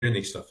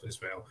these stuff as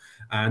well.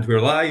 And we're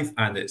live,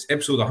 and it's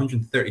episode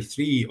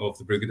 133 of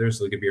the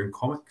Brewgooders, League of Beer and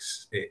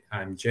Comics.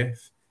 I'm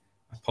Jeff.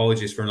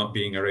 Apologies for not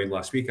being around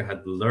last week. I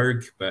had the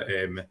lurg, but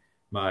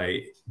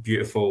my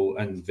beautiful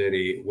and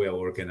very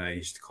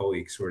well-organised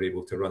colleagues were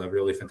able to run a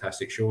really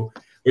fantastic show,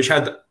 which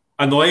had,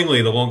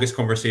 annoyingly, the longest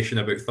conversation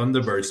about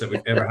Thunderbirds that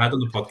we've ever had on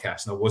the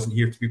podcast, and I wasn't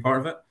here to be part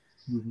of it.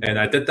 Mm-hmm. And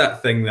I did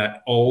that thing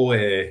that all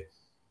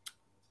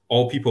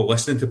people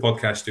listening to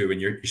podcasts do when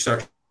you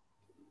start.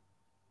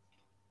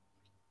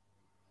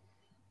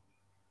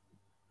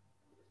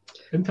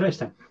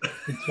 Interesting.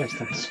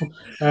 So,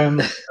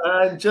 and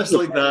just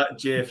like that,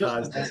 Jeff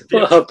has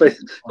disappeared.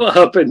 What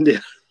happened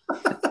there?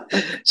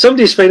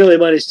 Somebody's finally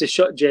managed to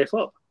shut Jeff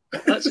up.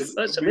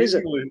 That's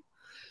amazing.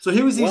 So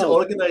who was these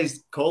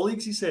organised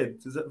colleagues? He said,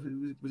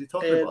 was he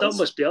talking about that us?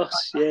 Must be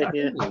us. Yeah.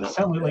 It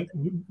sounded like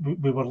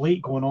we were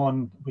late going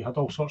on. We had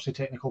all sorts of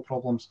technical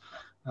problems.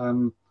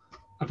 I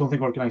don't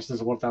think organised is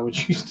a word I would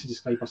use to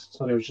describe us.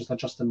 Sorry, I was just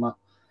adjusting my.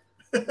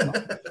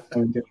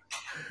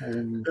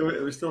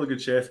 It was still a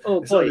good chef.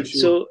 Oh boy!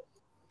 So,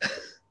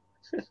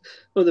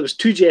 there was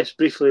two Jeffs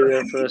briefly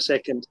there for a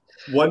second.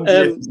 One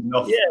Jeff is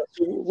enough. Yeah.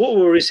 So what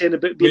were we saying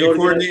about being organised?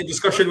 Coordinated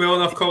discussion well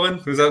enough,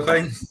 Colin? Was that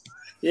fine?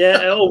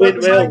 Yeah, it all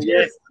went well.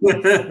 Yeah.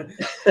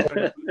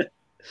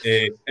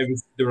 They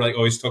were like,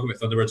 always talking about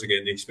Thunderbirds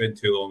again. They spent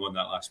too long on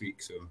that last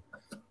week, so.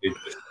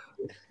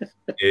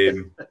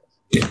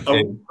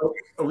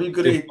 Are we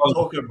going to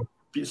talk?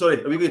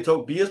 Sorry, are we going to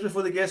talk beers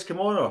before the guests come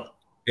on, or?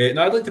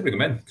 No, I'd like to bring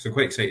them in because I'm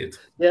quite excited.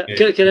 Yeah,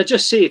 can I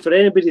just say, for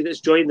anybody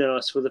that's joining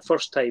us for the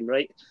first time,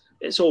 right,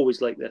 it's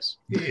always like this.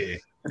 Yeah,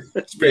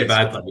 it's pretty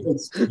bad. Like,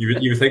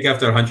 you would think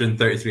after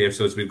 133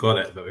 episodes we've got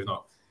it, but we've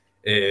not.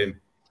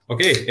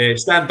 Okay,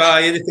 stand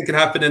by. Anything can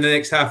happen in the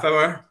next half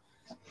hour.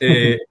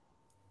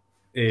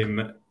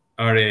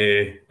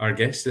 Our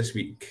guests this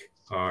week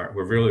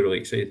we're really, really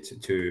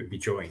excited to be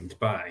joined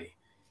by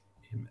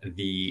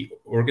the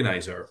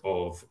organiser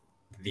of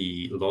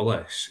the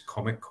Lawless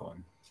Comic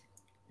Con.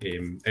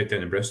 Out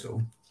down in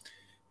Bristol,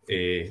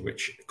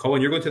 which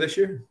Colin, you're going to this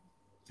year,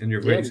 and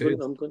you're very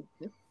excited. I'm going.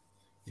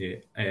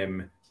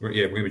 We're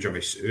going to be joined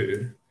by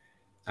Sue,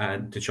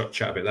 and to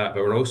chat about that.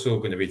 But we're also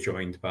going to be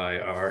joined by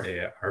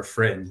our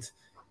friend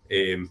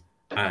and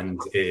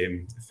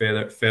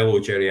fellow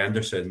Gerry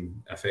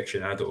Anderson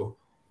aficionado,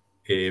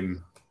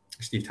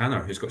 Steve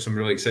Tanner, who's got some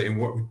really exciting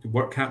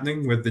work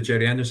happening with the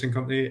Gerry Anderson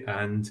company,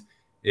 and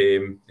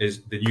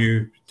is the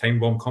new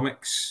Time Bomb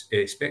Comics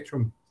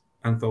Spectrum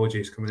anthology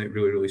is coming out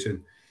really, really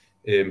soon.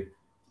 I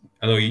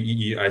know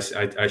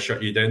I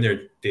shut you down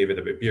there, David,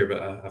 about beer,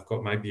 but I've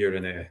got my beer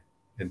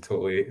in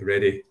totally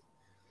ready.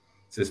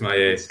 This is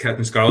my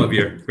Captain Scarlet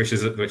beer, which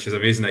is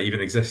amazing that even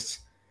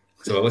exists.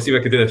 So let's see if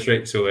I can do this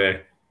right. So,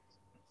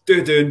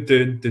 dun dun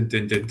dun dun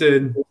dun dun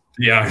dun.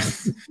 Yeah,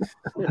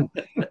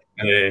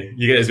 and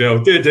you get it as well.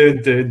 Dun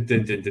dun dun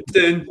dun dun dun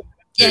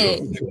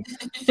dun.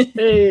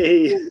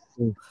 Hey.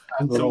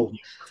 So,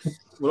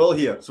 we're all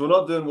here, so we're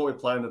not doing what we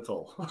planned at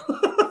all.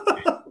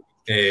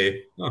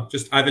 No,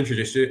 just I've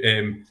introduced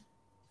you.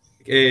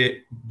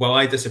 While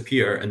I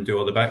disappear and do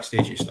all the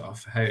backstage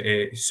stuff,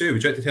 Sue,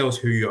 would you like to tell us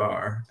who you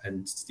are?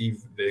 And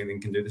Steve then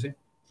can do the same.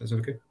 That's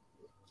okay.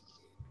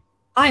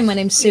 Hi, my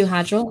name's Sue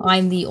Haddrell.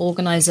 I'm the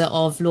organiser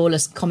of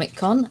Lawless Comic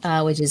Con,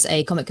 which is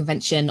a comic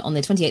convention on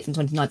the 28th and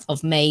 29th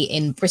of May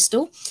in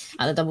Bristol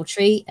at the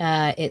Doubletree.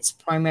 It's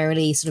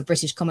primarily sort of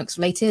British comics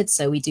related,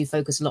 so we do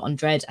focus a lot on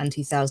Dread and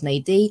 2000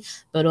 AD,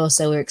 but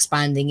also we're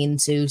expanding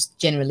into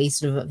generally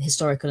sort of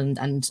historical and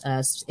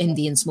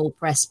indie and small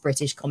press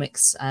British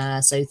comics.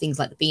 So things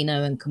like the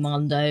Beano and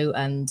Commando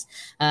and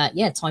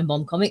Time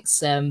Bomb comics,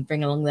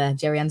 bring along the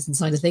Gerry Anderson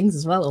side of things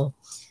as well, or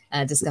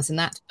discussing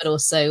that, but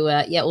also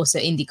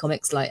indie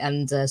comics like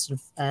and the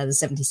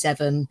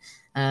 77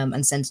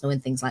 and Sentinel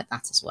and things like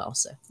that as well.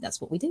 So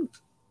that's what we do.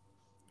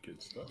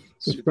 Good stuff.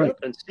 Super.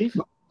 And Steve?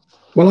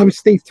 Well, I'm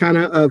Steve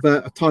Tanner of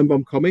Time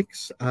Bomb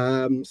Comics.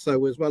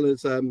 So as well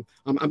as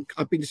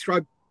I've been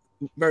described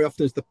very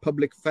often as the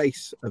public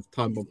face of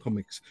Time Bomb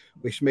Comics,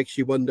 which makes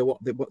you wonder what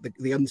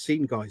the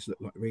unseen guys look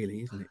like,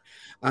 really, isn't it?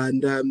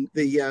 And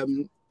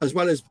as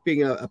well as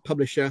being a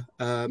publisher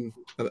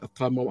of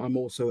Time Bomb, I'm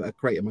also a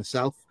creator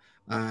myself.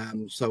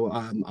 So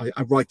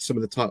I write some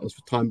of the titles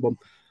for Time Bomb.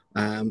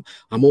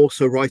 I'm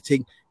also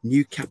writing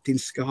New Captain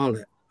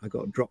Scarlet. I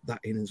got to drop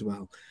that in as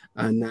well.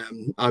 And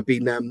I've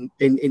been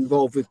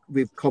involved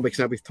with comics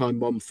now with Time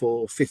Bomb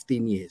for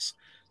 15 years.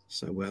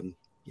 So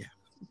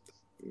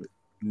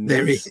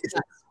there it is.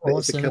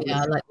 Awesome.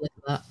 Yeah, I like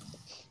that.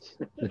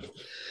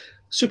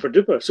 Super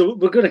duper. So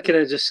we're going to kind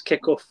of just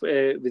kick off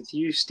with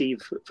you, Steve,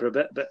 for a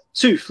bit. But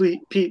Sue,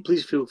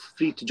 please feel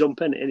free to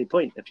jump in at any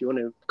point if you want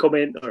to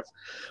comment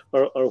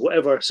or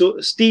whatever.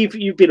 So, Steve,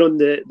 you've been on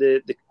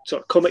the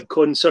sort of Comic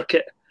Con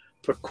circuit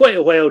for quite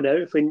a while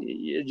now. When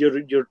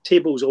your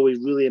table's always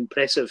really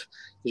impressive.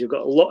 You've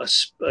got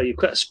you've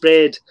got a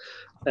spread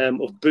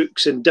of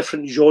books in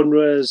different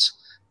genres.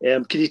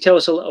 Can you tell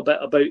us a little bit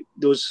about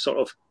those sort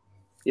of?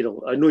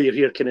 I know you're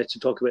here kind of to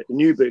talk about the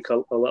new book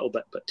a little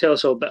bit, but tell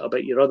us a bit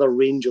about your other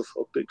range of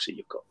books that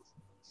you've got.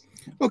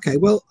 Okay,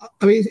 well,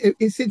 I mean,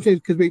 it's interesting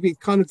because we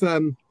kind of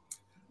the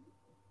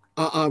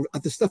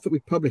stuff that we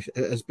publish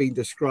has been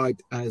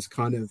described as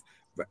kind of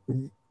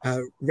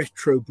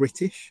retro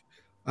British.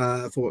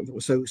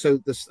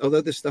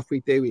 Although the stuff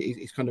we do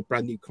is kind of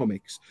brand new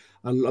comics,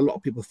 and a lot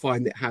of people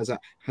find it has a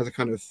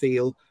kind of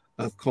feel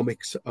of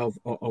comics of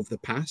the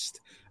past.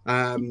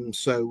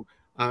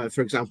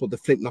 For example, the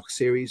Flintlock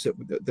series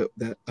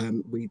that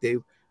we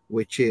do,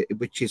 which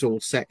is all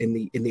set in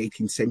the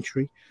 18th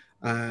century.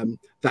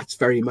 That's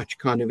very much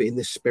kind of in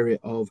the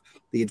spirit of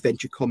the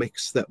adventure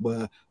comics that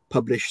were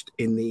published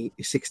in the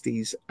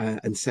 60s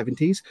and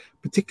 70s,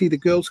 particularly the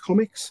girls'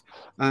 comics,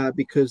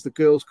 because the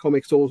girls'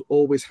 comics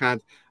always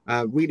had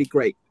really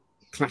great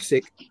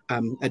classic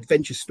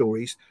adventure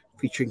stories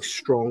featuring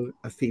strong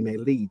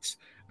female leads,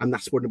 and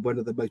that's one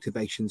of the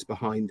motivations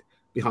behind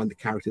the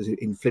characters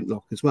in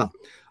Flintlock as well.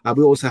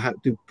 We also had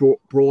to do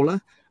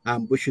Brawler,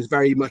 which is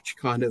very much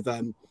kind of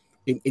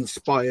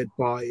inspired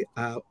by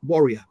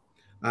Warrior,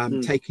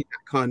 taking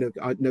that kind of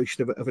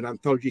notion of an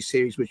anthology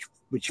series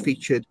which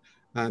featured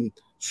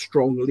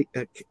strong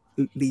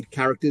lead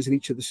characters in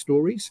each of the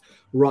stories,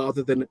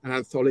 rather than an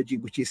anthology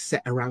which is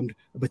set around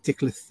a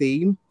particular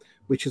theme,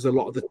 which is a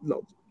lot of the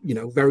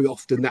very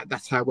often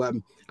that's how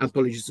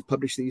anthologies are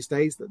published these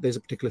days, that there's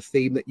a particular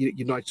theme that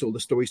unites all the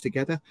stories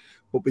together.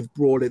 But with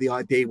Brawler, the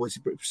idea was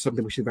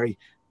something which is very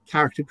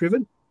character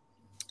driven.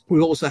 We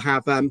also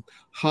have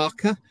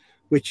Harker,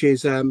 which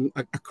is a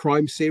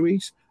crime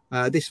series.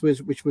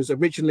 Which was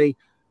originally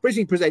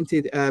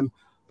presented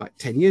about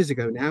 10 years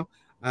ago now.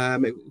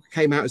 It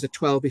came out as a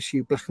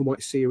 12-issue black and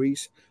white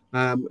series.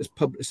 It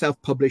was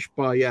self-published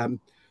by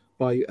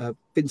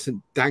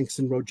Vincent Danks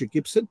and Roger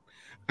Gibson,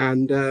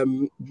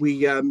 and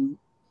we've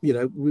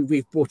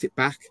brought it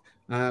back.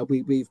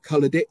 We've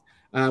coloured it.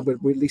 We're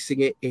releasing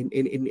it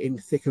in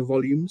thicker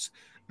volumes,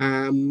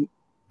 and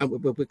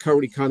we're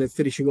currently kind of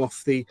finishing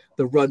off the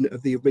run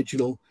of the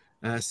original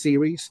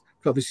series,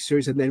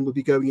 and then we'll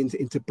be going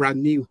into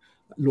brand new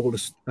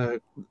Lawless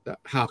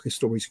Harker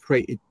stories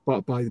created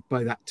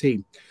by that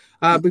team.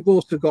 We've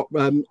also got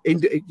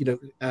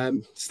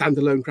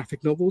standalone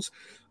graphic novels.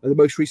 The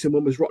most recent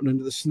one was Rotten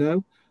Under the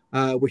Snow,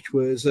 which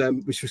was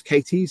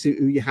Katie's,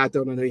 who you had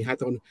on. I know you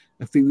had on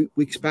a few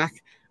weeks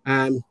back,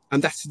 and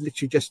that's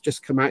literally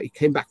just come out. It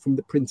came back from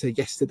the printer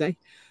yesterday,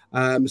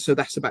 so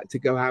that's about to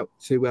go out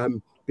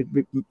to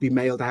be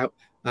mailed out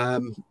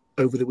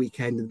over the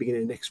weekend and the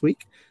beginning of next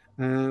week.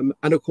 And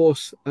of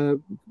course,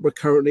 we're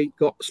currently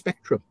got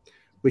Spectrum,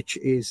 which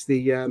is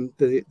the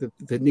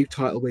new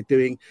title we're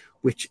doing,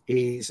 which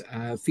is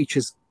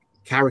features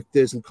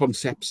characters and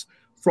concepts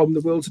from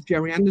the worlds of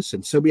Gerry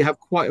Anderson. So we have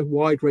quite a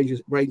wide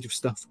range of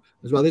stuff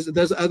as well.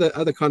 There's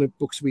other kind of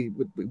books we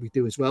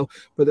do as well,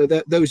 but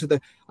those are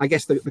the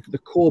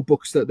core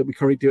books that we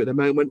currently do at the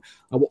moment,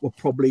 and what we're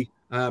probably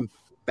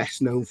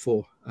best known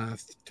for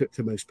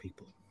to most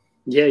people.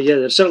 Yeah,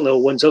 there's certainly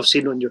all ones I've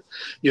seen on your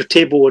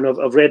table, and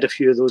I've read a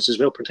few of those as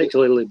well,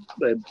 particularly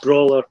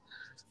Brawler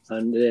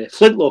and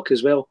Flintlock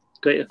as well.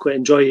 Quite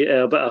enjoy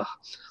a bit of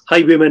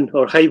highwayman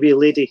or highway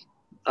lady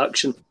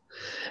action.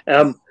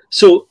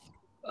 So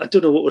I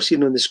don't know what we're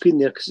seeing on the screen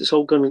there, because it's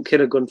all gone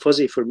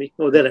fuzzy for me.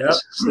 Oh, there it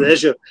is. So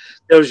there's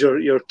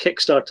your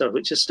Kickstarter,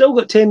 which has still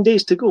got 10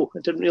 days to go. I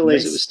didn't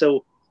realise It was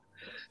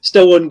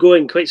still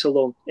ongoing quite so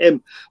long.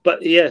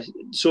 But yeah,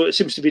 so it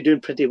seems to be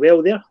doing pretty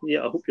well there.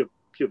 Yeah, I hope you're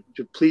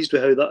pleased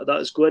with how that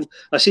is going.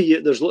 I see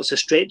there's lots of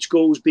stretch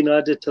goals being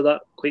added to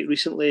that quite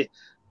recently,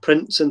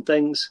 prints and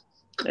things.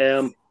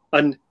 And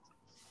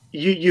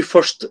you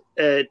first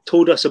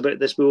told us about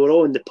this. We were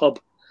all in the pub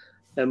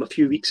a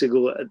few weeks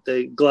ago at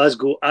the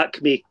Glasgow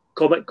Acme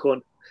Comic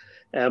Con,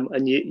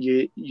 and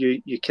you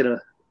kind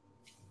of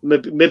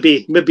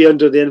maybe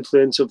under the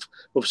influence of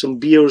some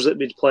beers that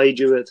we'd plied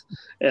you with,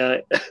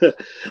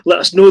 let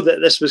us know that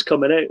this was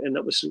coming out, and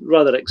that was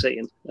rather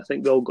exciting. I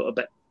think we all got a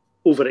bit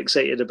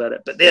overexcited about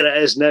it, but there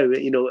it is now.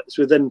 It's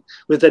within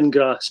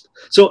grasp.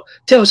 So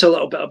tell us a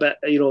little bit about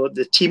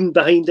the team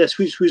behind this.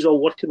 Who's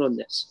all working on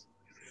this?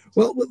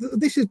 Well,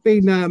 this has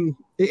been.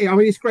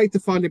 It's great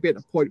to finally be at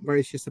a point where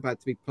it's just about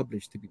to be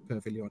published. To be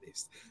perfectly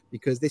honest,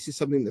 because this is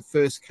something that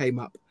first came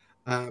up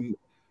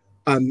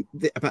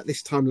about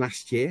this time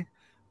last year,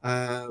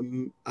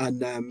 and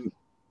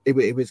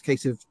it was a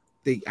case of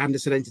the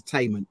Anderson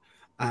Entertainment,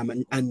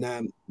 and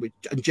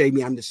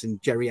Jamie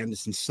Anderson, Gerry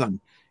Anderson's son,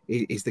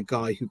 is the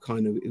guy who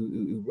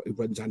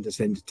runs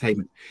Anderson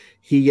Entertainment.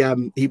 He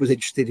was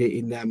interested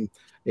in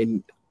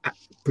getting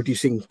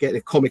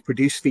a comic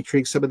produced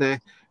featuring some of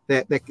their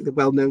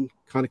well-known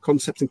kind of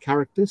concepts and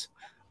characters.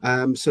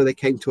 So they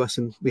came to us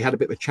and we had a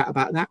bit of a chat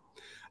about that,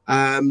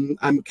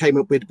 and came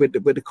up with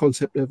the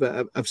concept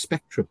of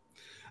Spectrum.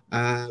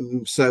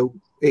 So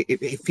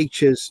it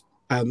features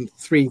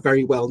three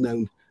very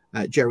well-known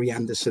Gerry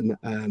Anderson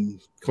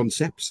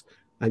concepts.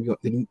 You've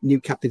got the new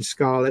Captain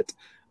Scarlet,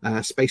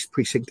 Space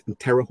Precinct, and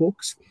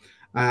Terrorhawks.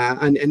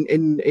 And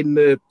in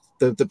the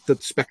the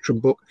Spectrum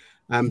book.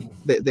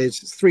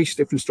 There's 3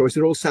 different stories.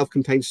 They're all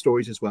self-contained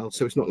stories as well,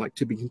 so it's not like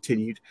to be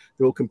continued.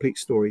 They're all complete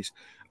stories,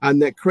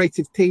 and the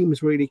creative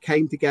teams really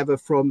came together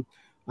from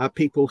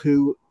people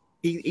who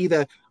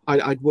either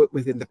I'd worked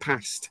with in the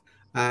past,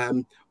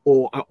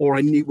 or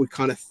I knew would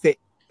kind of fit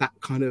that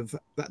kind of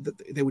that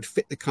they would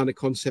fit the kind of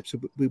concepts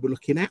we were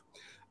looking at.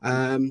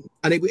 And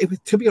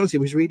it to be honest, it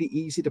was really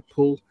easy to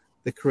pull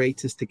the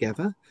creators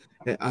together,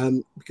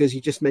 because you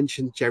just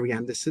mentioned Gerry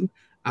Anderson,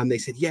 and they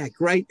said, yeah,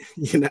 great,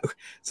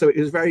 so it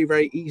was very,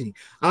 very easy.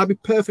 And I'll be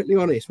perfectly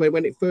honest,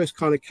 when it first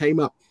kind of came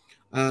up,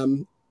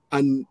 and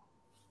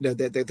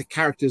the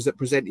characters that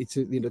presented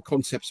to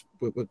concepts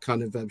were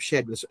kind of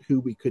shared with us who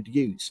we could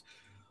use,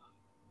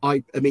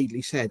 I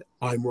immediately said,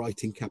 I'm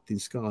writing Captain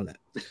Scarlet.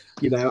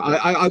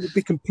 I would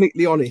be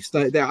completely honest.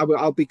 I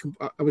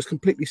was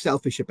completely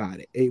selfish about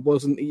it. It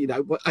wasn't,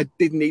 I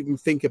didn't even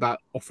think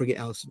about offering it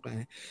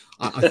elsewhere.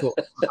 I thought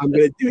I'm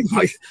going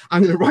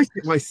to write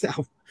it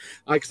myself.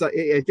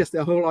 Just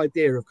the whole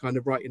idea of kind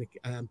of writing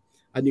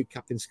a new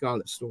Captain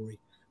Scarlet story.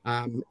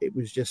 It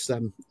was just,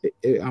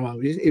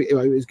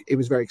 it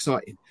was very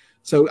exciting.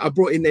 So I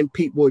brought in then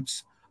Pete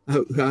Woods,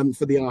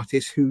 for the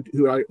artist who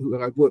I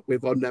worked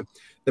with on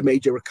the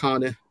major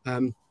Arcana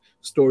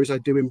stories I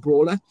do in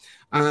Brawler,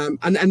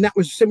 and that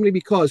was simply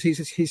because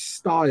his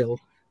style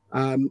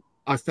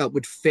I felt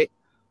would fit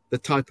the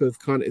type of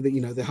kind of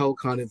the whole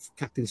kind of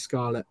Captain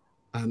Scarlet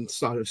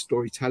style of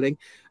storytelling,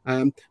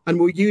 and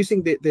we're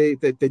using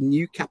the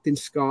new Captain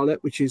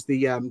Scarlet, which is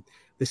the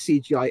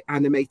CGI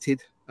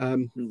animated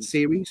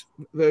series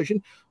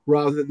version,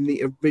 rather than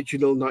the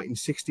original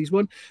 1960s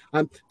one.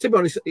 To be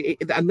honest,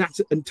 and that's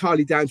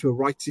entirely down to a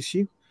rights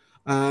issue,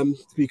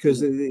 because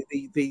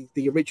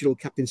the original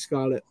Captain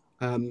Scarlet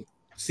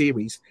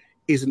series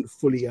isn't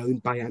fully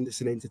owned by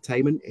Anderson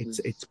Entertainment.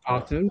 It's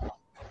part owned,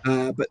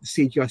 but the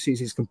CGI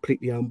series is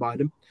completely owned by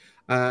them.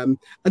 And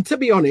to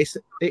be honest,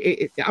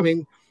 I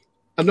mean,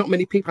 and not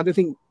many people, I don't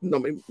think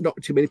not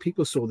too many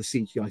people saw the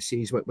CGI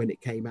series when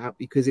it came out,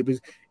 because it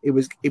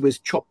was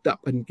chopped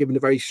up and given a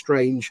very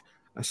strange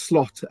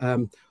slot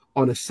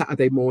on a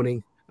Saturday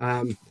morning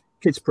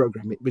kids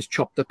program. It was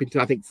chopped up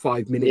into, I think,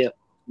 5-minute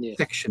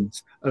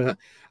sections. But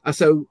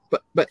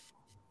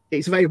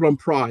it's available on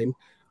Prime,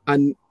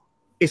 and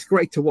it's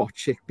great to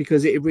watch it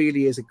because it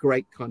really is a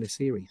great kind of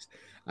series.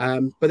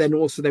 But then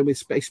also with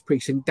Space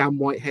Precinct, Dan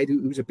Whitehead,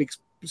 who's a big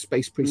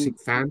Space Precinct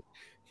fan,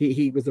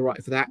 he was the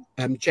writer for that.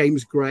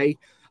 James Gray,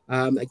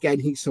 again,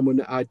 he's someone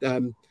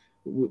that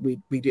we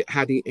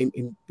had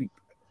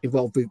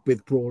involved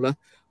with Brawler,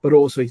 but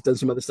also he's done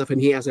some other stuff,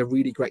 and he has a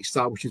really great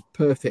style, which is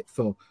perfect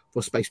for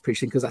Space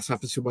Precinct, because that's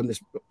obviously one that's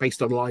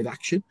based on live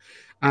action.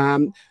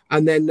 And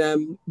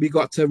then we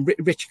got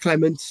Rich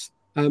Clements,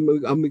 and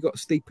we got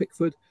Steve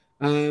Pickford,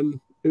 and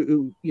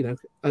so we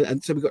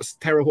got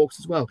Terrorhawks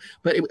as well.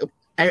 But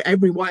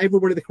every one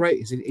of the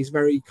creators is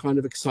very kind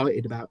of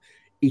excited about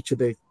each of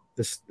the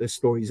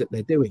stories that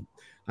they're doing.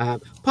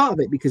 Part of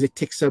it because it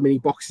ticks so many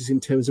boxes in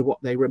terms of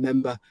what they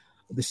remember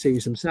the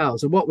series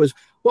themselves. And what was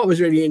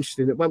really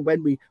interesting, that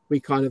when we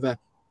kind of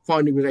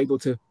finally were able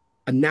to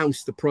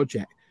announce the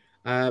project,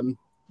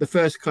 the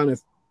first kind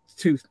of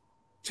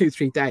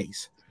 2-3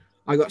 days,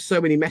 I got so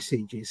many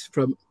messages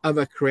from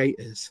other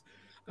creators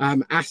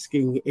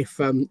asking if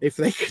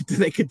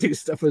they could do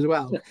stuff as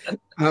well.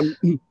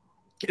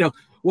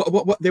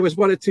 There was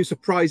 1 or 2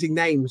 surprising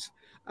names,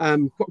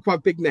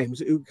 quite big names,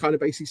 who kind of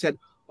basically said,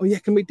 "Oh yeah,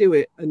 can we do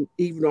it?" and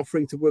even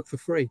offering to work for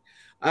free.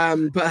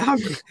 So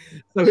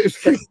it was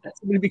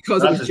simply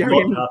because it was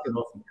Gerry.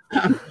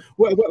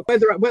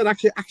 Whether we'll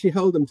actually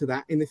hold them to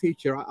that in the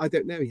future, I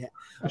don't know yet.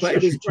 But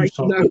it was great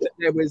to know that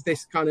there was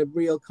this kind of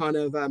real kind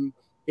of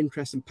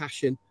interest and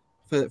passion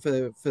for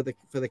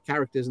the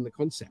characters and the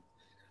concept.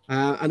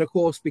 And of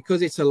course,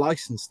 because it's a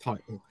licensed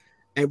title,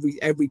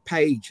 every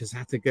page has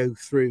had to go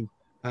through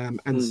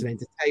Anderson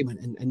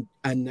Entertainment,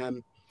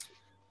 and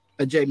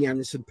Jamie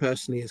Anderson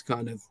personally has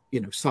kind of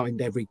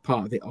signed every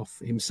part of it off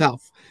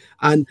himself.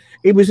 And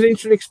it was an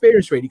interesting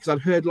experience, really, because I'd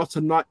heard lots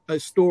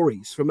of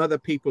stories from other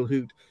people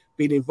who'd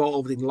been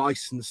involved in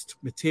licensed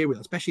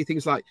material, especially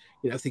things like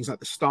the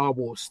Star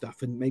Wars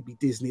stuff and maybe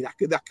Disney,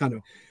 that kind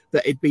of,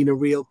 that it'd been a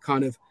real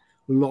kind of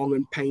long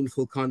and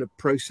painful kind of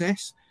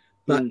process.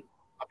 But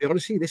I'll be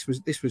honest with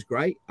you, this was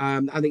great.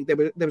 I think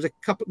there was a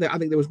couple. I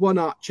think there was one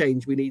art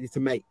change we needed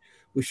to make,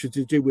 which was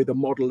to do with a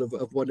model of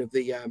one of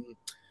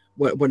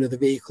the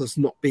vehicles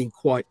not being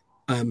quite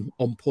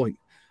on point.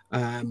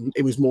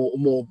 It was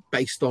more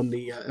based on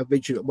the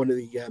original one of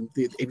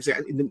it was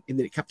in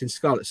the Captain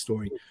Scarlet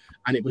story,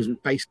 and it was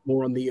based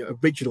more on the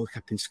original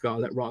Captain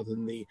Scarlet rather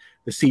than the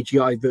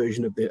CGI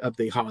version of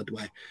the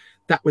hardware.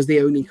 That was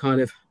the only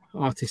kind of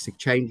artistic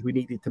change we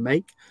needed to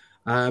make.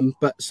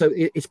 But so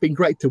it's been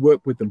great to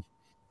work with them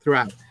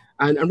throughout,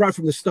 and right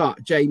from the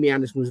start, Jamie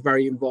Anderson was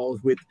very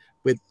involved with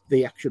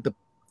the actual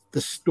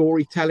the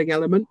storytelling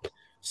element.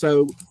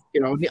 So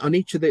on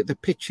each of the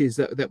pitches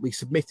that we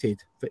submitted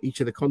for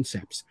each of the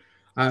concepts,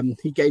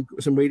 he gave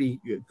some really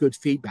good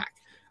feedback.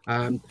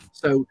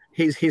 So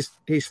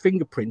his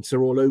fingerprints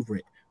are all over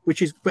it,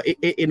 which is but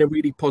in a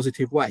really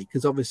positive way,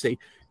 because obviously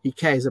he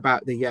cares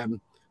about the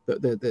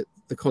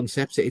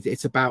concepts.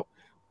 It's about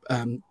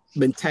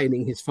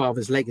maintaining his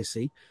father's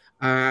legacy,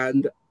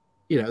 and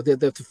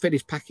the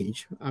finished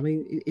package. I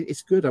mean,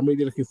 it's good. I'm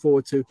really looking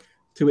forward to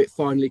it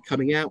finally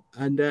coming out,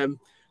 and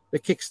the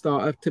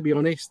Kickstarter, to be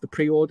honest, the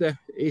pre-order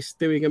is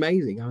doing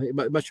amazing. I mean,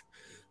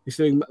 it's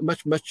doing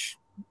much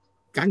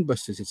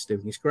gangbusters.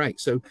 It's great.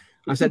 So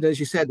I said, as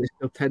you said, there's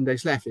still 10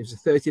 days left. It's a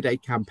 30-day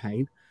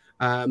campaign,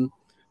 and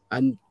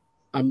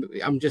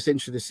I'm just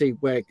interested to see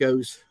where it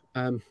goes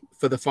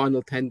for the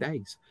final 10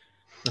 days.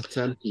 But,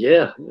 like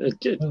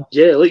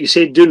you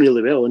said, doing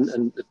really well,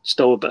 and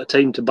still a bit of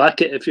time to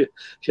back it if you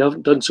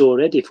haven't done so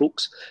already,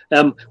 folks.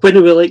 When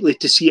are we likely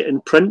to see it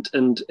in print,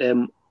 and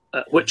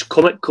at which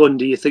Comic Con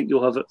do you think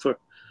you'll have it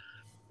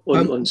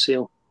on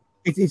sale?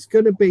 It is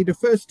going to be the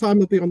first time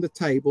it'll be on the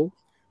table.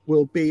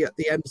 Will be at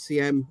the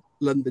MCM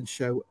London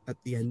show at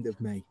the end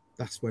of May.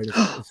 That's where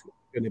it's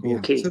going to be.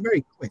 Okay. So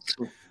very quick.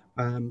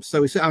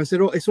 So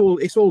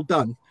it's all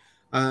done.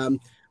 Myself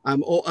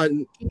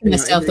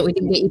that we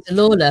didn't get you to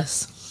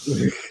Lawless.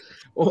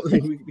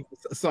 We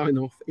sign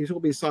off. It's all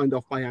been signed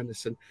off by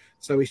Anderson.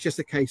 So it's just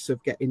a case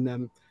of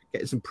getting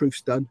some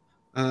proofs done,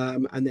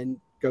 and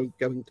then going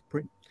to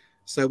print.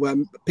 So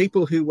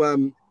people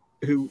who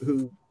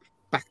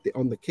backed it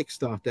on the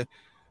Kickstarter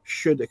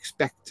should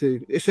expect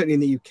to, certainly in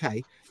the UK,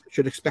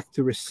 should expect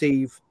to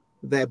receive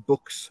their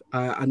books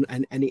and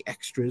any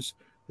extras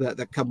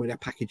that come with their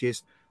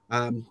packages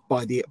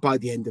by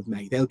the end of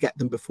May. They'll get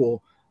them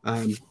before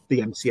the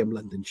MCM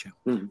London show,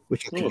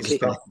 which I think is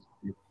fair.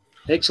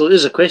 Excellent.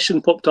 There's a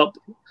question popped up.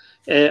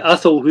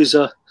 Athol, who's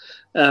a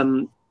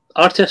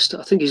artist,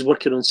 I think he's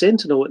working on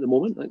Sentinel at the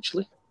moment,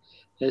 actually.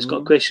 He's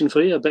got a question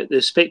for you about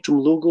the Spectrum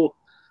logo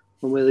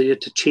and whether you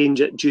had to change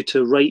it due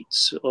to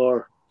rights,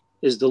 or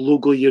is the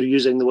logo you're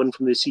using the one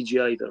from the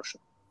CGI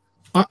version?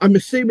 I'm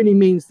assuming he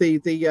means the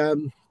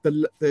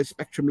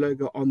Spectrum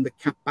logo on the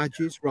cap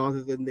badges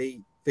rather than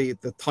the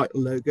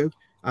title logo.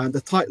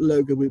 The title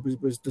logo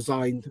was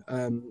designed.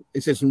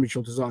 It says an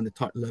original design. The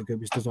title logo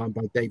was designed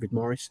by David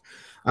Morris,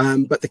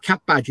 but the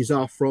cap badges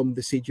are from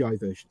the CGI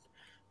version.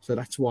 So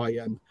that's why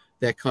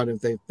they're kind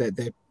of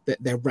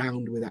they're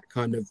round with that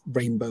kind of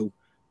rainbow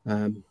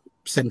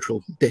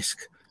central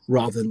disc,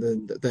 rather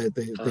than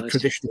the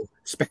traditional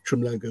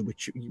Spectrum logo,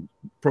 which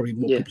probably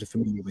more people are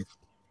familiar with.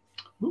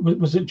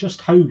 Was it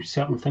just how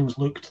certain things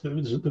looked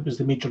that was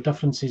the major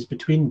differences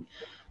between,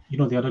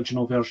 the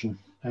original version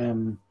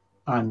and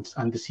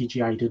the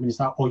CGI? I mean, is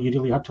that all you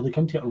really had to look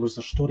into it, or was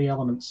there story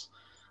elements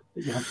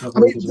that you had to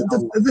avoid as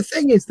well? The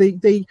thing is,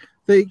 the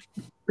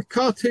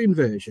cartoon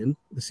version,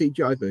 the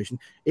CGI version,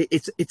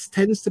 it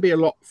tends to be a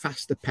lot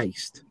faster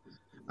paced,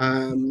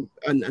 and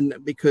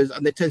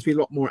there tends to be a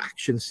lot more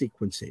action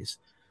sequences,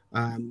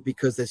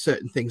 because there's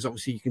certain things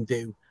obviously you can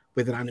do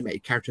with an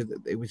animated character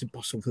that it was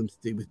impossible for them to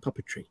do with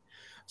puppetry.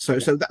 So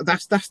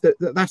that's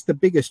the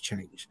biggest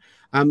change.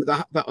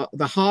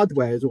 The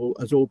hardware has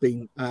all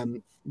been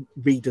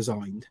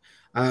redesigned.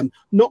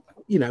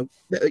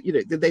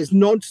 There's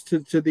nods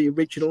to the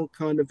original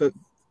kind of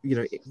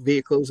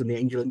vehicles and the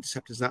Angel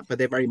Interceptors, but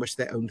they're very much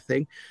their own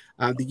thing.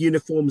 The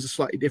uniforms are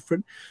slightly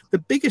different. The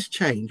biggest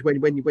change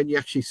when you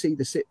actually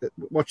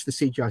watch the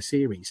CGI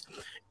series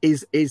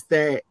is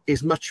there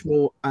is much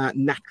more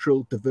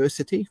natural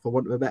diversity, for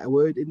want of a better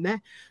word, in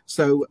there.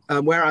 So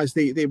whereas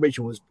the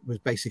original was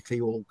basically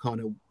all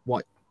kind of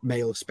white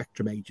male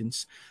Spectrum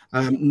agents,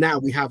 now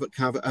we have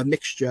a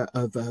mixture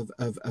of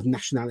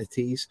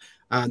nationalities,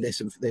 and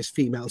there's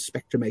female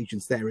Spectrum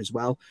agents there as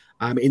well.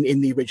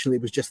 In the original,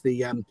 it was just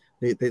the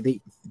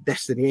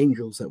Destiny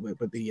Angels that were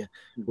the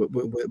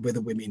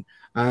women,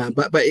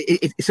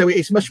 so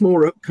it's much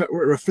more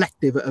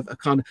reflective of a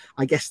kind of,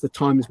 I guess, the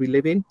times we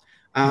live in,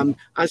 and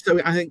so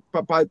I think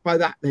by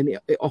that then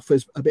it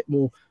offers a bit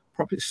more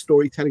proper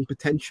storytelling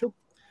potential.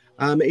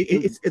 I mean,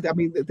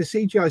 the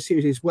CGI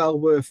series is well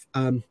worth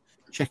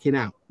checking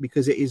out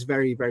because it is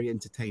very, very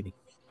entertaining.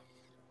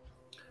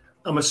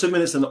 I'm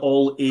assuming it's an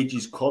all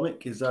ages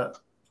comic. Is that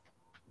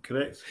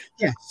correct?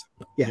 Yes.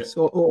 Yeah.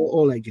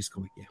 All ages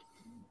comic. Yeah.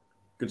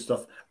 Good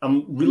stuff.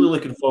 I'm really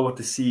looking forward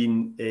to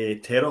seeing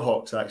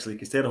Terrahawks, actually,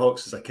 because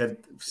Terrahawks as a kid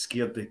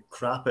scared the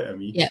crap out of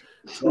me. Yeah.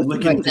 So I'm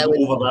looking to go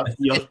over that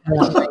fear.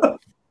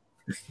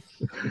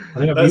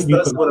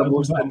 That's what I'm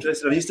most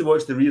interested in. I used to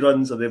watch the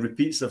reruns or the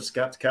repeats of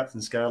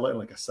Captain Scarlet on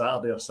like a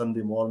Saturday or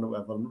Sunday morning or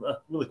whatever. I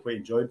really quite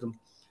enjoyed them.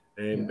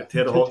 But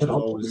Terrahawks was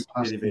always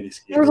very, very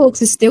scary. Terrahawks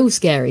is still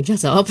scary.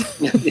 Shut up.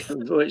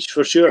 Which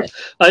for sure.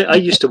 I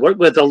used to work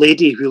with a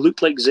lady who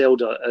looked like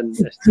Zelda, and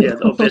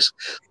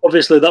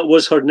obviously that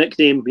was her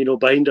nickname,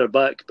 behind her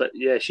back. But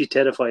yeah, she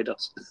terrified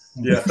us.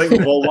 Yeah, I think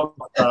we've all worked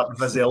with that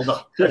with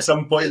Zelda at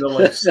some point in our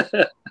lives.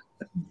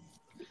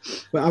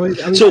 But I mean,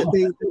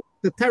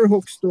 the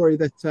Terrahawk story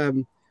that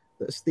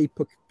Steve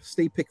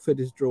Pickford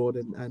has drawn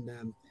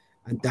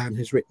and Dan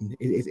has written,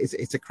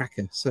 it's a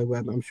cracker. So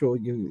I'm sure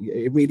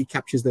it really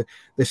captures the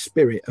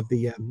spirit of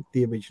the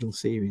original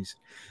series,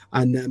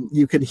 and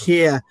you can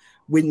hear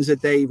Windsor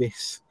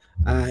Davis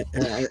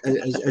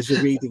as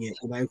you're reading it,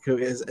 you know,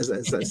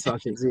 as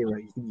Sergeant Zero.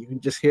 You can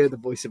just hear the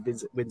voice of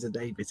Windsor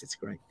Davis. It's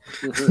great.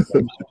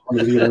 One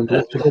of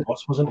the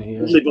robots, wasn't he?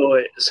 Lovely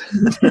boys.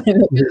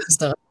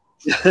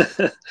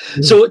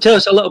 So tell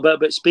us a little bit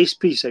about Space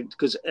Precinct,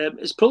 because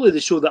it's probably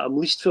the show that I'm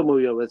least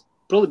familiar with,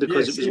 probably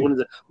because it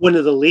was one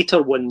of the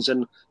later ones,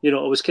 and you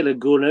know I was kind of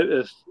growing out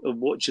of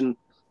watching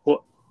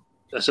what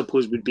I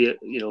suppose would be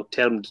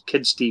termed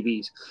kids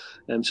TVs.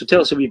 So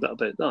tell us a wee bit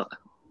about that.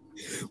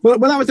 Well,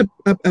 that was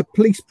a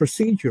police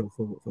procedural,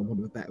 for want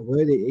of a better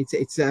word.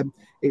 It's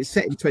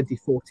set in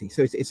 2040,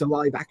 so it's a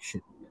live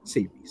action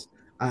series,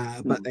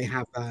 but they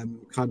have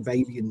kind of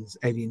aliens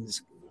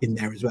in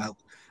there as well.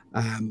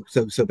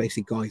 So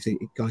basically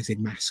guys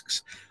in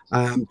masks,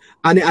 and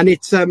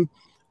it's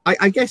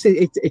I guess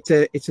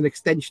it's an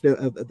extension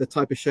of the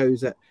type of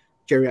shows that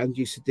Gerry Anderson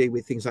used to do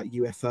with things like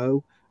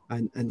UFO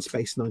and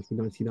Space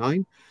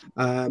 1999.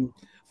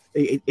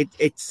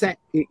 It's set,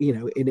 you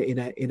know, in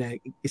a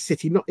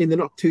city not in the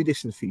not too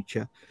distant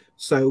future,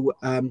 so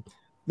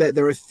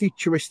there are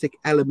futuristic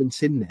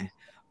elements in there,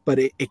 but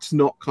it's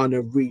not kind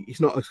of it's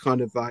not as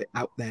kind of like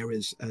out there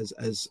as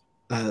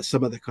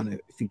some other kind of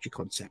future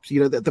concepts,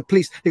 you know, the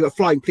police, they got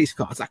flying police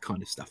cars, that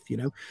kind of stuff, you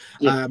know.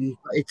 Yeah.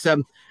 It's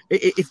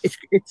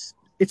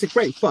a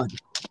great fun.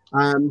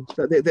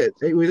 But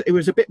it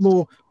was a bit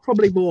more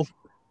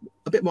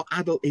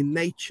adult in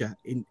nature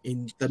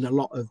than a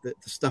lot of the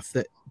stuff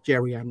that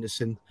Gerry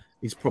Anderson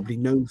is probably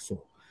known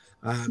for,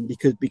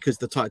 because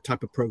the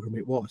type of program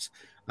it was.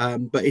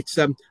 But it's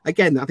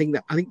again, I think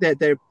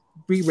they're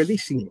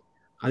re-releasing it,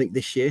 I think,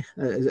 this year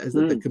as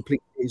the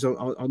complete is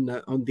on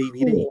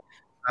DVD.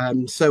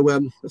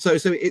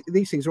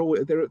 These things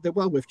are they're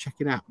well worth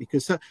checking out,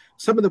 because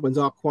some of the ones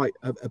are quite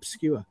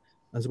obscure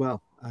as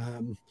well.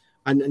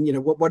 And you know,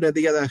 one of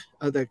the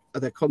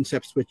other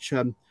concepts which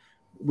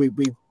we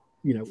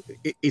you know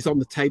is on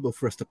the table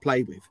for us to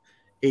play with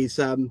is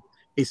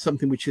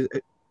something which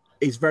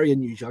is very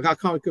unusual. I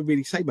can't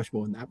really say much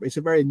more than that, but it's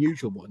a very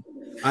unusual one,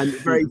 and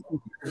very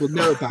few people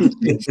know about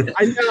it.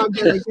 I know I'm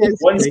going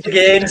against once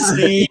again,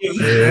 Steve,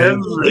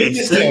 every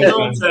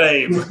single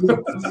time.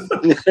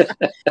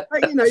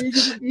 But, you know, you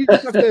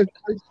just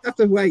have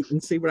to wait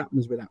and see what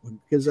happens with that one,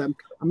 because I mean,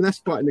 that's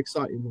quite an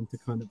exciting one to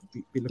kind of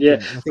be looking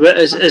at.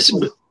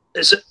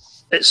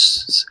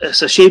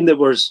 It's a shame that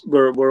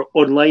we're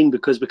online,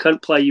 because we can't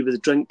ply you with a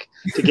drink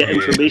to get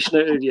information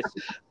out of you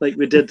like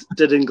we did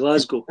in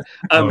Glasgow.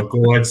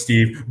 Go on,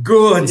 Steve.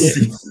 Go on,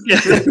 Steve.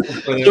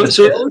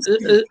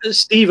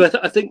 Steve,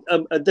 I think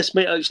this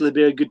might actually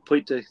be a good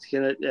point to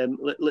kind of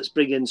let's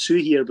bring in Sue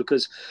here,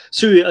 because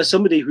Sue, as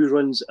somebody who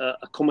runs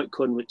a Comic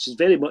Con which is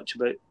very much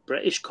about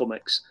British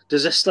comics,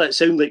 does this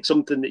sound like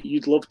something that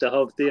you'd love to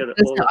have there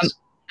at Lawless?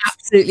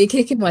 Absolutely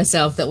kicking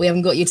myself that we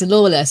haven't got you to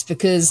Lawless,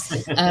 because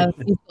we've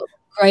got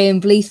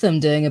Graham Bleetham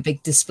doing a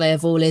big display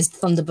of all his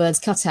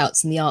Thunderbirds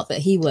cutouts and the artwork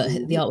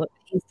that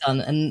he's done,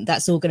 and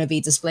that's all going to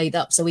be displayed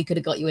up. So we could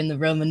have got you in the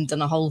room and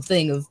done a whole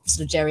thing of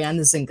sort of Gerry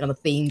Anderson kind of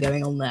theme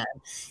going on there.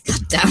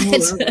 God damn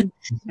it!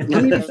 I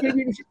mean,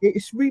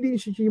 it's really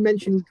interesting you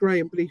mentioned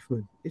Graham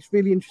Bleetham. It's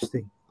really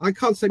interesting. I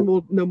can't say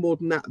no more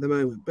than that at the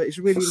moment, but it's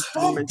really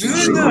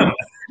interesting.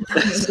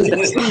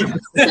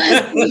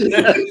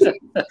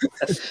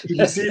 You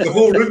can see the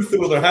whole room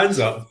throw their hands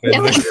up.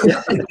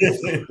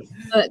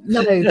 But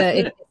no,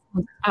 it's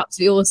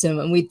absolutely awesome,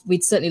 and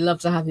we'd certainly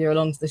love to have you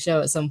along to the show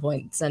at some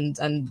point, and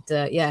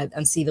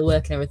see the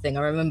work and everything.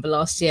 I remember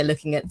last year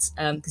looking at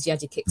because you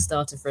had your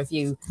Kickstarter for a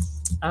few.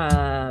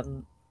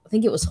 I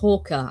think it was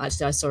Hawker,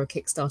 actually, I saw a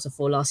Kickstarter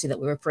for last year that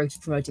we were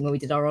promoting when we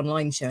did our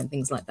online show and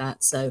things like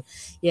that. So,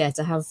 yeah,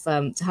 to have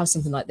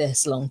something like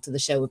this along to the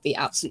show would be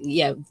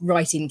absolutely,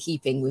 right in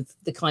keeping with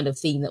the kind of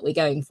theme that we're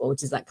going for,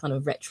 which is that kind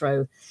of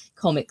retro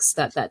comics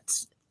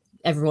that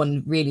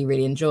everyone really,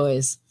 really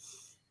enjoys.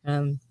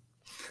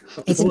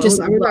 It's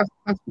interesting. I mean,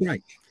 that's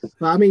great.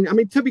 But I mean,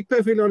 to be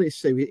perfectly honest,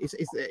 Sue,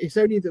 it's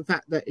only the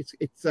fact that it's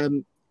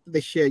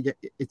this year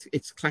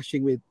it's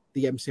clashing with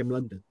the MCM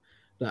London.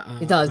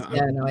 It does, I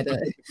know.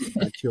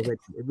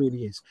 It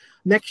really is.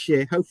 Next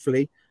year,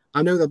 hopefully,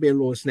 I know there'll be a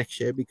Lawless next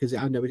year, because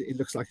I know it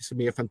looks like it's going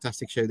to be a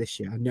fantastic show this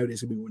year. I know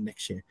there's going to be one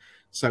next year.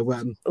 So,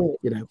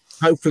 you know,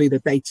 hopefully the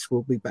dates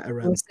will be better.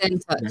 We'll stay in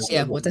touch.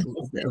 We'll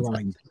definitely stay in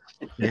touch.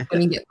 Yeah.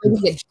 When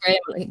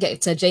we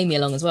get Jamie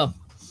along as well.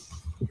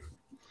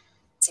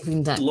 See if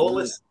we can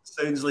Lawless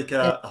sounds like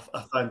a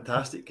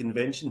fantastic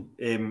convention.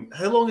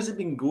 How long has it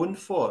been going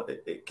for?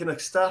 It kind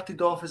of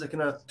started off as a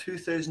kind of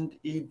 2000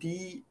 AD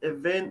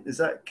event. Is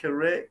that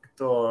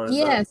correct? Or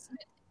yes,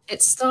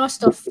 it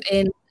started off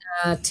in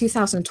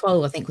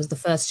 2012, I think, was the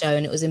first show,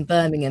 and it was in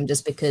Birmingham,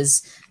 just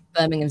because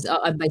I'm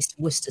based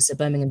in Worcester, so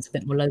Birmingham's a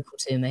bit more local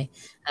to me.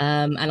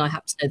 And I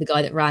happen to know the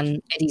guy that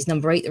ran Eddie's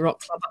Number 8, the rock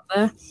club up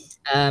there.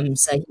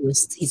 So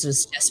he sort of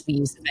suggested we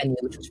use the venue,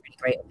 which was really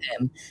great of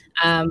him.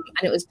 And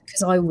it was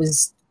because I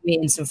was me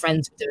and some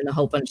friends were doing a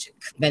whole bunch of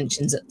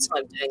conventions at the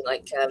time, doing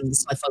like the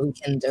Sci-Fi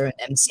Weekender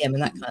and MCM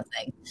and that kind of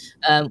thing.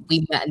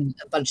 We met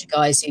a bunch of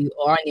guys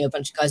I knew a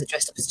bunch of guys that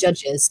dressed up as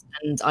judges,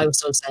 and I was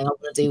sort of saying I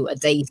want to do a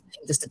day,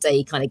 just a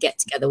day kind of get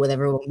together with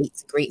everyone,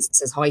 meets and greets and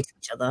says hi to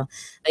each other.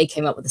 They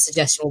came up with the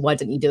suggestion, well, why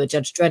don't you do a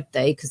Judge Dredd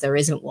Day, because there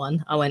isn't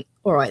one. I went,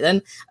 all right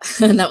then.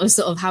 And that was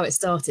sort of how it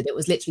started. It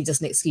was literally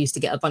just an excuse to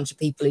get a bunch of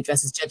people who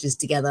dress as judges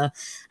together,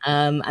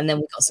 and then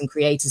we got some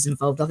creators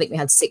involved. I think we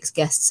had 6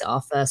 guests at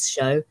our first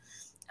show.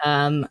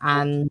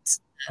 And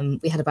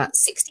we had about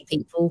 60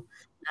 people,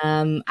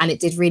 and it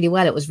did really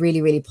well. It was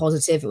really, really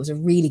positive. It was a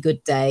really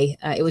good day.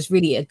 It was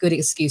really a good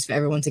excuse for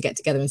everyone to get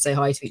together and say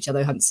hi to each other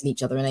who hadn't seen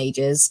each other in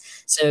ages.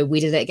 So we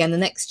did it again the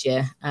next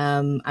year,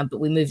 but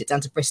we moved it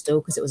down to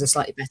Bristol because it was a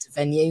slightly better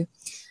venue.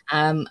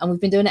 And we've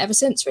been doing it ever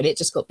since, really. It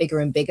just got bigger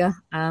and bigger.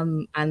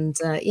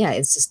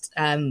 It's just...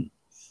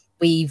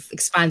 we've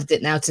expanded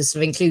it now to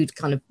sort of include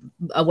kind of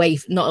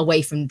not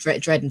away from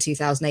Dredd in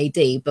 2000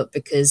 AD, but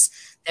because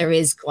there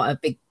is quite a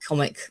big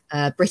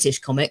British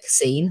comic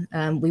scene,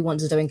 we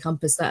wanted to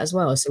encompass that as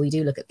well. So we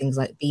do look at things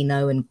like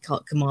Beano and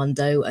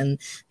Commando and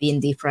the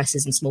indie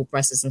presses and small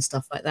presses and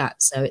stuff like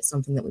that. So it's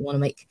something that we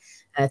want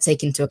to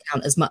take into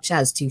account as much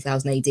as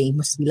 2000 AD,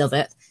 much as we love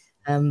it.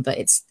 But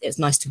it's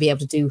nice to be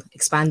able to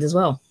expand as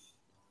well.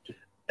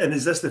 And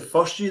is this the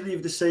first year that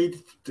you've decided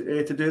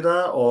to do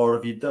that, or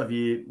have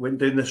you went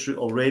down this route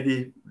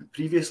already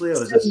previously, or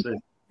is this?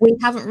 We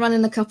haven't run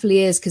in a couple of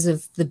years because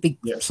of the big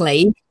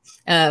plague.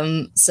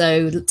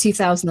 So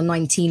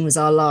 2019 was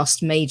our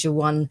last major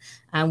one,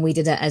 and we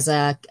did it as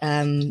a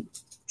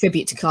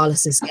tribute to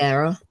Carlos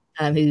Esguerra,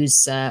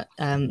 who's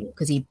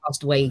because he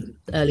passed away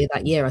earlier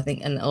that year, I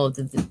think, or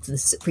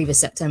the previous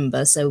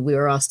September. So we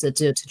were asked to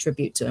do a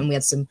tribute to him. We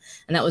had and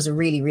that was a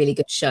really, really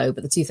good show.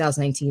 But the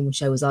 2018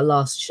 show was our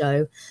last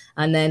show,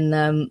 and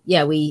then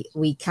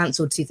we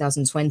cancelled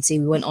 2020.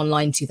 We went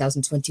online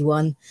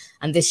 2021,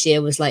 and this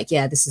year was like,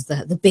 this is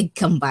the big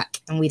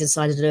comeback, and we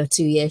decided to do a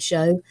 2-year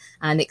show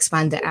and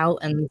expand it out,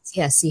 and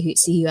see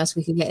who else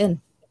we could get in.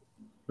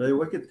 Very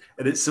wicked.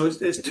 And it's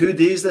 2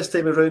 days this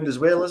time around as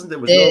well, isn't it?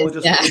 It was normally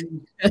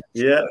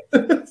just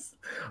a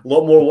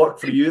lot more work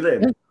for you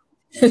then.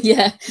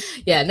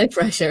 No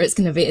pressure. It's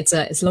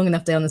a long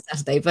enough day on the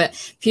Saturday,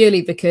 but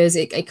purely because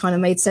it kind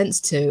of made sense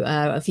to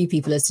a few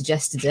people have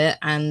suggested it,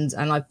 and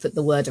I put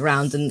the word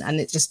around, and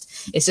it's just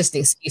an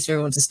excuse for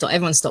everyone to stop.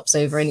 Everyone stops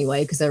over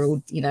anyway because they're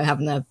all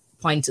having a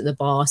pint at the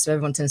bar, so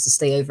everyone tends to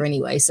stay over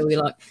anyway. So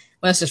we're like,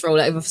 well, let's just roll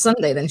it over for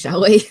Sunday then,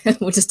 shall we?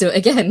 We'll just do it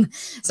again.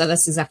 So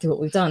that's exactly what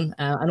we've done.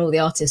 And all the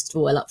artists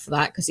were well up for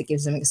that because it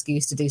gives them an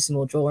excuse to do some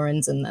more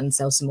drawings and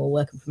sell some more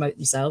work and promote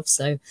themselves.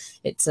 So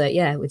it's,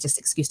 we're just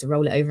an excuse to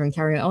roll it over and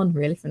carry it on,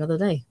 really, for another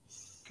day.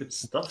 Good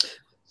stuff.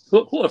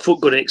 What are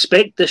folk going to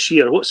expect this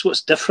year?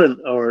 What's different?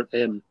 Or,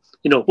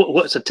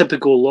 what's a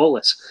typical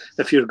Lawless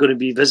if you're going to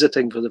be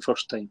visiting for the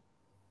first time?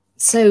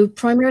 So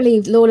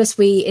primarily Lawless,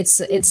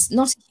 it's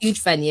not a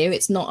huge venue.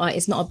 It's not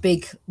a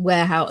big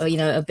warehouse,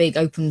 a big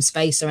open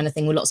space or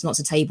anything with lots and lots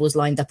of tables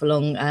lined up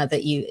along that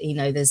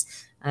there's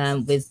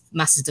with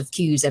masses of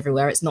queues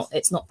everywhere. It's not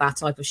that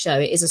type of show.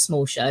 It is a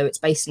small show. It's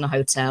based in a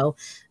hotel.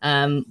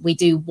 We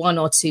do 1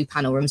 or 2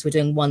 panel rooms. We're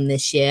doing 1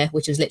 this year,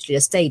 which is literally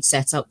a stage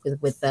set up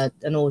with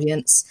an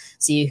audience,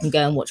 so you can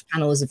go and watch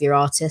panels of your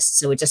artists.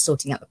 So we're just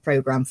sorting out the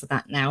program for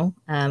that now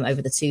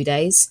over the 2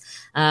 days.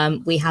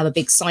 We have a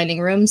big signing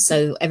room,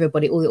 so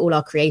everybody, all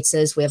our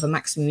creators, we have a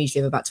maximum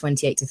usually of about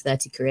 28 to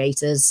 30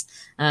 creators,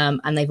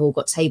 and they've all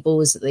got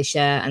tables that they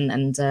share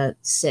and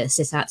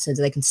sit at, so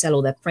they can sell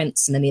all their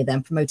prints and any of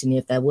them promote any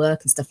of their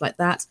work and stuff like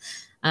that.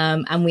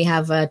 And we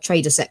have a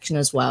trader section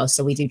as well,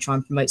 so we do try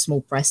and promote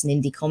small press and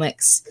indie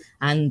comics,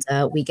 and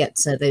we get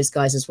those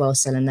guys as well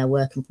selling their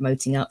work and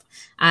promoting up.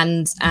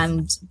 And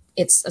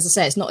it's, as I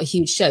say, it's not a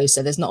huge show,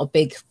 so there's not a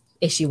big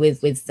issue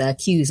with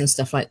queues and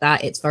stuff like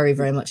that. It's very,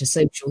 very much a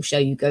social show.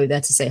 You go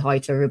there to say hi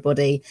to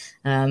everybody,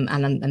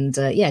 and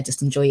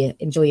just enjoy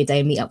your day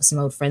and meet up with some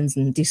old friends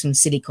and do some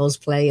silly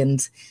cosplay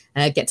and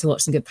get to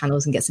watch some good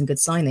panels and get some good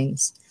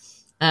signings.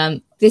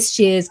 This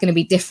year is going to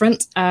be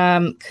different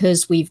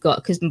because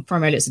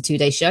primarily it's a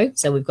 2-day show,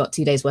 so we've got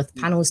 2 days worth of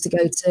panels to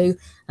go to.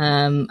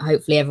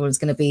 Hopefully everyone's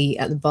going to be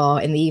at the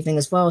bar in the evening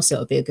as well, so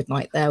it'll be a good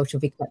night there, which will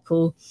be quite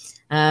cool.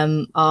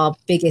 One of our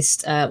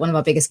biggest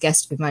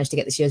guests we've managed to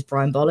get this year is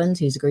Brian Bolland,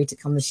 who's agreed to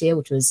come this year,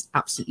 which was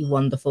absolutely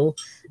wonderful.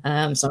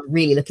 So I'm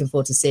really looking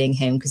forward to seeing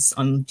him because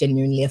I'm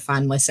genuinely a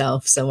fan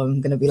myself. So I'm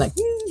going to be like,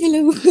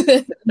 hello,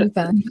 I'm a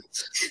fan.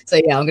 So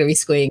yeah, I'm going to be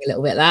squeeing a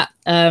little bit at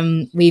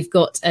that. We've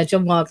got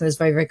John Wagner has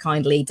very, very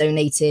kindly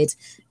donated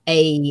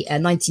a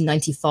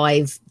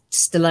 1995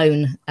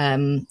 Stallone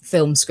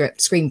film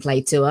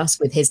screenplay to us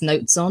with his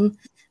notes on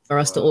for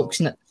us to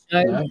auction at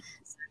the show. Yeah.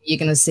 You're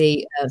going to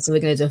see, so we're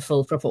going to do a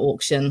full proper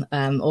auction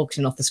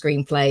off the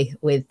screenplay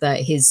with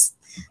his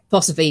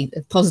possibly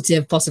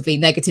positive, possibly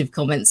negative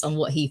comments on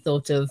what he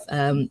thought of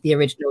the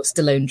original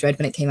Stallone Dredd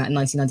when it came out in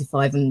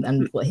 1995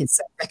 and what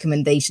his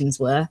recommendations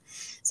were.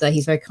 So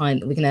he's very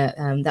kind. We're going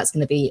to, that's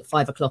going to be at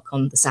 5:00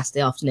 on the Saturday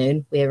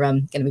afternoon. We're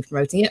going to be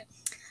promoting it.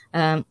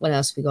 What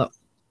else have we got?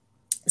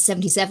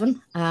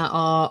 77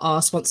 are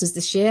our sponsors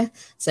this year,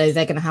 so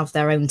they're going to have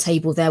their own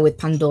table there with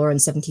Pandora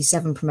and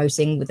 77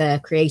 promoting with their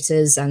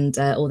creators and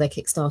all their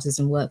Kickstarters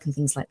and work and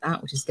things like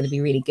that, which is going to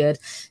be really good.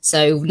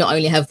 So not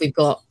only have we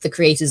got the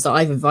creators that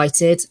I've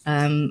invited,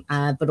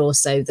 but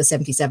also the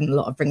 77 a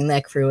lot of bringing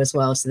their crew as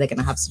well. So they're going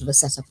to have sort of a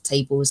set up of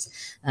tables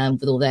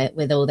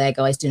with all their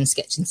guys doing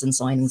sketchings and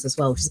signings as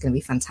well, which is going to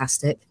be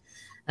fantastic.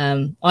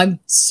 I'm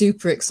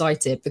super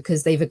excited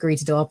because they've agreed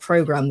to do our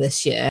program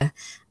this year,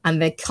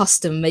 and they're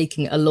custom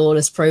making a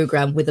Lawless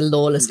program with a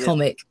Lawless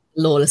comic,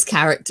 Lawless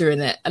character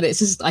in it. And it's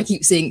just, I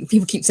keep seeing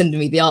people keep sending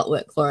me the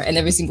artwork for it, and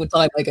every single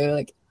time I go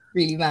like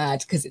really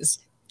mad because it's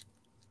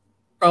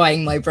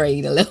frying my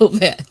brain a little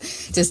bit.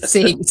 Just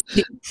seeing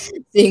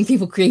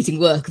people creating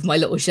work of my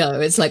little show.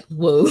 It's like,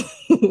 whoa.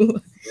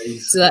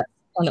 So that's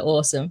kind of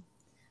awesome.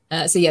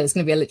 So yeah, there's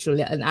going to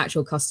be an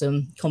actual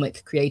custom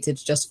comic created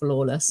just for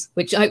Lawless,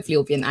 which hopefully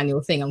will be an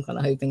annual thing. I'm kind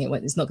of hoping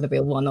it's not going to be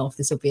a one-off.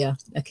 This will be an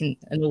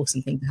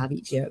awesome thing to have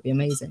each year. It'll be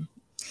amazing.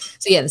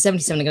 So yeah, the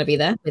 77 are going to be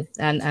there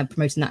and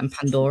promoting that in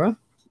Pandora.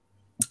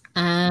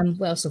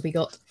 What else have we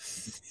got?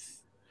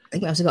 I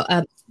think we also got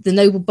the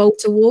Noble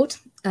Bolt Award.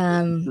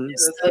 Colin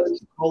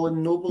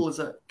Noble, is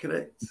that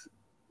correct?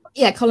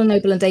 Yeah, Colin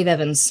Noble and Dave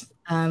Evans.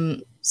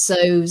 So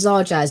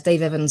Zarjaz,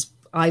 Dave Evans,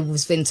 I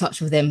was in touch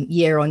with him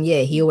year on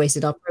year. He always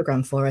did our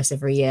program for us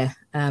every year.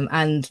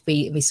 And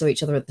we saw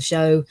each other at the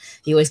show.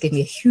 He always gave me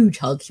a huge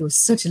hug. He was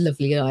such a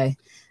lovely guy.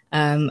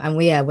 And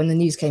when the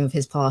news came of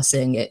his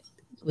passing, it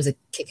was a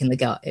kick in the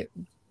gut. It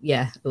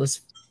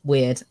was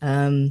weird.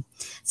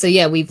 So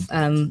yeah,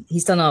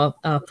 he's done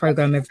our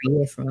program every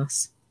year for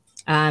us.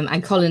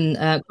 And Colin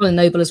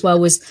Noble as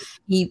well was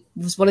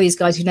one of these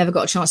guys who never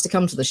got a chance to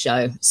come to the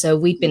show. So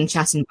we'd been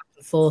chatting back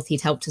and forth. He'd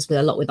helped us with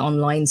a lot with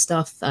online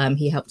stuff.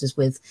 He helped us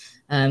with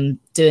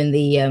doing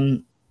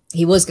the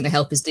he was going to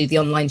help us do the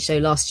online show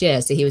last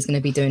year, so he was going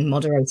to be doing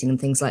moderating and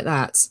things like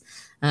that.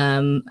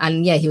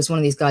 And yeah, he was one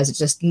of these guys that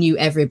just knew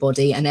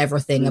everybody and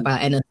everything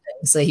about anything,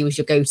 so he was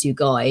your go-to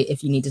guy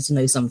if you needed to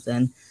know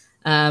something.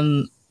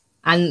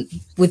 And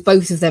with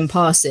both of them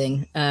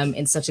passing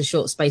in such a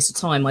short space of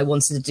time, I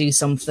wanted to do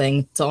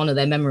something to honor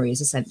their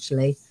memories,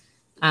 essentially.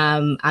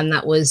 And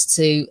that was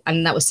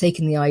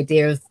taking the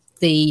idea of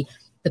the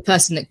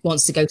person that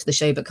wants to go to the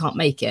show but can't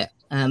make it.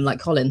 Like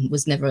Colin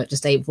was never,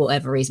 just for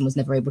whatever reason, was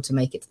never able to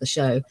make it to the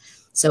show.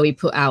 So I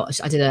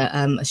did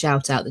a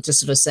shout out that just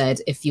sort of said,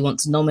 if you want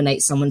to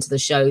nominate someone to the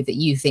show that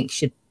you think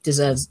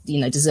deserves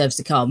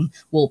to come,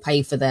 we'll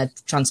pay for their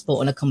transport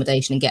and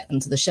accommodation and get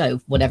them to the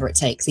show, whatever it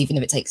takes. Even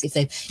if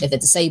they're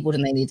disabled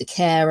and they need a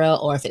carer,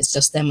 or if it's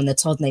just them and they're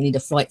told and they need a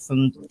flight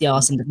from the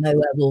arse end of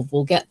nowhere,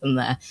 we'll get them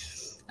there.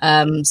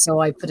 So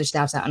I put a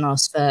shout out and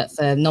asked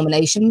for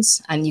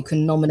nominations, and you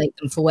can nominate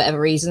them for whatever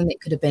reason.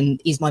 It could have been,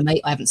 he's my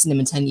mate, I haven't seen him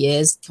in 10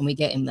 years, can we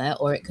get him there?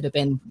 Or it could have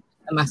been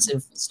a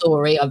massive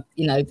story.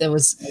 There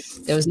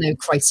was no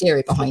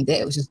criteria behind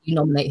it. It was just, you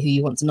nominate who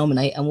you want to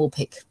nominate and we'll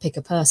pick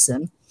a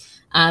person.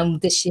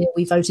 This year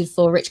we voted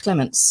for Rich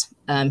Clements.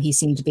 He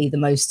seemed to be the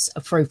most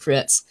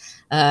appropriate.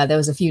 There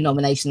was a few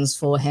nominations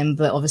for him,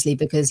 but obviously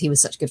because he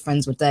was such good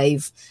friends with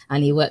Dave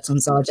and he worked on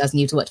Zarjaz and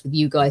he worked with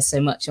you guys so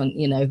much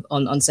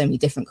on so many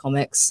different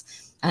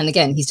comics. And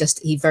again,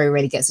 he very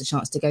rarely gets a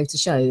chance to go to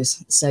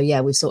shows. So yeah,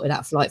 we've sorted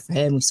out a flight for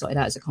him. We've sorted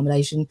out his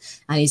accommodation,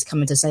 and he's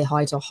coming to say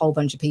hi to a whole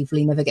bunch of people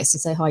he never gets to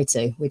say hi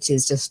to, which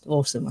is just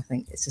awesome. I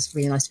think it's just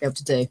really nice to be able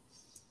to do.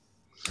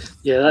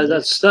 Yeah,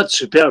 that's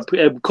superb.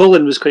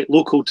 Colin was quite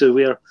local to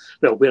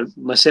where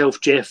myself,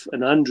 Jeff,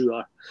 and Andrew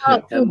are.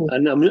 Oh, cool.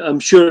 And I'm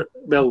sure,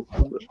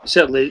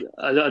 certainly,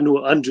 I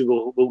know Andrew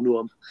will know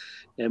him.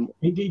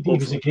 He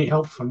was a great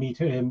help for me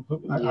too.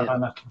 I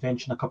ran a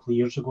convention a couple of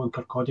years ago in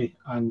Kirkcaldy,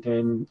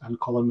 and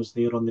Colin was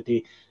there on the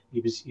day. He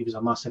was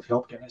a massive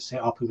help getting it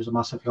set up. He was a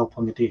massive help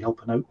on the day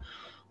helping out,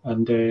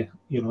 and and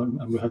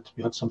we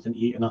had something to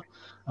eat, and I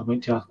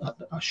went to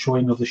a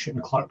showing of the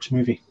Shooting Clerks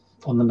movie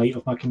on the night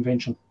of my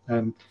convention.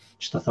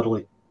 Just a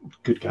thoroughly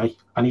good guy,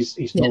 and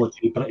his knowledge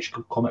of British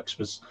comics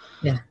was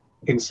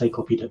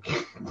encyclopedic.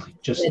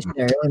 Just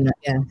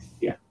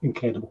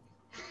incredible.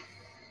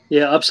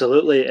 Yeah,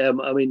 absolutely.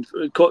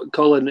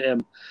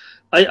 Colin,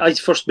 I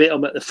first met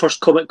him at the first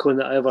Comic Con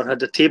that I ever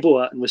had a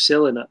table at and was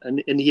selling it,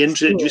 and he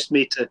introduced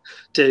me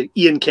to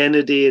Ian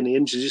Kennedy, and he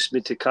introduced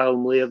me to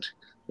Callum Laird,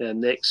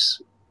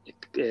 next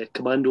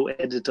Commando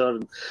editor,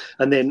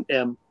 and then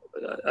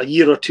a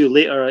year or two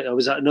later, I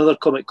was at another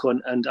Comic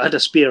Con and I had a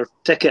spare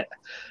ticket,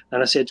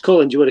 and I said,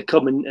 Colin, do you want to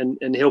come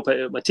and help out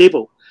at my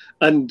table?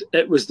 And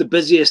it was the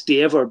busiest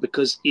day ever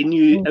because he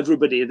knew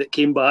everybody that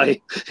came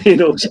by.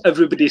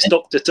 Everybody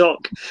stopped to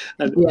talk,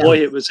 and boy,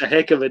 it was a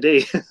heck of a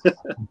day.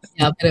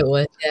 Yeah, I bet it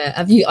was. Yeah,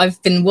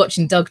 I've been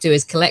watching Doug do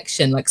his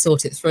collection,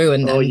 sort it through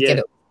and get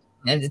it.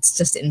 And it's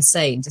just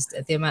insane, just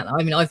the amount.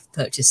 I've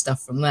purchased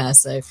stuff from there,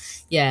 so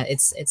yeah,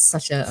 it's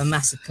such a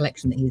massive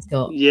collection that he's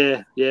got.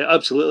 Yeah,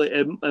 absolutely.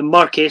 And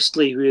Mark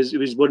Estley, who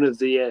was one of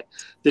the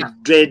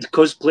Dread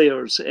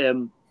cosplayers,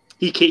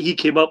 he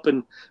came up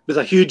and with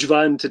a huge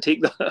van to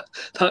take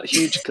that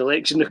huge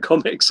collection of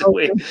comics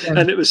away,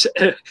 and it was,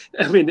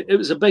 it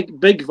was a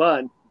big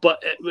van,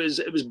 but it was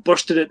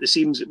bursting at the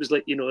seams. It was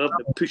like, having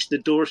to push the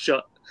door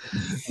shut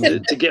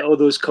to get all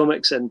those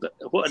comics in. But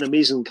what an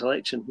amazing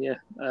collection! Yeah,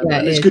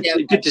 and it's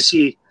good to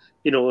see.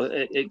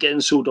 It getting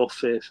sold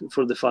off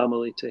for the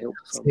family to help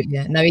the family.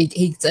 Yeah, no,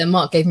 he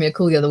Mark gave me a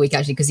call the other week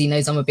actually because he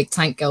knows I'm a big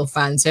Tank Girl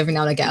fan. So every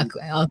now and again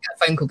I'll get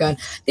a phone call going,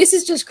 "This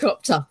is just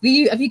cropped up.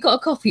 Have you got a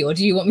copy, or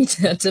do you want me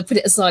to put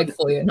it aside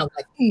for you?" And I'm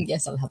like,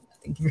 "Yes, I'll have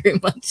that. Thank you very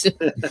much."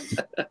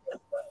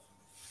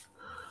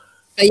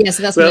 But yeah,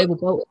 so that's the Noble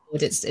Bolt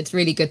Award. It's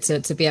really good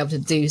to be able to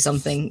do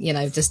something,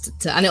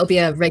 and it'll be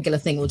a regular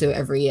thing. We'll do it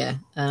every year.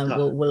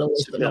 We'll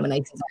always put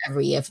nominations out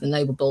every year for the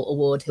Noble Bolt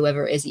Award.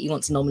 Whoever it is that you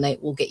want to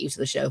nominate, we'll get you to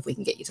the show if we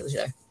can get you to the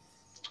show.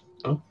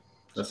 Oh,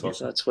 that's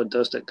awesome. That's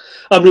fantastic.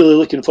 I'm really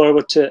looking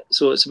forward to it.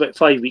 So it's about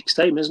 5 weeks'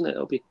 time, isn't it?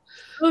 It'll be.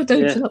 Oh,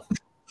 don't stop.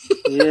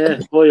 Yeah,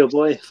 boy, oh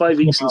boy, 5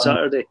 weeks on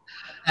Saturday.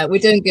 We're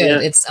doing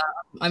good. Yeah.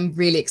 I'm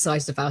really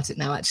excited about it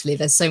now. Actually,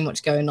 there's so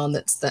much going on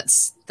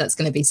that's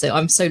going to be so.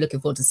 I'm so looking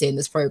forward to seeing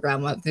this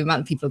program. The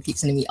amount of people who keep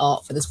sending me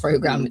art for this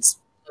program, it's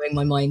blowing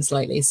my mind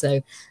slightly.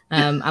 So,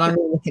 and I'm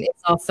really looking.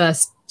 It's our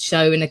first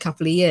show in a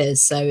couple of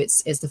years, so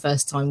it's the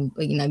first time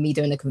me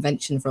doing a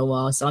convention for a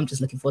while. So I'm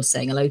just looking forward to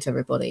saying hello to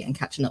everybody and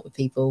catching up with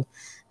people,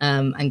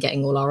 and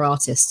getting all our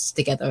artists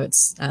together.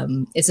 It's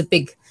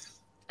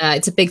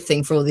a big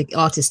thing for all the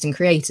artists and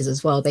creators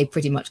as well. They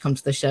pretty much come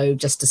to the show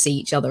just to see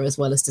each other as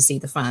well as to see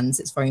the fans.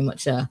 It's very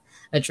much a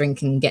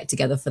drink and get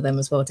together for them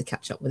as well to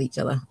catch up with each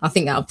other.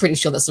 I'm pretty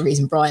sure that's the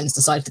reason Brian's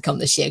decided to come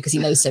this year, because he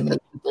knows so many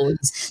people.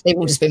 They've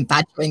all just been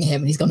badgering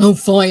him and he's gone, "Oh,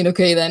 fine,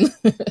 okay then."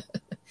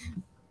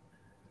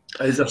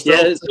 Is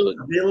there still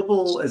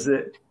available? Is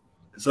there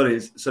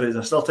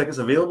still tickets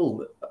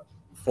available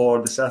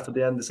for the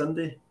Saturday and the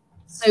Sunday?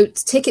 So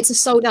tickets are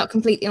sold out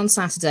completely on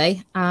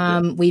Saturday.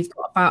 We've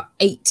got about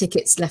 8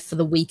 tickets left for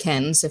the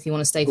weekend. So if you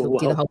want to stay for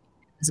do the whole,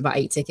 there's about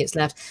 8 tickets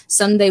left.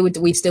 Sunday,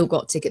 we've still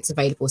got tickets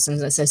available.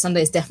 So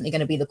Sunday is definitely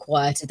going to be the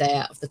quieter day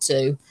out of the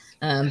two.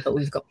 But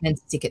we've got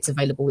plenty of tickets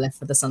available left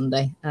for the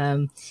Sunday.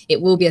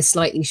 It will be a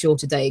slightly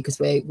shorter day because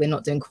we're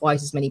not doing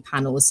quite as many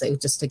panels. So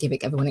just to give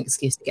everyone an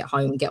excuse to get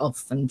home and get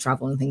off and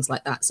travel and things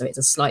like that. So it's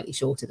a slightly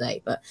shorter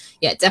day. But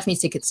yeah, definitely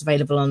tickets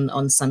available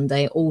on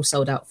Sunday. All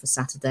sold out for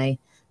Saturday.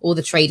 All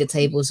the trader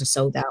tables are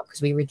sold out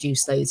because we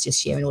reduced those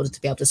this year in order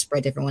to be able to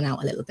spread everyone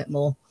out a little bit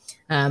more.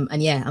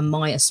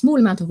 A small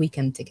amount of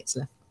weekend tickets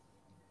left.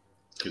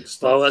 Good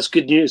stuff. Oh, that's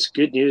good news.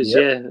 Good news.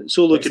 Yep. Yeah.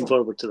 So looking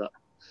forward to that.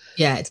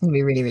 Yeah, it's going to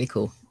be really, really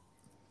cool.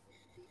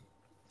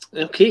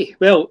 Okay.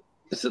 Well,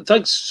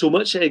 thanks so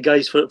much,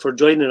 guys, for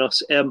joining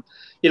us. You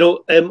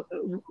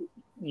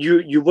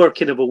were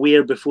kind of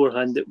aware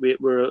beforehand that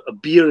we're a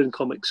beer and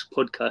comics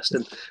podcast,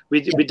 and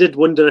we did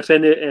wonder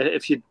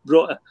if you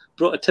brought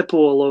a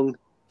tipple along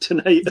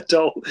tonight at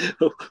all.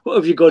 What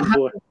have you gone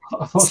for?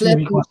 I thought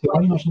maybe glass of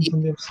wine or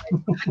something.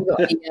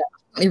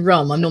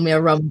 Rum. I'm normally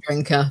a rum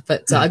drinker,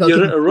 but I got.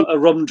 You're a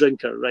rum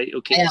drinker, right?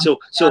 Okay. So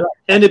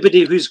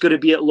anybody who's going to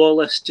be at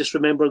Lawless, just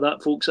remember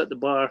that, folks, at the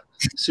bar.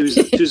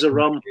 Sue's a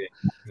rum.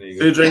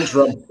 Who drinks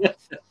rum?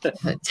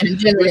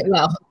 Generally,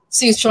 well,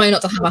 Sue's trying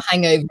not to have a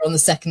hangover on the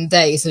second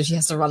day, so she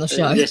has to run a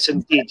show. Yes,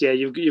 indeed. Yeah,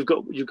 you've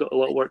got a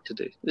lot of work to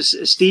do.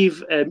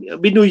 Steve,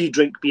 we know you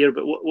drink beer,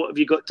 but what have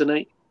you got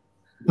tonight?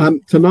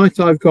 Tonight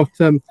I've got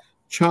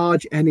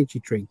Charge energy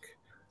drink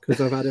because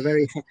I've had a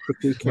very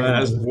hectic weekend.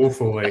 That's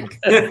woeful, like.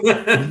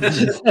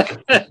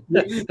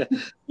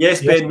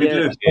 Yes, Ben, we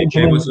do.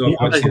 Ben was on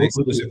the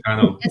exclusive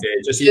panel.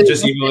 Just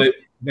email it,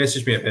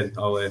 message me at Ben.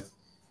 I'll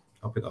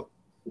put it up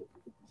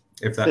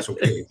if that's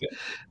okay.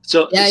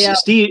 So,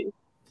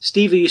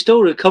 Steve, are you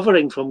still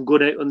recovering from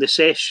going out on the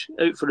sesh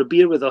out for a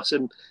beer with us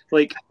in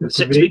 6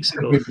 weeks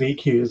ago?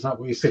 Break you, is that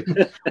what you said?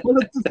 Well,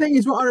 the thing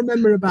is, what I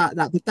remember about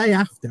that, the day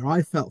after,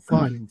 I felt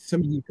fine, and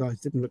some of you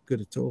guys didn't look good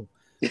at all.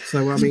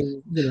 So I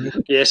mean, yeah,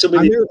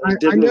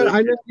 I know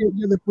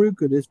you're the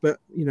Brewgooders,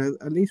 but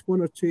at least one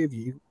or two of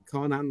you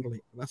can't handle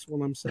it. That's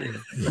what I'm saying.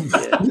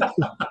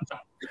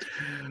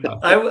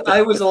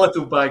 I was a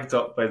little bagged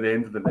up by the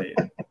end of the night.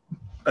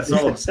 That's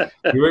all I'm saying.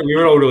 We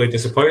were all really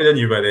disappointed in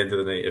you by the end of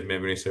the night, if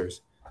memory serves.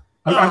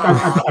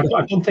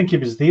 I don't think he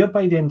was there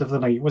by the end of the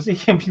night, was he?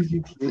 He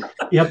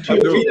had two.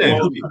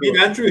 Me and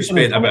Andrew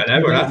spent about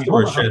an hour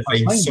afterwards trying to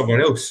find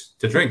somewhere else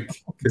to drink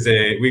because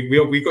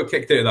we got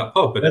kicked out of that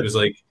pub, and it was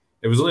only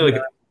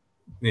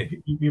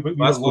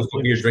Glasgow's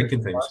got weird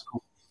drinking times.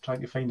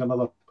 Trying to find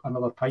another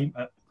pint.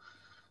 It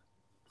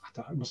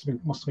must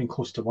have been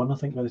close to 1, I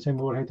think, by the time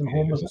we were heading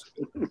home. Was it?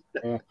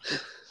 Yeah.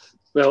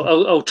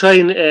 Well, I'll try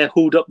and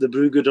hold up the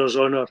Brewgooders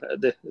honour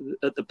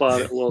at the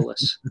bar at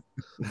Lawless.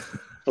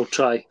 I'll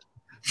try.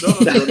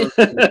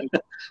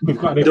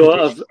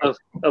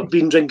 I've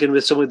been drinking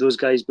with some of those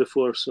guys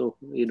before, so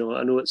I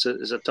know it's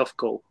a tough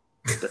call.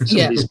 But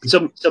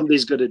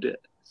somebody's got to do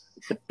it.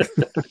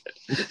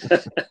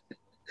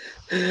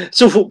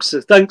 So, folks,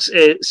 thanks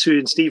Sue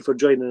and Steve for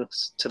joining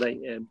us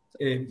tonight.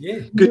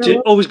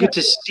 Always good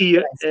to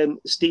see you,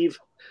 Steve.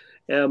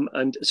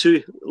 And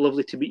Sue,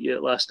 lovely to meet you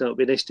at last. Now it'll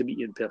be nice to meet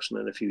you in person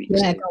in a few weeks.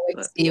 Yeah, I can't wait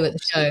to see you at the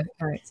show.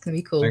 All right, it's going to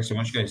be cool. Thanks so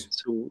much, guys.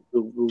 So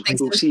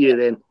we'll see you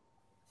then.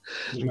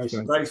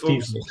 Thanks,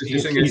 folks.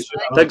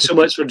 Thanks so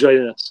much for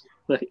joining us.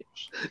 Right.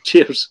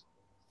 Cheers.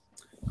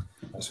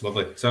 That's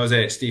lovely. So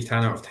that was Steve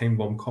Tanner of Time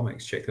Bomb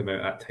Comics. Check them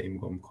out at Time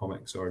Bomb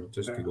Comics, or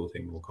just Google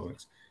Time Bomb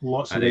Comics.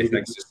 Lots and of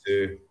thanks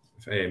to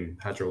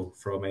Haddrell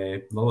from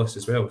Lawless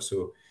as well.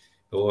 So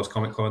the Lawless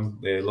Comic Con,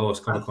 the Lawless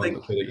Comic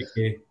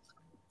Con.co.uk.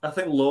 I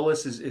think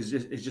Lawless is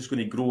just going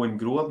to grow and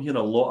grow. I'm hearing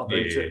a lot about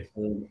it.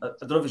 I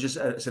don't know if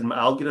it's in my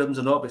algorithms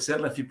or not, but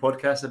certainly a few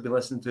podcasts I've been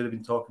listening to have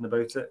been talking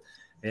about it.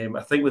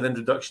 I think with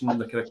introduction,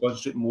 they're kind of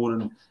concentrating more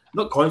on,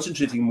 not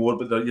concentrating more,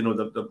 but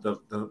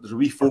there's a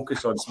wee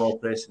focus on small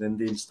press and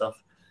indie and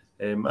stuff.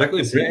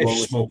 Particularly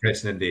British small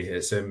press and indie.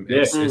 It's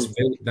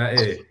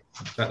very,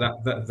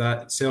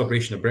 that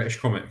celebration of British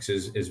comics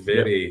is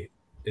very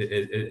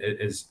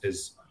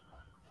is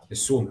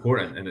so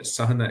important, and it's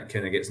something that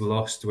kind of gets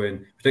lost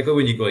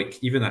particularly when you go like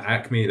even at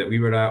Acme that we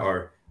were at,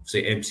 or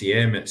say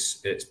MCM.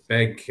 It's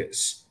big,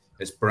 it's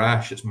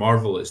brash, it's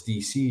Marvel, it's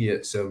DC,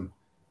 it's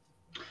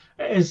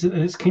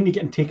kind of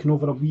getting taken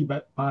over a wee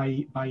bit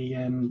by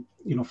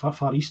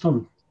Far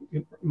Eastern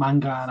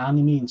manga and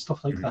anime and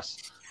stuff like this.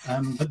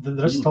 But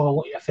there is still a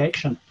lot of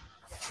affection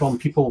from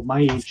people my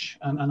age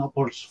and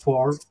upwards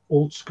for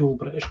old school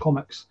British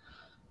comics.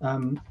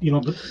 But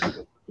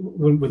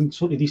when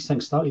sort of these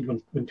things started,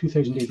 when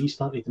 2000 AD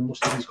started and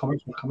most of these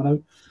comics were coming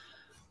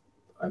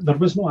out, there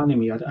was no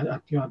anime.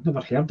 I'd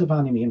never heard of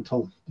anime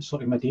until the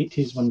sort of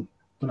mid-80s when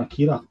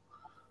Akira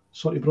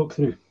sort of broke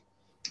through.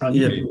 And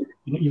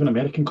even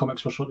American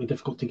comics were sort of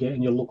difficult to get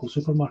in your local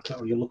supermarket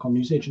or your local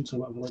newsagents or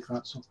whatever like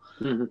that. So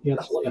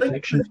there's a lot of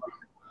affection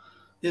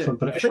for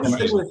British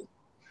comics. With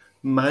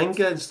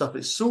manga and stuff,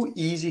 it's so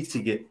easy to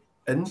get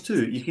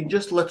into. You can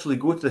just literally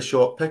go to the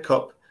shop, pick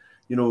up,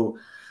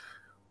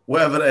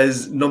 whatever it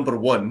is, number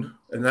one,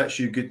 and that's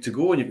you good to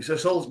go. And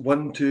it's all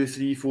 1, 2,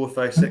 3, 4,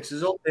 5, 6.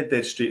 It's all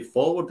dead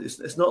straightforward.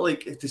 It's not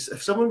like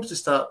if someone was to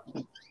start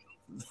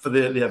for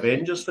the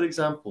Avengers, for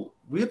example,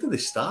 where do they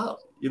start?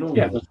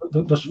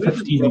 There's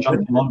 15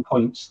 jumping on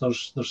points.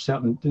 There's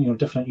certain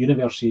different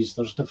universes.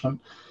 There's different.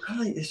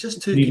 It's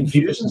just too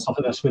confusing and stuff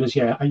like this. Whereas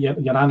your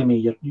anime,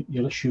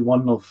 your issue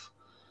 1 of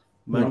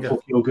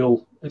Tokyo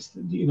Ghoul, it's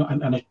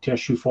and to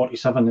issue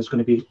 47 is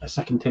going to be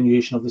a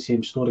continuation of the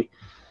same story.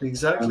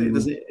 Exactly.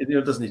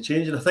 It doesn't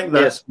change, and I think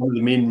that's one of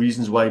the main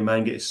reasons why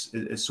manga is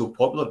so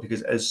popular,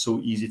 because it is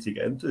so easy to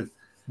get into.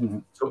 Mm-hmm.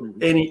 So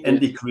any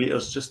indie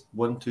creators, just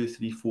 1, 2,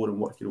 3, 4, and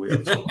work your way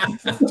up.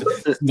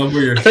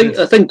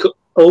 I think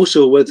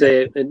also with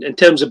in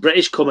terms of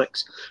British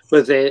comics,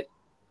 with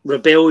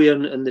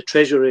Rebellion and the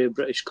Treasury of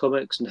British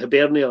Comics and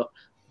Hibernia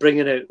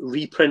bringing out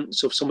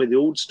reprints of some of the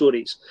old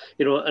stories,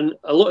 and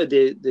a lot of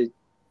the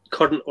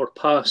current or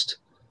past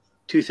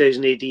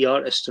 2000 AD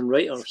artists and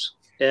writers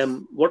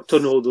worked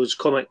on all those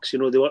comics. They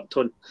worked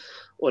on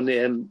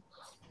the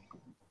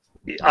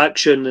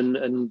action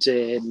and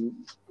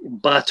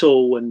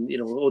battle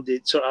and all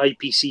the sort of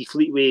IPC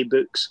Fleetway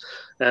books,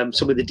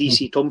 some of the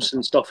DC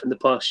Thompson stuff in the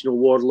past,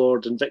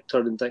 Warlord and Victor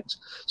and things.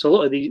 So a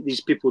lot of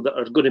these people that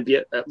are going to be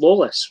at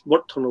Lawless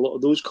worked on a lot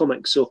of those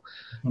comics. So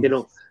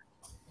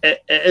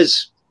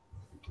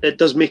it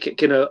does make it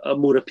kind of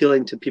more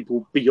appealing to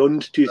people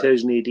beyond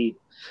 2000 AD.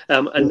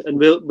 And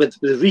with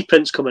the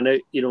reprints coming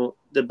out,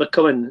 they're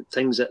becoming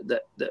things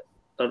that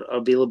are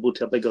available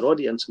to a bigger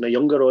audience and a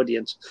younger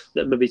audience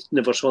that maybe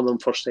never saw them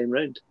first time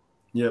round.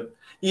 Yeah.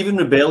 Even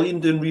Rebellion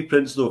doing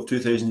reprints though of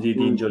 2000 AD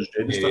and Judge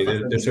Dredd and stuff.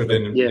 They're sort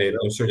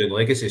of doing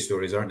legacy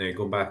stories, aren't they?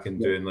 Going back and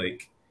doing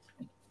like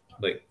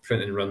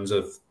printing runs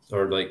of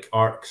or like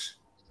arcs,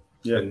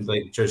 and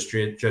like Judge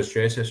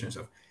Dredd and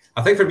stuff.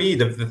 I think for me,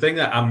 the thing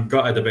that I'm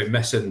gutted about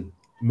missing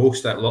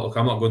most at Lawless,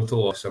 I'm not going to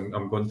Lawless.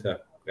 I'm going to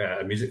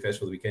a music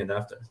festival the weekend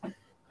after,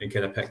 and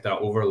kind of picked that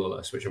over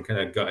Lawless, which I'm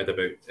kind of gutted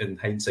about in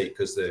hindsight,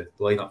 because the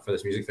lineup for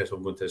this music festival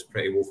I'm going to is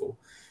pretty woeful.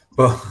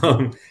 But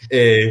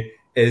I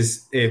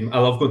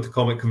love going to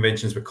comic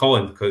conventions with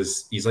Colin,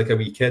 because he's like a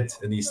wee kid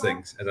in these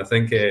things, and I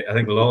think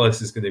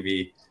Lawless is going to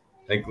be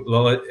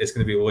it's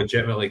going to be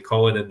legitimately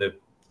Colin in the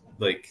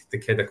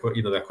kid,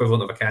 the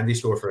equivalent of a candy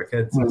store for a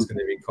kid. So it's going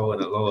to be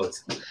Colin at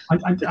Lawless. I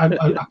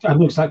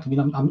know exactly.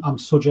 I mean, I'm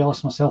so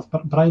jealous myself.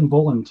 But Brian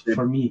Boland,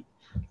 for me,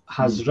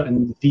 has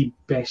written the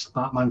best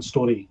Batman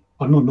story.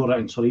 Or no,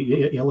 written. Sorry,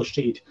 he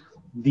illustrated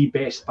the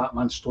best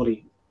Batman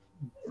story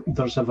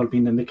there's ever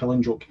been in the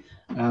Killing Joke.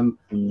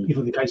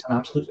 The guy's an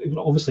absolute.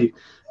 Obviously,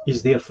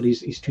 he's there for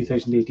his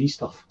 2000 AD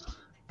stuff,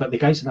 but the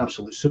guy's an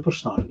absolute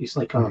superstar. He's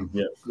like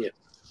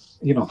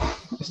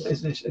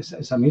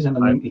it's amazing,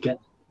 and then you get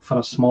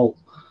for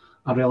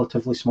a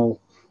relatively small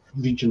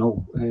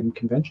regional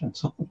convention.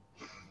 So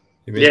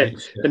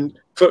and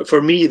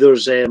for me,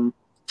 there's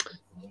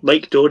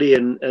Mike Dory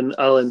and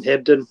Alan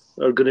Hebden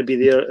are going to be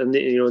there, and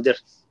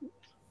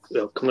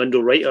they're Commando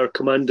writer,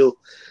 Commando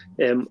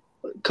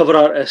cover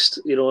artist.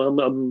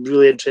 I'm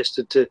really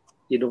interested to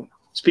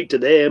speak to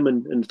them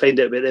and find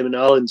out about them. And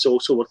Alan's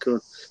also working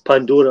on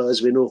Pandora,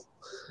 as we know.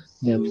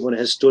 One of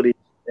his stories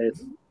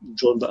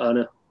drawn by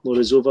Anna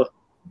Morozova.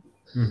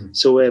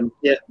 So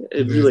yeah,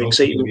 really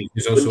exciting.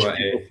 He's also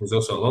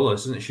at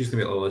Lawless, isn't it? She's going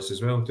to be at Lawless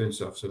as well, doing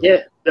stuff. So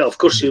yeah, of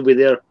course she'll be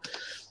there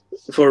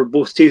for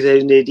both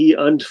 2000 AD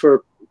and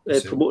for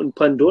promoting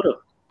Pandora.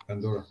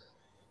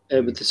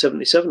 With the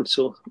 77.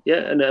 So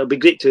yeah, and it'll be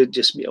great to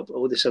just meet up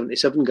all the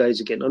 77 guys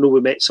again. I know we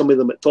met some of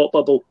them at Top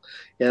Bubble,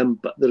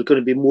 but there's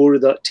going to be more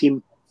of that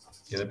team.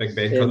 Yeah, the big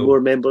Ben.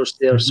 More members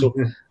there. So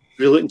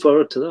we're looking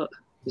forward to that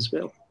as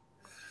well.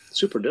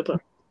 Super duper.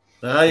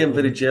 I am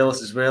very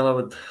jealous as well. I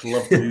would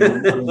love to be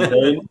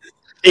down.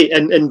 Hey,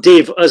 and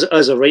Dave,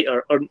 as a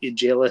writer, aren't you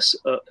jealous?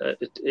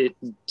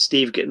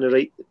 Steve getting to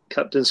write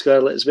Captain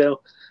Scarlet as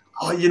well.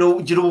 Oh, you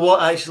know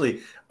what?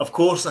 Actually, of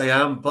course I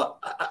am, but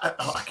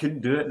I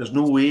couldn't do it. There's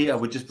no way. I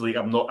would just be like,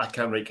 I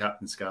can't write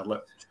Captain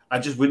Scarlet. I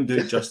just wouldn't do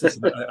it justice.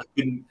 I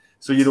couldn't.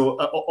 So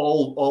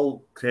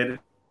all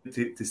credit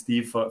to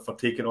Steve for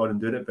taking it on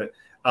and doing it, but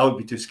I would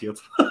be too scared.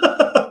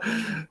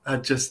 I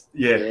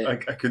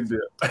couldn't do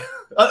it.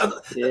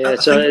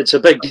 It's a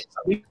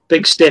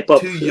big step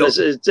up. I'm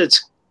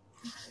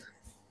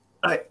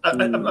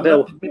maybe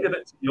a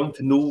bit too young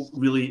to know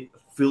really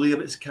fully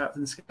about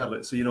Captain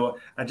Scarlet. So when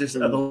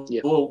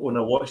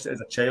I watched it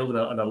as a child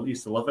and I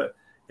used to love it,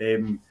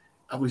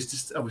 I was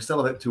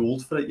still a bit too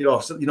old for it.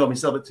 I'm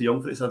still a bit too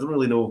young for it. So I don't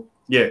really know.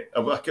 Yeah, I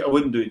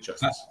wouldn't do it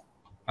justice.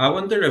 I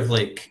wonder if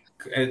I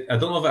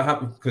don't know if it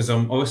happened because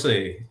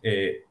obviously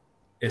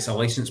it's a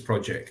licensed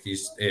project.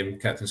 He's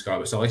Captain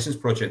Scarlet. It's a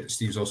licensed project that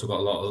Steve's also got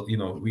a lot of.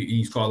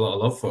 He's got a lot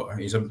of love for.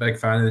 He's a big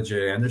fan of the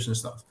Gerry Anderson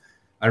stuff.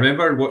 I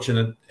remember watching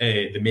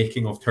the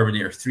making of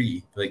Terminator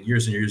 3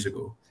 years and years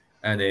ago,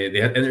 and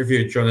they had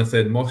interviewed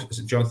Jonathan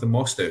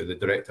Mostow, the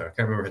director. I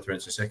can't remember how to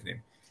pronounce his second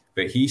name,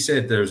 but he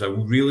said there's a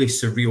really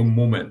surreal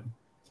moment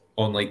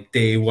on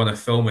day one of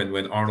filming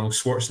when Arnold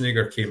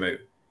Schwarzenegger came out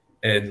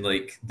in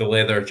the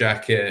leather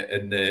jacket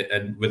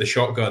and with a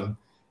shotgun,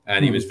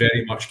 and he was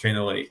very much kind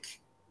of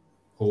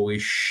holy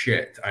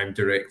shit, I'm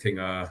directing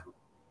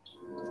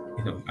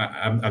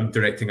I'm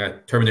directing a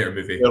Terminator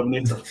movie.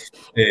 Terminator.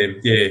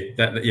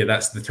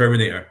 That's the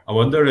Terminator. I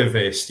wonder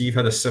if Steve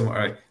had a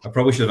similar. I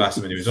probably should have asked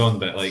him when he was on,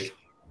 but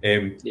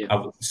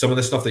some of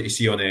the stuff that you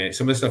see on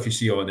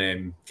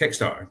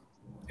Kickstarter,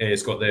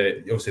 it's got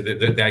the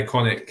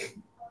iconic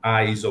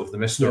eyes of the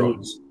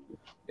Mysterons.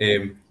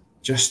 I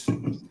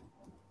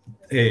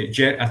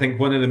think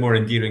one of the more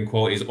endearing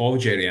qualities of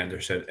Gerry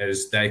Anderson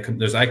is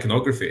there's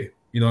iconography.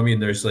 You know what I mean?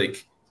 There's the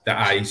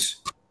eyes.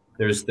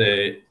 There's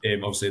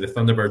obviously the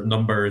Thunderbird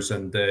numbers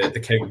and the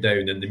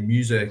countdown and the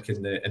music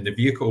and the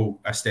vehicle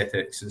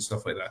aesthetics and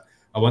stuff like that.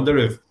 I wonder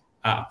if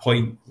at a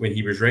point when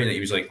he was writing it,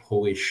 he was like,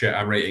 "Holy shit,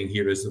 I'm writing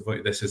here as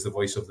this is the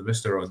voice of the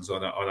Mysterons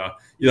on a."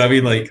 You know what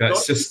I mean?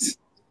 That's just.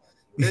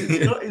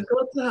 He's got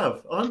to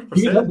have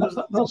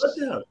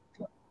 100%.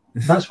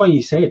 That's why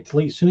he said,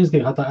 as soon as they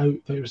had that out,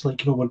 that it was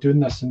we're doing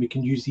this and we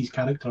can use these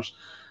characters.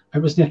 It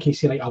wasn't a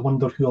case of I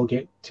wonder who I'll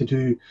get to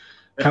do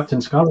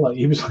Captain Scarlet.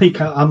 He was like,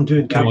 I'm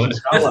doing Captain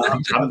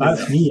Scarlet.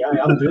 That's me.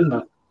 I'm doing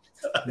that.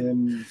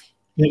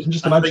 You can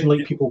just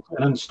imagine people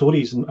putting in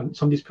stories and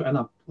somebody's put in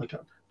no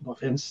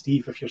offense,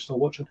 Steve, if you're still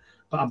watching,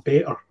 but a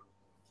better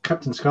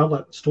Captain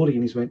Scarlet story,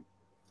 and he's went.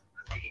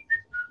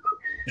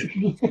 That's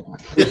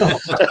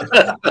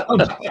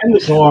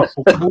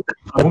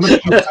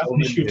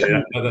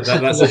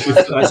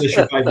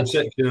issue 5 and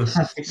 6.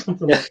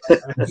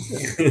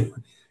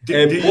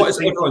 What is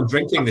everyone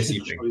drinking this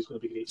evening?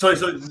 Sorry,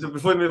 so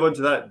before we move on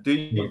to that, do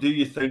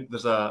you think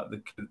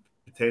there could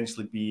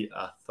potentially be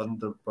a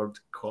Thunderbird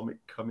comic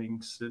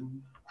coming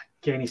soon?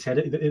 Again, he said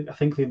it. I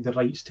think they have the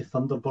rights to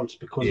Thunderbirds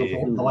because of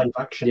the live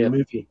action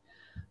movie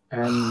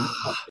and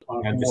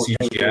the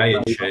CGI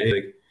and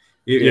shit.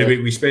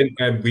 We spent.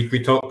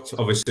 We talked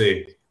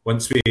obviously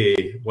once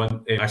we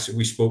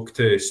spoke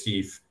to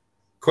Steve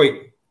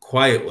quite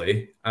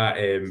quietly at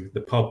the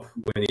pub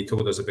when he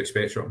told us about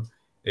Spectrum.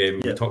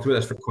 We talked about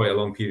this for quite a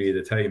long period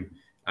of time,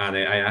 and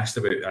I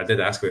did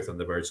ask about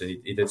Thunderbirds, and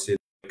he did say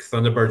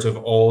Thunderbirds of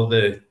all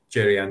the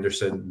Gerry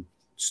Anderson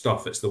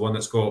stuff, it's the one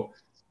that's got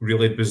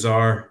really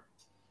bizarre.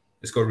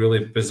 It's got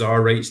really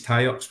bizarre rights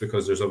tie-ups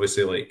because there's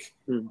obviously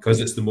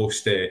because it's the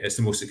most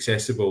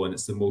accessible and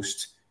it's the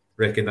most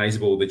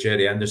recognizable. The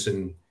Gerry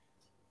Anderson,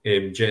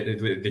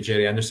 the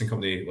Gerry Anderson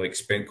company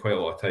spent quite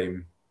a lot of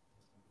time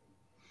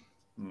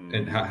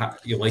and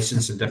you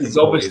licensing different. He's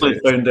obviously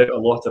found out a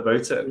lot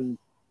about it.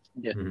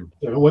 Yeah.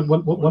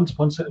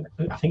 Once I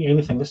think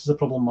anything. This is the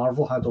problem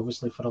Marvel had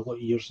obviously for a lot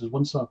of years. Is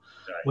once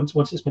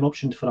it's been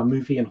optioned for a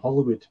movie in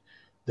Hollywood,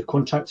 the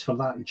contracts for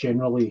that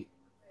generally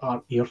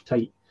are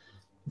airtight.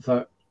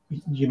 That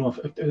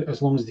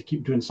as long as they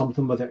keep doing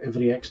something with it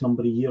every X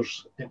number of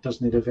years, it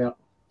doesn't revert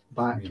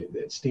back.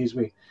 It stays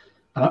with.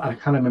 And I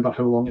can't remember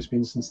how long it's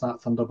been since that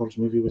Thunderbirds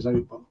movie was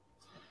out, but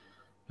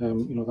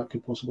that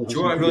could possibly. Do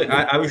you know what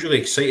I was really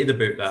excited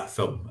about that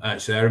film.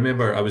 Actually, I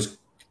remember I was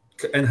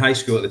in high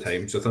school at the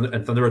time, so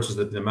Thunderbirds was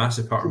the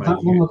massive part of my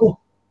that long ago.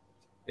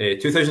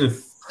 2000,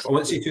 I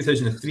want to say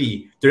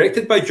 2003,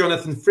 directed by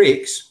Jonathan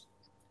Frakes,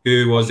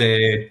 who was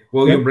a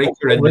William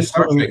Riker in the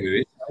Star Trek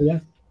movies. Yeah.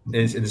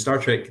 In the Star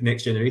Trek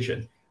Next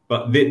Generation,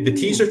 But the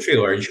teaser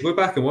trailer, you should go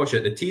back and watch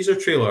it. The teaser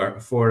trailer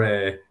for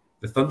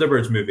the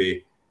Thunderbirds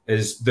movie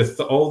is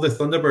all the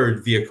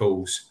Thunderbird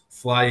vehicles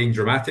flying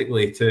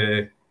dramatically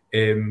to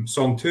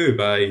Song 2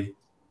 by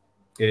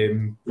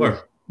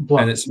Blur.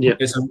 And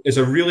it's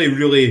a really,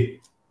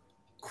 really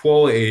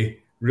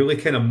quality, really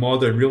kind of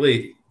modern,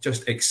 really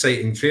just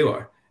exciting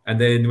trailer. And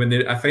then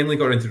when I finally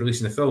got into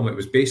releasing the film, it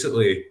was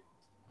basically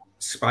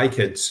Spy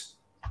Kids,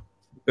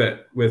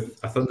 but with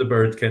a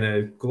Thunderbird kind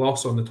of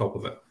gloss on the top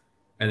of it.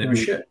 And it was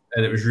shit.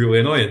 And it was really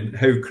annoying.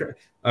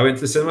 I went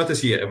to the cinema to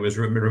see it and was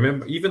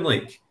remember even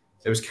like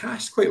it was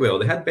cast quite well.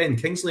 They had Ben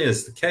Kingsley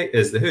as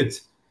the Hood,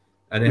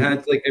 and they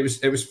had like it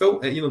was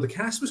filmed. You know, the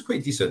cast was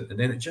quite decent, and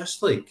then it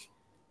just like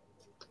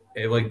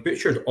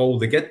butchered all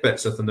the good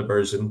bits of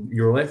Thunderbirds, and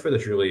you were left with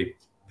this really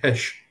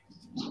pish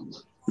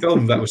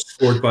film that was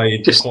scored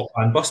by Hot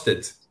and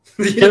Busted.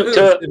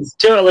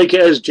 Tell it like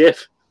it is,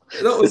 Jeff.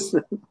 That was.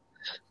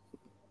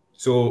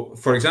 So,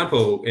 for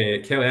example,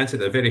 Kelly Ann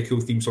said a very cool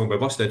theme song by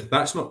Busted.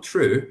 That's not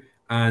true,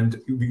 and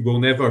we will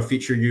never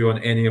feature you on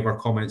any of our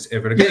comments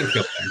ever again,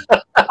 Kelly Ann.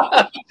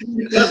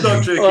 That's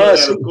not true.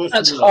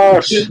 That's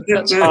harsh.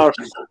 That's harsh.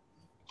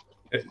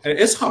 It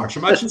is harsh.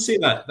 Imagine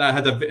saying that.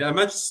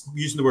 Imagine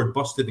using the word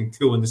busted and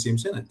cool in the same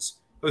sentence.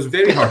 It was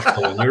very harsh,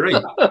 Colin. You're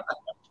right. I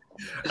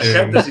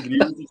can't disagree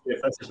with you, Jeff.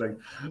 That's the thing.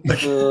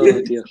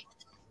 Oh, dear.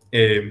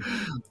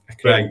 I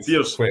cried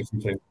Beers. quite a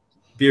few times.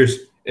 Beers.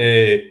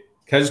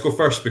 Can I just go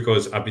first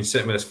because I've been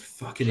sitting with this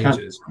for fucking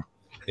ages.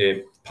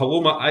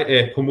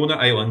 Pomona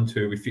Island,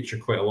 who we feature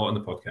quite a lot on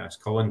the podcast.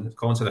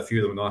 Colin's had a few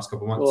of them in the last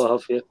couple of months. Oh, I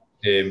have,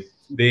 yeah.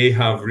 They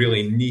have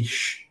really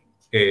niche.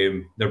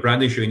 Their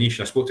branding's really niche.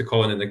 And I spoke to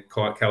Colin in the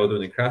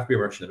Caledonian Craft Beer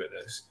Merchant about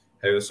this.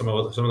 How some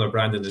of their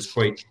branding is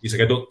quite. He's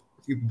like,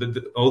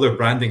 all their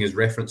branding is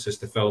references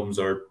to films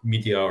or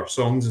media or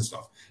songs and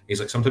stuff. He's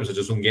like, sometimes I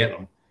just don't get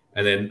them.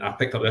 And then I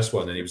picked up this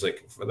one, and he was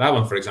like, for that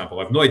one, for example,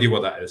 I have no idea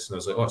what that is. And I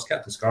was like, oh, it's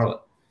Captain Scarlet.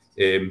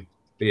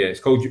 But yeah,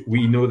 it's called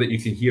We Know That You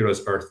Can Hear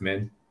Us,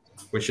 Earthmen,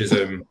 which is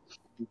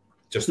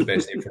just the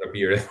best name for a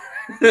beer.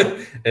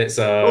 It's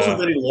also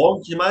very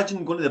long. Can you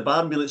imagine going to the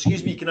bar and be like,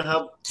 excuse me, can I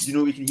have, you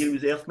know, we can hear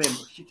with Earthmen?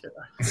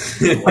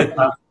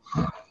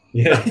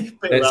 Yeah.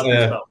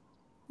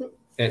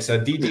 It's a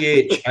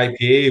DDH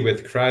IPA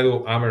with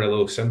Cryo,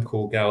 Amarillo,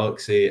 Simcoe,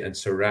 Galaxy, and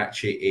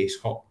Sriracha Ace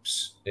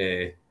hops.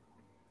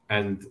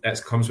 And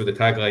it comes with the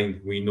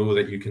tagline, "We know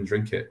that you can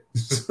drink it."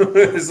 So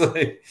it's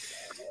like,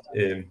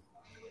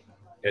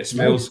 it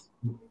smells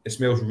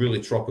really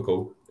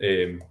tropical.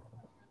 It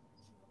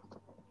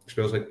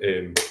smells like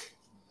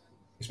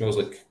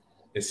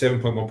it's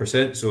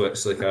 7.1%, so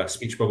it's like a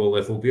speech bubble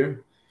level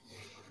beer.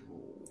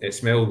 It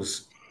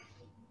smells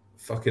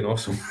fucking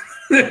awesome.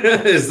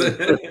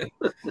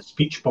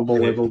 Speech bubble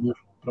level beer,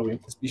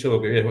 brilliant. Speech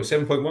bubble beer, yeah. What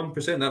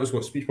 7.1%? That was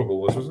what speech bubble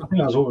was, wasn't it?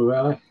 Yeah, that's what we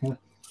were. Yeah.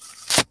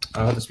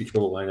 I had the speech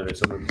bubble line around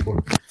somewhere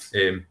before.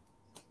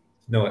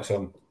 No, it's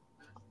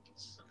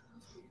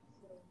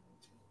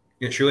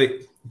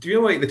really. Do you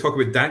know, like, they talk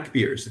about dank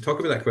beers? They talk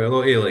about that quite a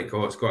lot. Like,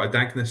 oh, it's got a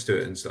dankness to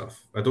it and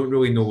stuff. I don't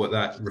really know what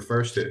that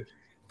refers to,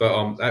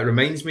 but that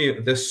reminds me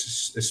of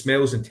this. It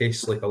smells and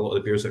tastes like a lot of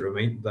the beers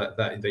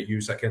that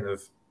use that kind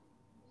of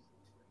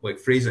like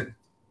phrasing.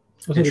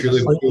 I think it's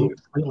really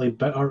slightly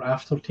bitter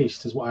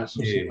aftertaste is what I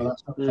associate with that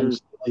sort of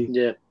thing.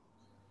 Yeah,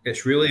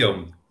 it's really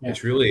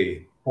it's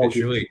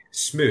really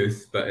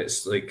smooth, but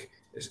it's like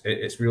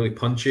it's really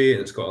punchy,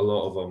 and it's got a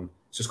lot of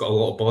it's just got a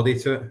lot of body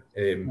to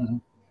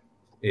it.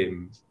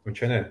 I'm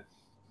trying to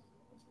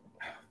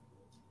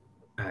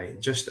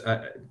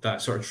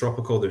that sort of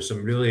tropical. There's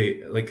some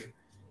really, like,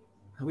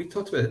 we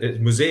talked about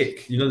it,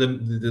 mosaic. You know,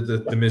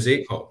 the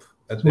mosaic hop.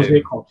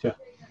 Mosaic hop, yeah.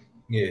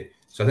 Yeah.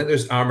 So I think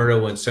there's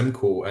Amarillo and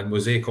Simcoe, and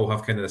mosaic all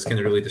have kind of this kind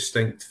of really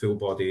distinct,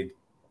 full-bodied.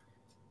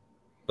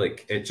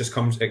 Like, it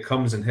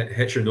comes and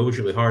hits your nose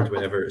really hard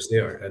whenever it's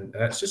there, and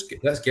that's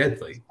good.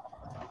 Like,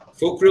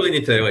 folk really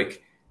need to,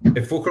 like,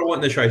 if folk are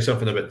wanting to try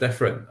something a bit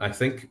different, I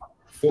think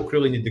folk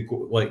really need to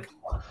go, like,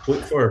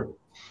 look for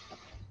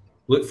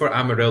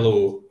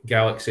Amarillo,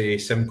 Galaxy,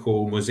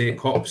 Simcoe, mosaic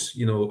hops.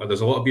 You know, there's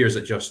a lot of beers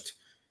that just,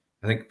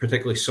 I think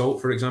particularly Salt,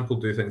 for example,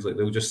 do things like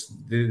they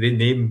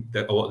name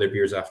a lot of their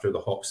beers after the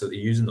hops that they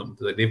use in them.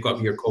 Like, they've got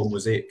a beer called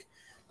Mosaic.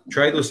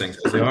 Try those things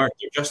because they're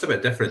just a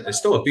bit different. It's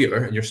still a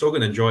beer, and you're still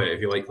going to enjoy it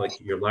if you like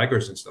your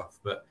lagers and stuff.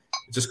 But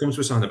it just comes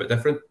with something a bit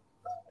different,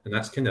 and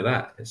that's kind of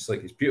that. It's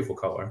like it's beautiful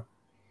color.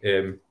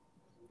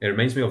 It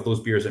reminds me of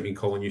those beers that me and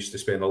Colin used to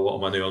spend a lot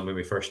of money on when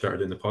we first started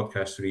doing the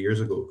podcast 3 years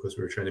ago, because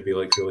we were trying to be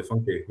like really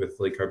funky with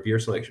like our beer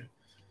selection.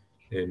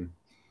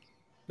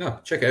 No,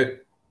 check it out.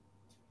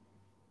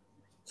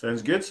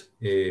 Sounds good.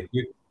 Who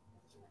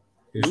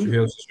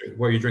else?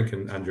 What are you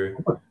drinking, Andrew?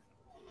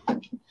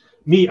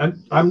 Me, I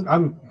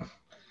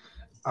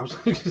was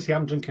going to say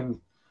I'm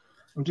drinking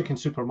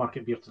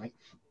supermarket beer tonight.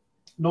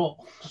 Not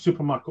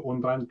supermarket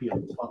own brand beer,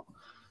 but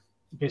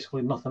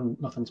basically nothing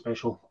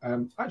special.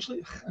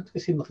 Actually, I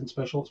say nothing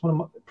special. It's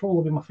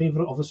probably my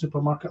favourite of the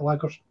supermarket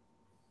lagers,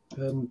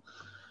 and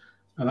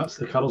that's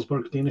the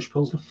Carlsberg Danish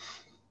Pilsner.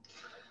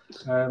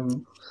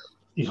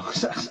 you know,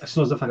 it's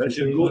not as if I can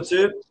say. I Go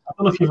to. don't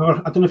know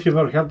if you've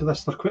ever heard of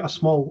this. They're quite a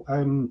small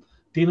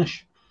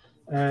Danish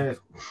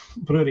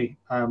brewery.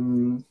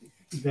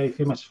 Very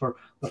famous for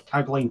their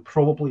tagline,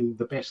 probably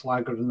the best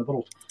lager in the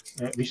world.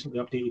 Recently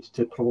updated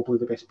to probably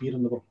the best beer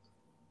in the world.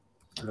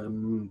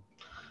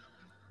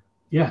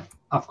 Yeah,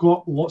 I've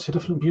got lots of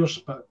different beers,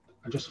 but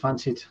I just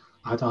fancied.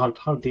 I had a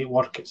hard day at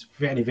work. It's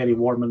very, very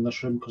warm in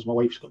this room because my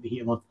wife's got the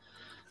heating on,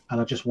 and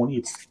I just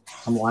wanted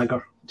some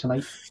lager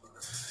tonight.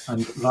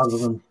 And rather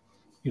than,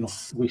 you know,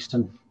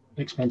 wasting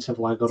expensive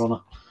lager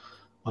on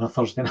a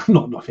Thursday night,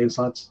 not offence,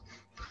 lads.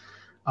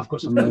 I've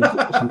got some cans of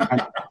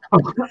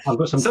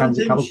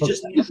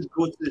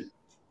Carlsberg.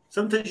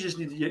 Sometimes you just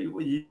need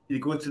to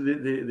go to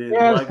the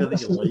lager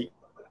that you like.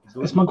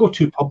 It's my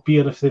go-to pub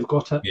beer if they've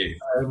got it. Yeah.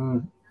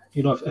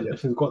 You know,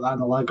 if they've got that in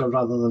the lager,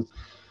 rather than,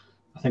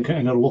 I think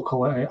in our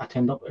local, I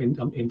end up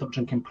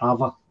drinking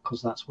Prava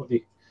because that's what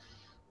they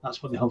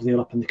have there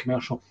up in the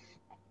commercial.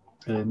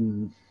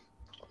 See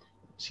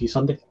you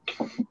Sunday.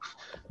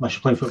 Unless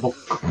you're playing football.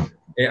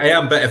 I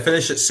am, but I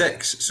finish at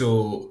 6,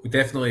 so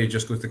definitely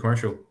just go to the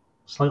commercial.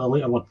 Slightly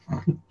later one.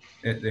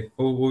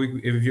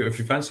 If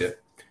you fancy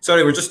it.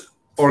 Sorry, we're just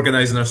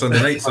organising our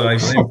Sunday night, so I'm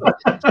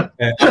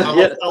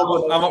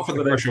up for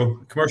the commercial.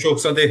 Commercial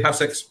Sunday,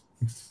 6:30.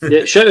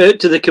 Yeah, shout out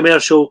to the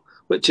commercial,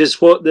 which is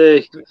what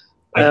the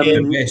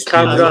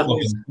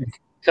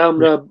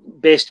Camera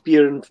best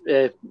beer and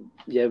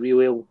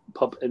real ale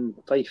pub in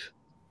Fife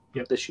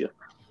this year.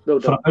 Well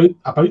done. For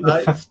about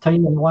the 5th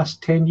time in the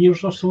last 10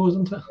 years or so,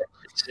 isn't it?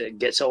 It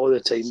gets it all the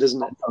time,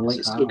 doesn't it?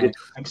 It's so good.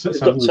 It's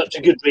got such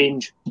a good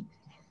range.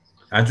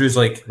 Andrew's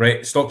like,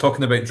 right, stop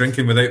talking about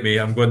drinking without me.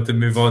 I'm going to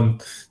move on.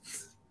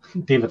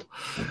 David.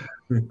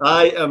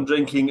 I am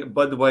drinking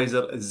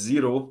Budweiser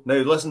Zero. Now,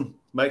 listen,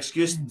 my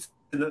excuse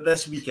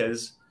this week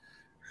is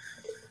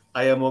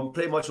I am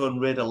pretty much on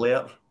red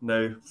alert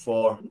now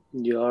for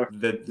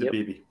the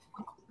baby.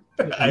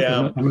 I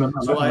am.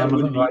 So I am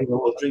going to be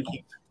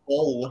drinking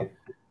all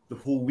the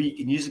whole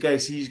week. And you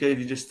guys,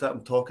 you just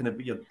start talking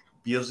about your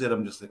beers there.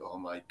 I'm just like, oh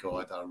my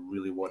God, I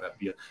really want a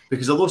beer.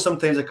 Because although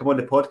sometimes I come on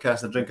the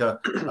podcast and drink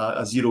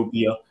a zero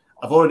beer,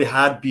 I've already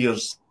had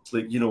beers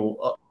like, you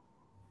know,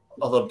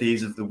 other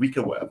days of the week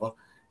or whatever.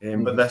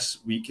 But this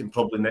week and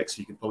probably next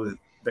week and probably the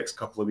next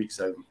couple of weeks,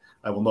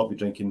 I will not be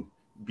drinking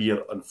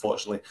beer,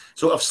 unfortunately.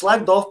 So I've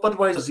slagged off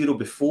Budweiser Zero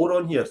before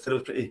on here. I thought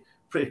it was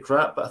pretty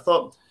crap, but I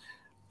thought,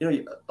 you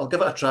know, I'll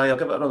give it a try. I'll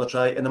give it another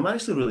try, and I'm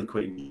actually really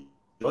quite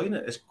enjoying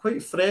it. It's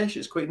quite fresh.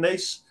 It's quite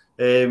nice.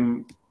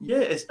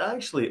 It's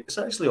actually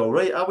all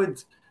right.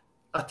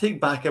 I take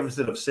back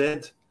everything I've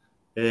said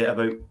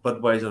about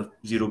Budweiser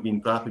Zero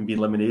being crap and being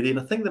lemonade, and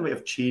I think they might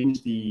have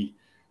changed the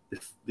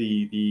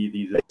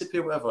recipe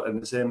or whatever,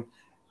 and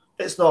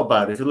it's not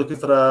bad. If you're looking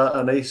for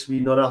a nice wee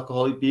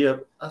non-alcoholic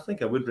beer, I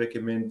think I would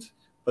recommend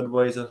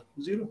Budweiser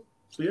Zero.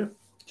 So yeah,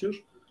 cheers.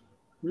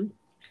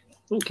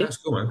 Okay, that's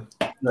cool, man.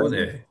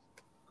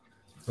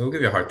 We'll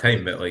give you a hard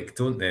time, but like,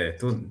 don't.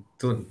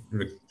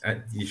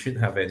 You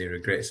shouldn't have any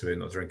regrets about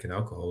not drinking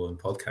alcohol on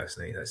podcast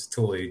night. That's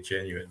totally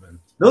genuine, man.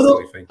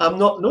 No, I'm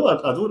not. No,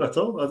 I don't at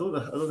all. I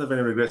don't have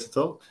any regrets at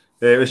all.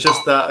 It's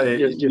just that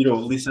you know,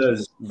 Lisa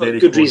is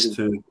very close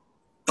to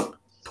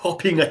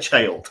popping a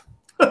child.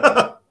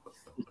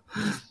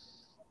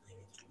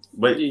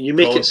 Wait, you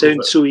make it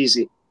sound so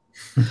easy.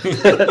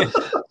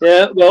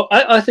 Yeah, well,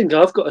 I think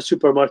I've got a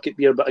supermarket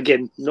beer, but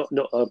again, not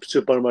a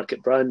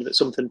supermarket brand, but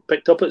something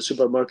picked up at a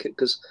supermarket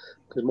because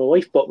my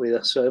wife bought me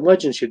this. So I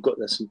imagine she got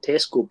this in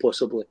Tesco,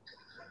 possibly.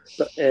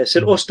 But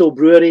St Austell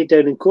Brewery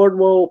down in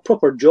Cornwall,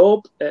 proper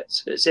job. It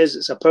says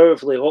it's a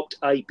powerfully hopped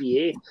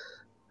IPA,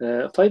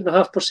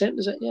 5.5%.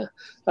 Is it? Yeah,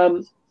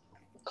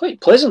 quite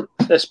pleasant.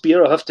 This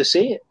beer, I have to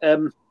say.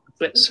 I've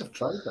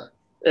tried that.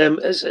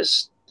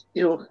 It's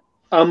you know,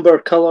 amber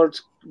coloured,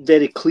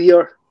 very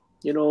clear.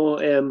 You know,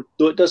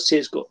 though it does say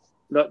it's got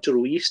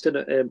natural yeast in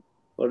it, you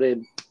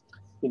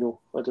know,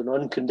 I don't know,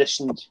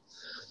 unconditioned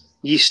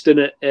yeast in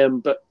it,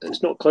 but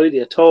it's not cloudy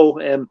at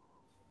all. I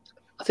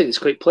think it's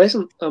quite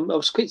pleasant. I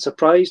was quite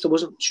surprised. I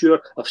wasn't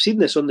sure. I've seen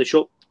this on the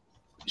shop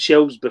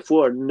shelves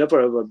before, never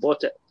ever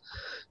bought it.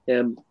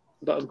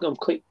 But I'm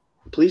quite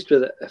pleased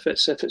with it. If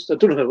it's, I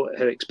don't know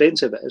how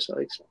expensive it is.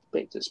 I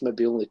expect it's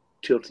maybe only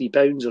 £2 or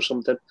 £3 or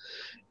something.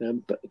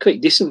 But quite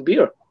decent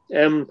beer.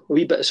 A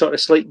wee bit of sort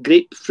of slight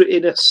grape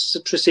fruitiness,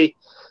 citrusy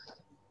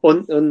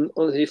on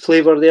the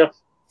flavour there.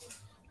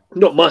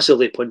 Not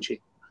massively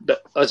punchy,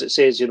 but as it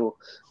says, you know,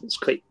 it's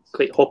quite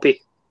hoppy.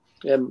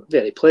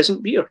 Very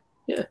pleasant beer.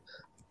 Yeah,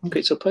 I'm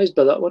quite surprised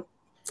by that one.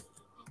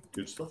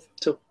 Good stuff.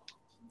 So,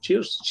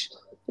 cheers.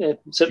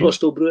 St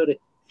Austell Brewery.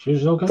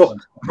 Cheers,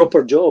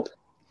 proper job.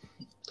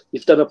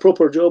 You've done a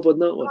proper job on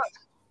that one.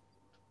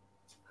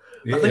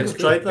 I think I've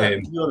tried that, to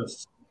be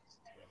honest.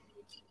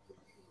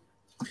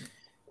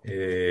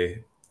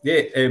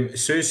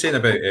 Sue's saying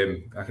about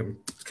I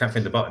can't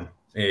find the button.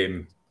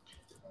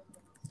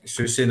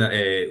 Sue's saying that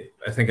I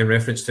think in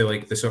reference to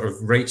like the sort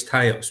of rights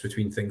tie-ups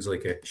between things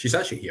like she's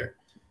actually here.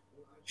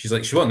 She's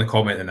like, she wanted to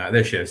comment on that.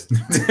 There she is.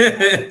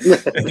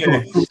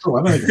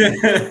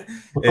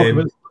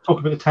 talk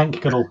about the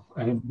Tank Girl.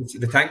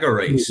 The Tank Girl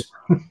race.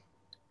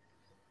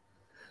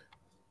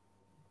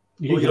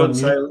 You're on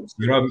silence.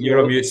 You're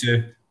on mute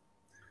too.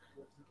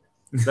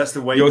 That's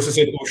the way. You also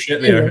said, "Oh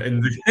shit!" there.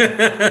 Around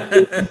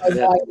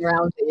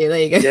you. There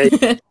you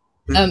go.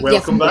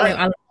 Welcome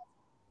back.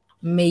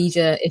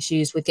 Major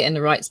issues with getting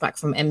the rights back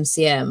from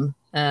MCM.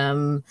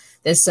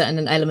 There's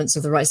certain elements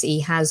of the rights that he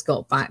has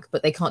got back,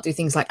 but they can't do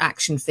things like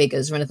action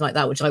figures or anything like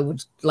that, which I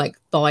would like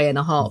buy in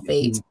a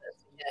heartbeat.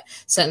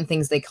 Certain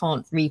things they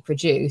can't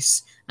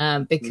reproduce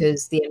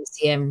because the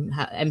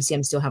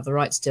MCM still have the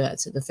rights to it,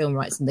 to the film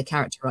rights and the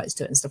character rights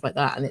to it and stuff like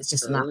that, and it's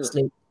just an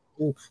absolute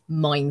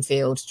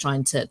minefield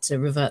trying to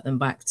revert them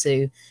back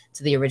to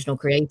the original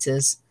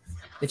creators,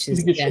 which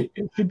is it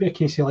should be a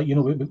case of, like, you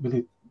know,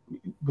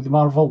 with the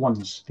Marvel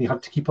ones, they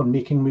had to keep on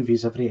making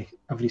movies every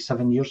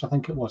 7 years, I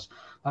think it was.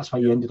 That's why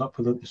you ended up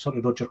with the sort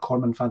of Roger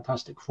Corman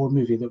Fantastic Four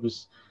movie that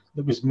was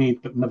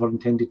made but never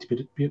intended to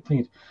be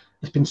made.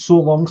 It's been so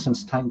long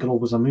since Tank Girl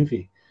was a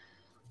movie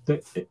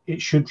that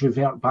it should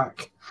revert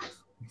back.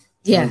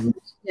 It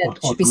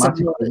should be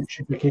something. It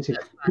should be a case of,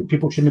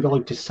 people shouldn't be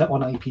allowed to sit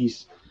on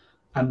IPs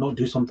and not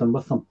do something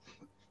with them.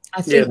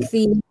 I think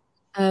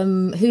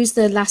who's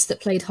the lass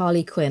that played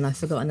Harley Quinn? I've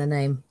forgotten the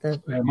name.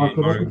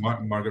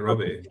 Margaret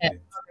Robbie. Yeah,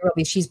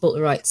 Robbie. She's bought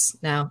the rights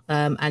now,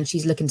 and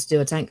she's looking to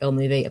do a Tank Girl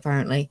movie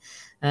apparently.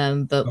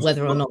 But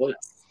whether or not,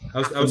 I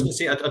was going to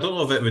say, I don't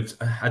know if it would.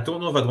 I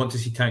don't know if I'd want to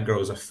see Tank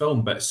Girl as a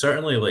film, but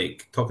certainly,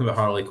 like, talking about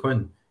Harley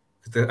Quinn,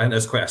 I think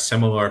there's quite a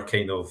similar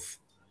kind of,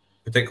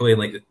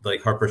 particularly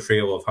like her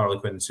portrayal of Harley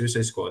Quinn in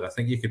Suicide Squad. I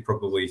think you could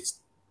probably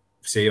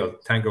say,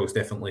 Tank Girl is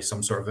definitely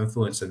some sort of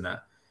influence in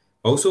that.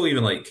 Also,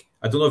 even like,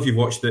 I don't know if you've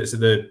watched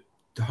the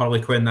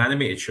Harley Quinn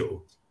animated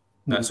show.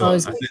 That's all. I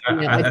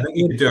think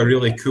you could do a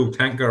really cool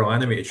Tank Girl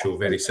animated show,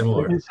 very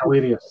similar. It's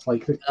hilarious.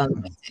 Like,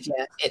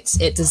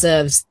 it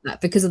deserves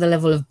that because of the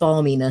level of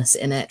balminess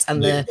in it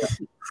and the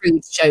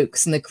crude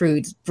jokes and the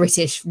crude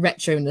British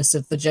retroness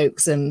of the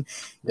jokes and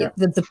the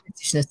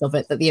Britishness of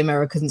it that the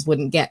Americans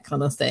wouldn't get,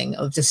 kind of thing,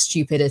 of just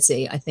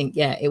stupidity. I think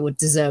it would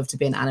deserve to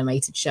be an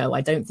animated show.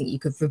 I don't think you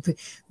could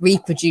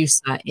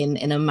reproduce that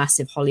in a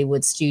massive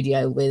Hollywood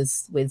studio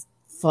with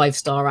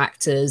 5-star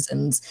actors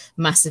and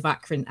massive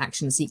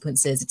action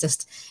sequences.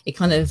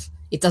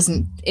 It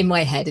doesn't, in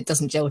my head, it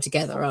doesn't gel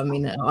together. I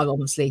mean, I'm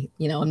obviously,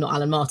 I'm not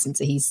Alan Martin,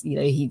 so he's,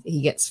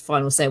 he gets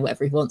final say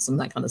whatever he wants and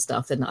that kind of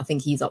stuff, and I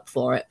think he's up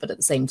for it. But at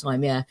the same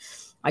time,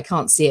 I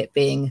can't see it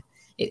being.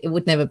 It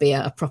would never be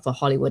a proper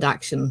Hollywood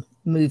action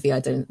movie.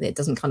 It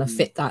doesn't kind of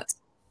fit that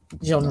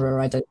genre.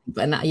 I don't.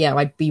 But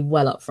I'd be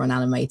well up for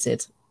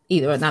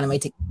either an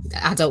animated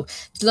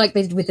adult, like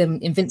they did with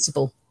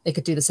Invincible. They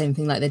could do the same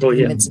thing like they did with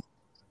Invincible.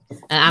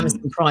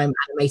 Amazon Prime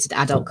animated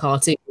adult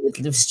cartoon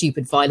with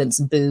stupid violence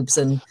and boobs,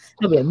 and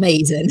that'd be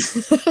amazing.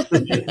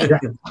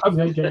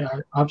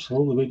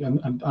 Absolutely.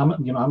 And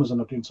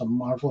Amazon are doing some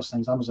marvelous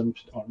things. Amazon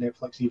or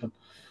Netflix even,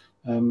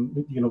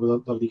 with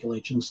the League of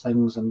Legends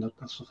things and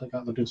stuff like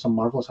that. They're doing some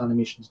marvelous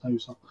animations now.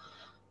 So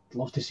I'd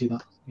love to see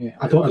that. Yeah,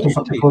 I don't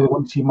particularly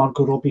want to see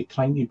Margot Robbie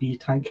trying to be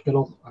Tank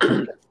Girl.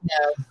 I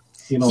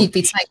think, she'd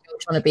be Tank Girl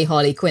trying to be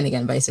Harley Quinn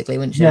again, basically,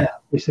 wouldn't she? Yeah,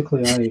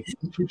 basically.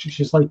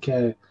 She's like.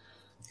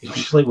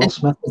 She's like Will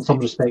Smith in some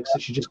respects,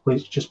 that she just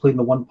playing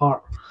the one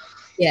part.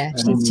 Yeah,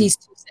 she's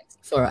too sexy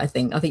for it, I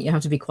think. I think you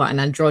have to be quite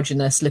an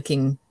androgynous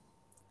looking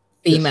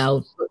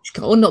female,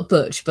 or not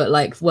butch, but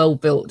like well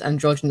built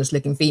androgynous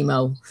looking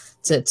female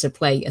to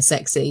play a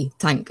sexy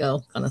Tank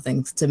Girl kind of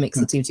thing, to mix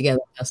the two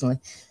together, personally.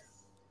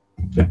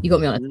 You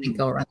got me on a Tank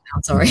Girl right now,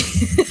 sorry.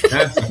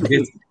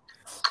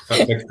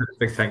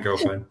 Big Tank Girl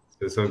fan.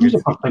 It's so good.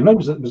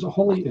 Was it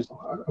Holly?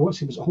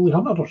 Was it Holly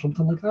Hunter or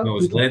something like that? No, it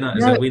was Lena.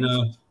 Is it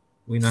Lena?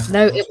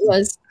 No, it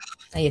was.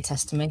 Now you're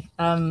testing me.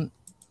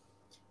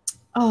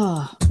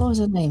 What was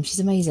her name?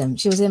 She's amazing.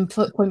 She was in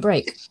Point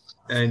Break.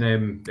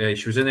 And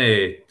she was in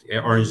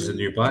Orange is the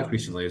New Black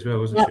recently as well,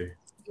 wasn't she?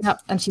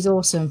 Yep, and she's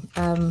awesome.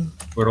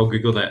 We're all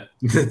Googling it.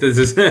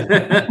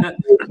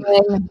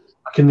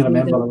 I couldn't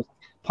remember.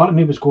 Part of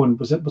me was going,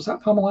 was that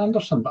Pamela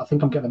Anderson? But I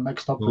think I'm getting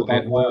mixed up with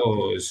that. It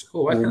was.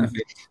 I can't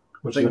think.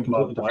 Which is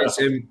completely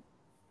different.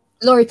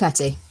 Laurie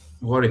Petty.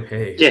 Laurie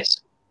Petty.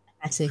 Yes.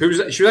 She was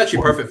actually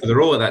perfect for the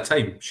role at that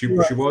time. She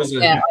was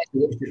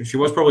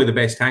probably the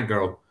best Tank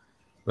Girl.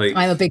 Like,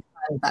 I'm a big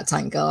fan of that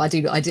Tank Girl. I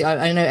do. I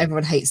know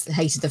everyone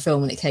hated the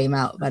film when it came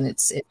out, and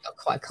it got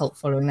quite a cult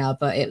following now.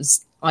 But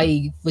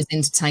I was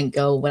into Tank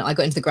Girl when I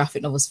got into the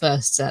graphic novels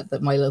first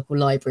at my local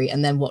library,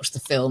 and then watched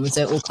the film, and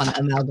so it all kind of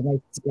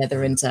amalgamated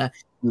together into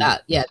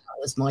that. Yeah, that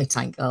was my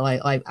Tank Girl.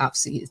 I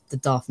absolutely, the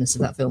daftness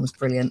of that film was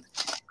brilliant.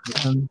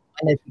 I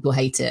know people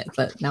hate it,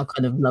 but now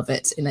kind of love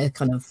it in a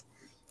kind of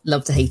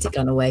love to hate it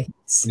kind of way.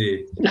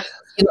 You're not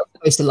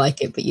supposed to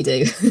like it, but you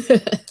do.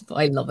 But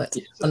I love it.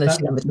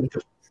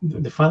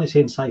 The fantasy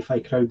and sci-fi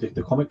crowd,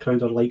 the comic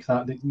crowd, are like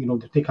that. They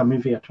take a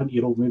movie, a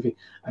 20-year-old movie,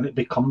 and it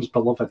becomes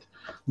beloved,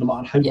 no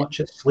matter how much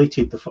it's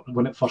slated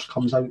when it first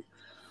comes out.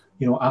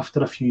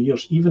 After a few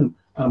years, even,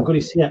 and I'm going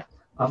to say it,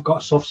 I've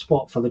got a soft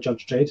spot for the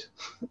Judge Dredd.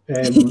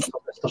 Mr.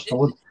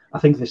 Stallone. I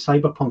think the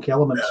cyberpunk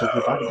elements of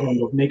the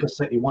background of Mega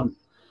City 1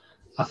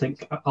 I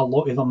think a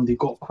lot of them they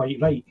got quite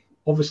right.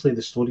 Obviously,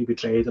 the story with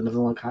Dread and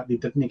everything like that, they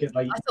didn't get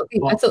right. I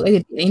thought they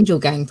did the Angel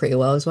Gang pretty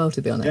well as well, to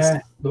be honest.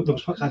 Yeah, there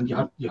was, and you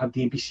had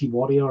the ABC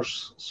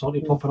Warriors sort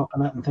of popping up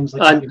in it and things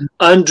like that.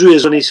 Andrew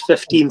is on his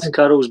 15th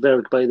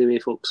Carlsberg, by the way,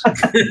 folks.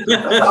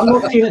 I'm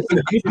not saying it's a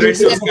good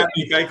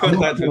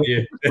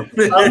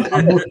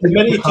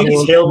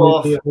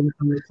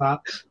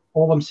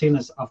All I'm saying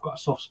is I've got a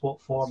soft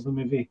spot for the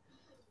movie.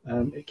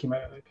 It came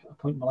out at a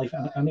point in my life,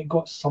 and it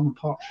got some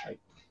parts right.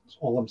 That's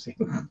all I'm saying.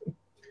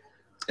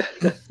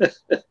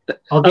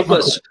 I've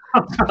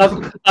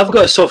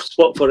got a soft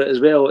spot for it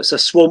as well. It's a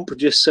swamp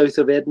just south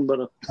of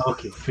Edinburgh.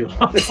 Okay, fair.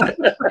 I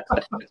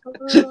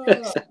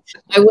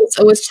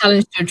was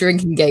challenged to a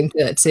drinking game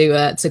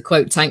to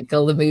quote Tank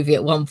Girl the movie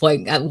at one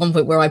point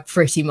where I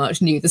pretty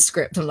much knew the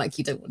script. I'm like,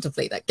 you don't want to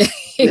play that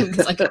game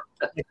because I can't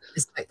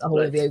just like the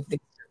whole of the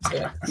opening.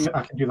 So,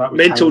 I can do that.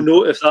 Mental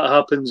note if that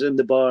happens in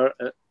the bar.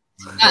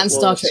 And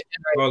Star Trek.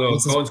 Well,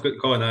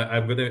 Colin,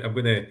 I'm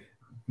gonna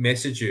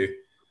message you.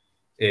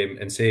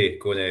 And say,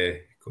 go and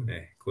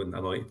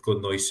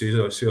annoy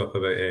Sue up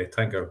about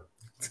Tank Girl.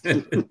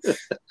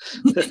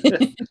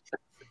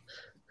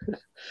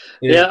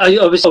 Yeah,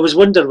 I was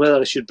wondering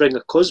whether I should bring a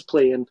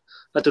cosplay in.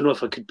 I don't know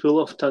if I could pull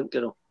off Tank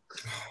Girl.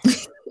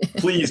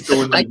 Please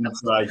don't even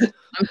try.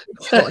 I'm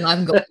short and I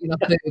haven't got enough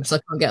boobs, so I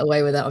can't get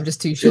away with it. I'm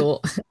just too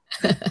short.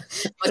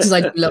 Much as I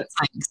love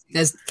tanks,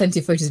 there's plenty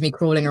of photos of me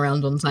crawling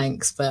around on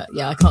tanks, but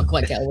yeah, I can't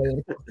quite get away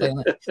with it. I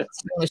want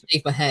to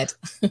shave my head.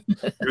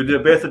 You'll do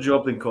a better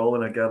job than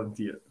Colin, I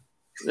guarantee it.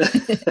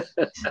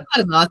 I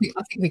don't know. I think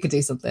we could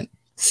do something.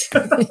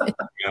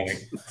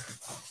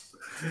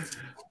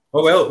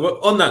 Oh well.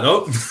 On that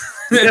note,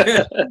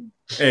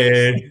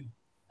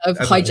 I've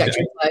hijacked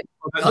your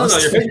podcast. No,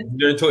 you're fine.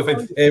 You're totally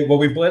fine. Well,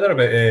 we blather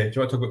about. Do you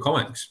want to talk about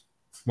comics?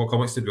 What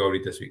comics did we all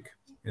read this week?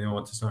 Anyone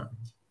want to start?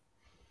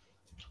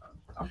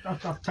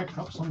 I've picked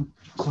up some.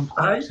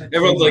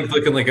 Everyone's like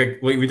looking like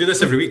we do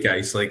this every week,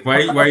 guys. Like,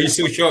 why are you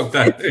so shocked?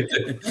 That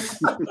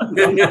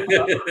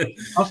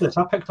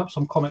I picked up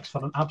some comics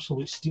for an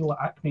absolute steal at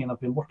Acme, and I've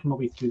been working my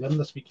way through them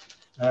this week.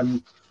 I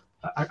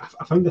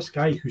found this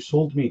guy who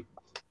sold me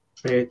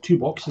 2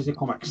 boxes of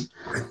comics.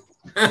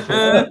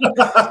 A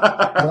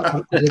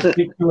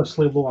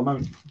ridiculously low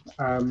amount,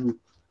 and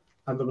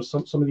there was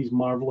some of these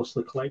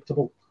marvelously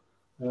collectible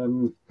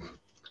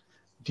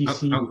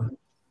DC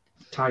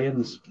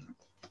tie-ins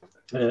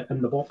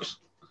in the box.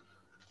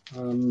 I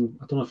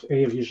don't know if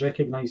any of you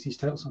recognise these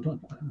titles. I'm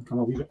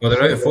a wee bit. Well,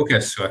 they're out of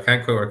focus, so I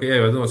can't quite work. Yeah, I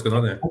don't know what's going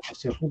on there.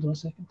 Here, hold on a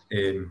second.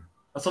 I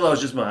thought that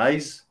was just my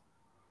eyes.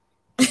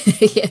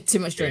 Yeah, too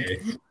much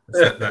drink.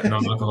 That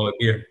non-alcoholic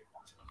beer.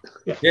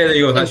 Yeah, there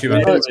you go. That's you. There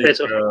we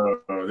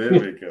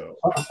go.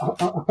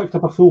 I picked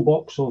up a full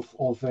box of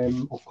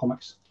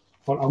comics.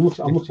 I'll not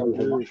tell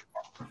you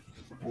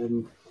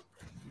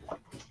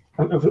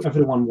how much.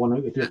 Everyone won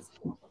out the door.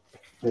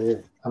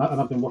 And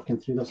I've been working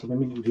through this. I've been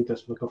meaning to read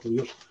this for a couple of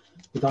years.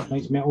 The Dark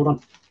Knight's Metal Run.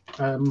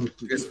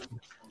 There's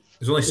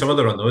only some of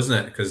the run, though, isn't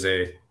it? Because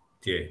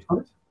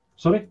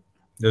Sorry?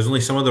 There's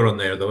only some of the run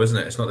there, though, isn't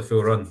it? It's not the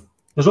full run.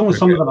 There's only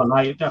some of them, and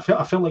I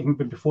felt like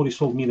before he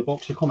sold me the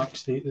box of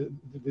comics, the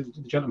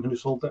gentleman who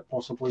sold it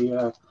possibly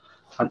had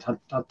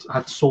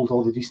sold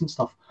all the decent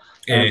stuff.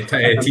 Teen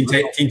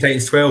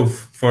Titans 12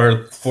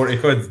 for 40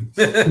 quid.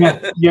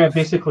 yeah,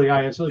 basically,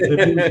 It's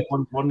the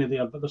one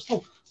there, but there's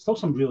still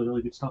some really,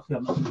 really good stuff there.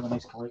 It's a really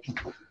nice collection.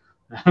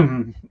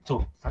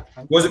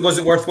 Was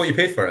it worth what you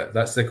paid for it?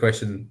 That's the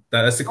question.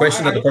 That's the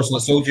question that the person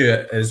that sold you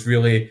is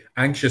really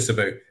anxious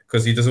about,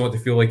 because he doesn't want to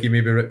feel like he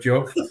maybe ripped you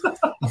off.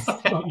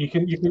 You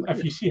can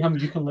if you see him,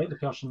 you can let the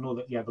person know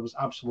that there was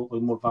absolutely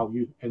more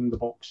value in the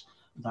box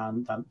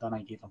than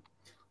I gave him.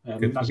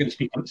 That's me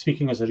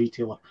speaking as a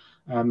retailer.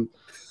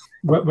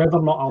 Whether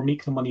or not I'll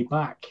make the money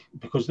back,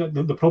 because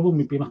the problem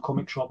with being a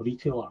comic shop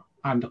retailer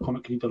and a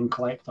comic reader and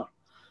collector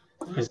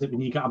is that when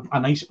you get a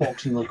nice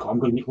box and you're like, I'm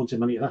going to make loads of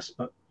money at this,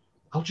 but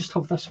I'll just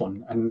have this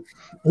one, and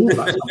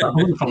that's I've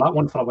been for that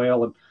one for a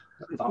while, and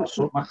that'll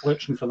sort my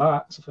collection for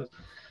that.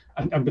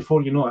 And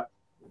before you know it,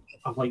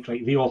 I'm like,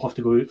 right, they all have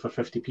to go out for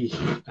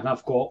 50p, and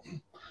I've got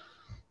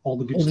all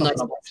the good stuff in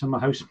a box in my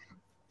house.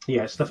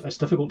 Yeah, it's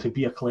difficult to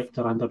be a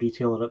collector and a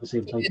retailer at the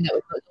same time.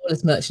 All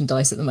this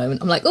merchandise at the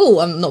moment. I'm like,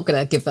 I'm not going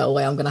to give that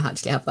away. I'm going to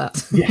actually have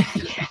that. Yeah.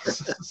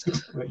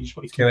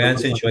 Gerry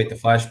Anderson, you like the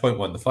Flashpoint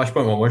one? The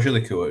Flashpoint one was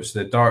really cool. It's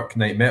the Dark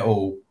Knight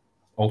Metal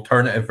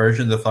alternative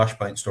version of the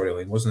Flashpoint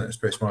storyline, wasn't it? It's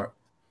pretty smart.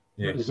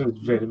 Yeah, it's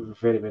very,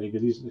 very, very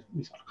good.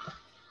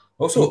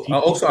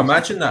 Also,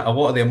 imagine that a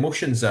lot of the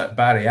emotions that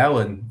Barry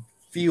Allen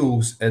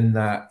feels in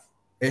that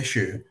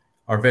issue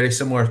are very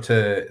similar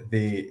to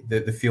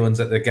the feelings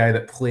that the guy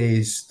that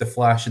plays the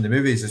Flash in the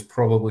movies is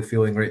probably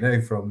feeling right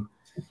now from.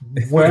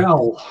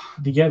 Well,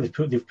 they've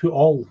put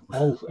all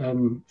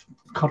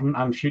current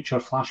and future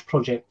Flash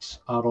projects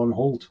are on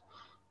hold.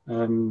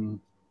 I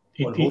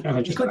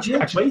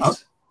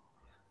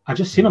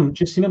just seen him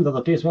the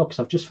other day as well, because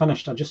I just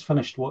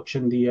finished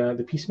watching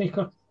the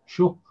Peacemaker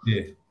show.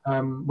 Yeah.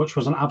 Which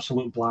was an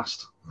absolute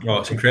blast. Oh,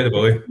 it's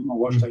incredible. Eh? I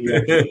watched it.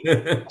 Yeah,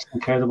 it's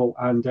incredible,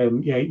 and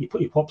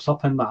he pops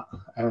up in that.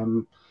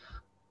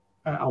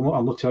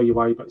 I'll not tell you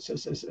why, but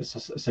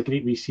it's a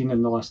great wee scene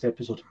in the last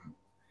episode.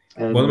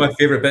 One of my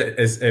favourite bits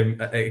is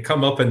it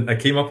came up on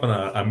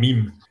a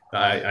meme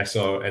that I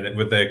saw, and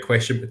with the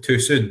question too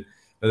soon.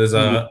 There's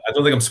I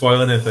don't think I'm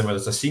spoiling anything, but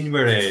there's a scene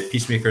where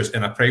Peacemaker's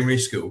in a primary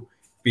school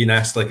being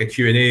asked like a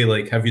Q&A,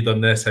 like, have you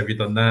done this, have you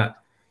done that?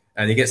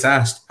 And he gets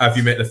asked, have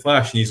you met the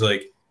Flash? And he's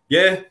like,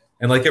 yeah.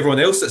 And like everyone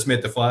else that's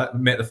met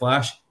the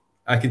Flash,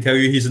 I can tell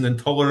you he's an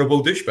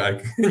intolerable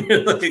douchebag.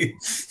 Okay.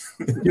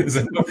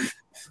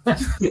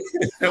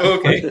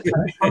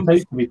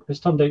 It's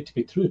turned out to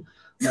be true.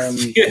 I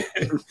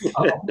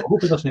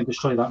hope it doesn't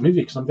destroy that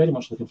movie, because I'm very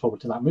much looking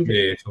forward to that movie.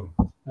 Yeah.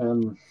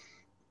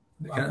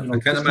 I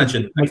can't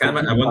imagine.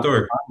 I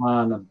wonder.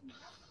 Batman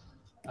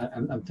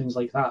and things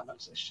like that.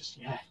 It's just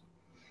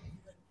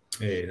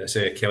that's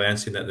Kelly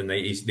Anderson at the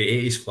 90s, the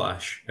 80s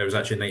Flash. It was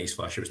actually 90s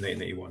Flash. It was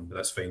 1991, but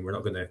that's fine. We're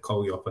not going to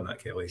call you up on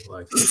that, Kelly.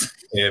 But the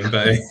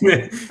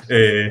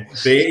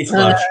 80s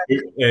Flash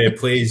he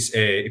plays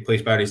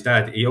Barry's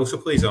dad. He also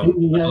plays I don't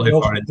know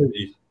how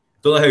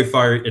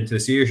far into the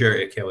series you're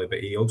at, Kelly, but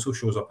he also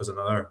shows up as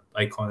another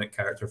iconic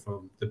character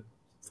from the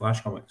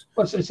Flash comics.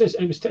 Well, it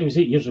was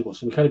 8 years ago,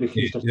 so we can't be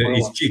accused of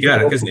he's G.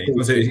 Garrick, isn't he?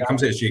 He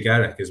comes out as G.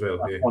 Garrick as well.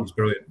 Yeah, he's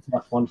brilliant.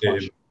 That's one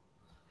Flash.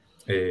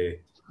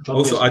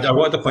 Also, I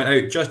wanted to point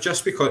out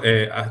just because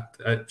I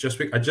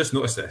just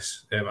noticed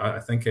this. I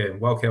think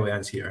while Kelly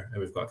Ann's here and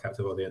we've got a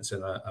captive audience,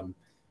 and I'm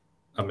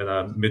in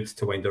a mood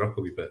to wind her up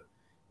a wee bit.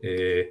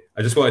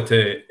 I just wanted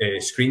to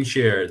screen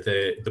share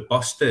the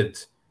busted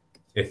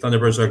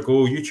Thunderbirds Are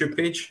Go YouTube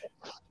page.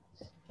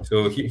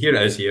 So here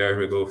it is. Here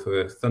we go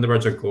for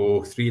Thunderbirds Are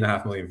Go,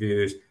 3.5 million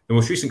views. The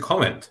most recent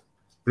comment: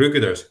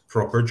 Brewgooders,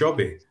 proper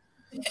jobby.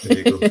 There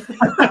you go.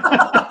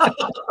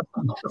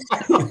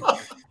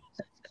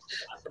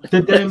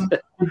 Did Bensky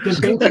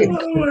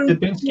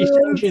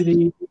send you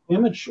the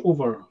image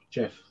over,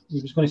 Jeff?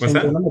 He was going to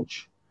send you an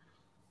image.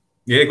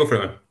 Yeah, go for it,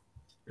 man.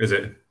 Is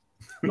it?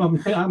 No,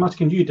 I'm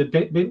asking you. Did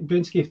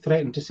Bensky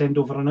threaten to send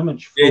over an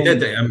image? Yeah, he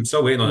did. I'm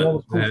still waiting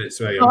on it.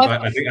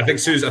 I think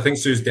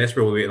Sue's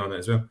desperately waiting on it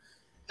as well.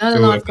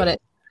 No, I've got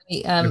it.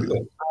 Now I've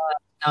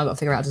got to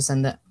figure out how to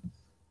send it.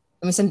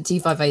 Let me send it to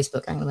you via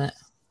Facebook. Hang on a minute.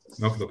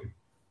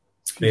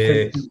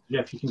 Okay.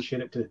 Jeff, you can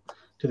share it to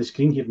the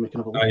screen here.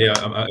 Making a look. Yeah,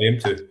 I aim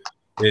to.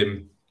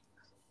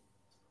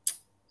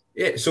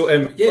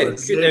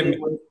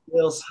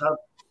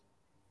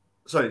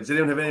 Sorry, does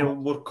anyone have any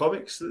more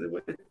comics that they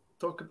want to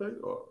talk about?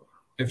 Or?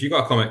 Have you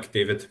got a comic,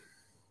 David?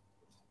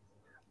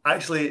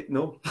 Actually,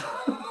 no.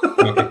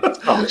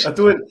 Okay. I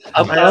don't.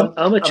 I'm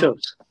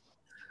amateurs.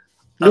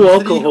 No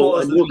alcohol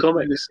and no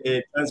comics.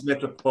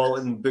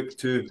 Transmetropolitan Book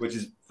 2, which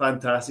is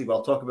fantastic. But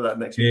I'll talk about that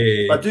next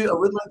week. But I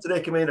would like to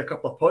recommend a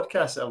couple of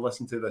podcasts that I've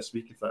listened to this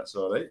week, if that's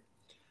all right.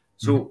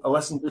 So I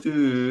listened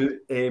to,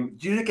 do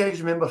you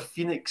guys remember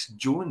Phoenix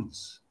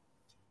Jones?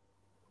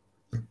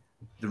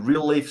 The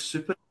real life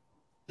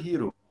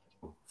superhero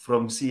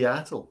from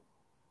Seattle.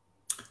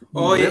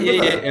 Oh, yeah.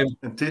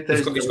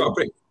 He's got a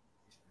break.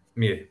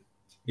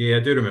 Yeah,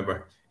 I do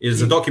remember.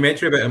 There's a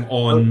documentary about him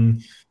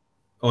on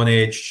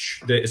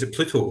is it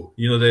Pluto?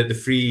 You know, the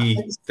free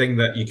thing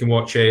that you can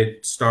watch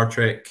Star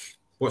Trek,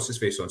 what's his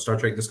face on? Star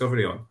Trek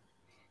Discovery on?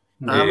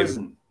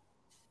 Amazon.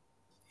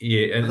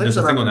 Yeah, and there's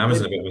a thing on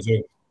Amazon about it as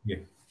well. Yeah.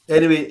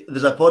 Anyway,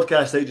 there's a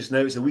podcast out just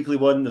now. It's a weekly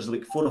one. There's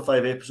like 4 or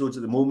 5 episodes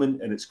at the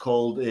moment, and it's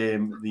called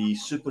The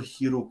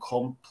Superhero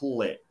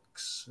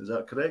Complex. Is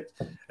that correct?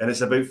 And it's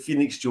about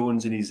Phoenix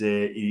Jones and his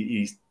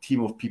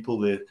team of people,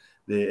 the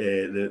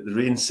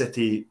Rain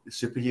City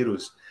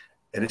superheroes.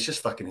 And it's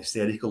just fucking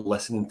hysterical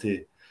listening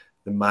to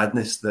the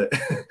madness that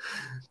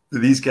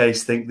these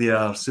guys think they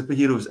are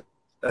superheroes,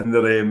 and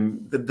they're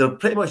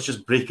pretty much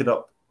just breaking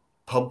up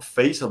pub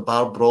fights or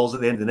bar brawls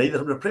at the end of the night.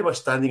 They're pretty much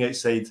standing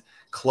outside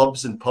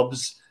clubs and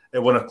pubs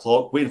at 1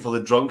 o'clock, waiting for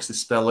the drunks to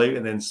spill out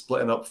and then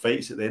splitting up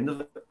fights at the end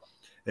of it.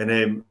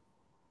 And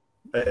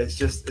it's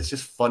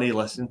just funny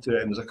listening to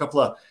it. And there's a couple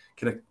of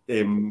kind of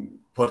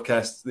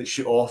podcasts that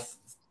shoot off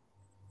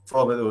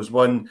from it. There was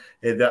one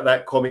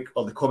that comic,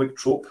 or the comic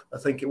trope, I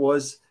think it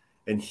was,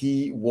 and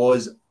he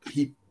was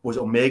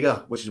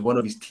Omega, which is one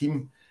of his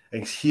team.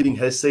 And hearing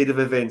his side of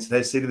events and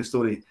his side of the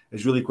story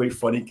is really quite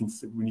funny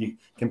when you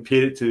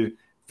compare it to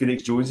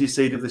Phoenix Jones's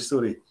side of the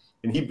story.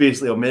 And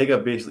Omega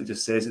basically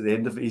just says at the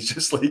end of it, he's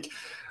just like,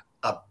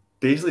 I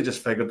basically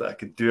just figured that I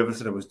could do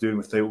everything I was doing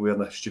without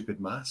wearing a stupid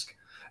mask.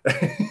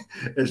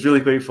 It's really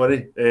quite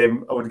funny. I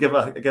would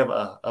definitely give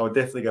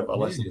it a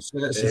listen.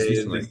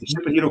 The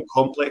Superhero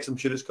Complex, I'm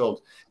sure it's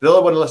called. The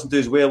other one I listened to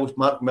as well, which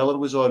Mark Miller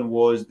was on,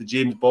 was the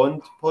James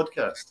Bond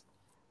podcast.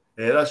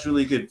 That's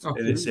really good.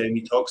 And it's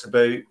he talks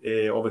about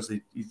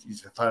obviously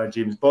he's a fan of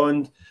James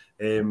Bond,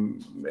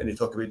 and they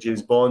talk about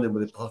James Bond and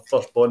with the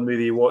first Bond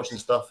movie he watched and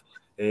stuff.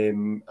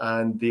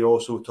 And they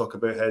also talk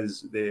about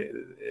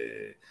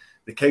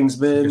the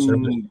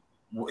Kingsman,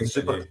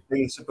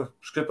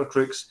 Super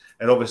Crooks,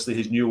 and obviously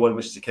his new one,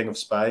 which is the King of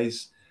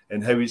Spies,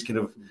 and how he's kind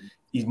of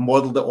he's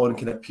modelled it on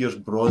kind of Pierce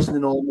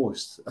Brosnan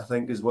almost, I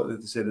think is what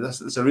they said.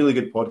 It's a really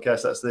good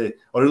podcast. A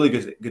really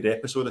good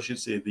episode, I should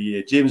say.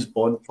 The James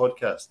Bond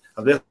podcast.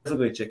 I'm definitely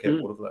going to check out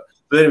more of that.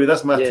 But anyway,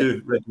 that's my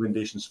two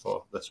recommendations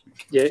for this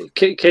week. Yeah,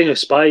 King of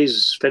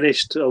Spies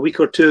finished a week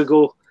or two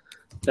ago.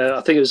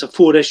 I think it was a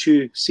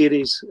 4-issue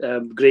series.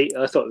 Great.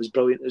 I thought it was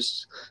brilliant.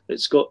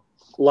 It's got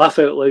laugh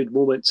out loud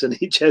moments in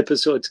each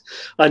episode,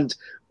 and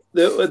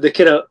the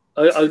kind of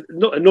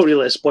not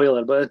really a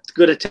spoiler, but I'm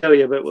going to tell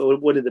you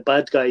about one of the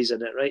bad guys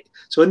in it, right?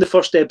 So in the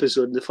first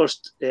episode, in the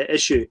first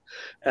issue,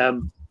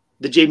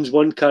 the James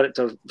Bond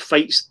character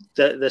fights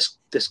this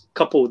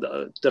couple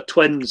that they're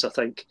twins, I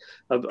think,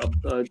 a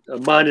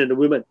man and a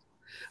woman,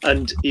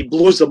 and he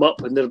blows them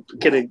up, and they're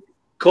kind of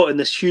caught in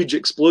this huge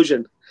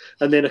explosion.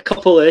 And then a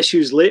couple of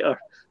issues later,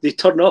 they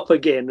turn up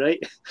again,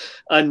 right?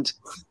 And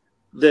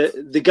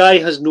the guy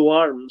has no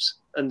arms,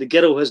 and the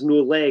girl has no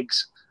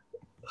legs.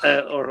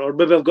 Or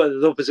maybe I've got it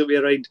the opposite way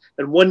around,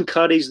 and one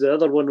carries the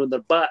other one on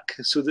their back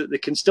so that they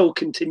can still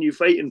continue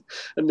fighting,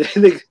 and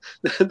then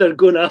they're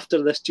going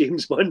after this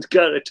James Bond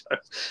character.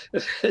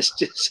 It's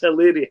just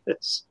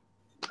hilarious.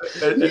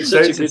 It's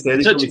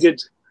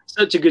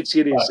such a good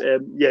series.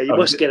 You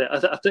must get it.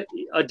 I think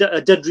I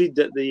did read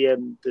that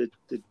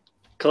the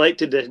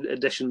collected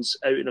editions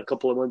out in a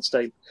couple of months'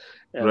 time.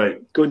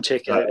 Right, go and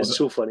check it out. It's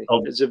so funny.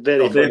 It's a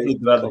very definitely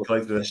grab the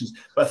collected editions.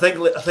 But I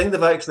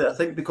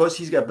think because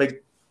he's got a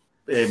big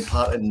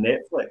part in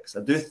Netflix,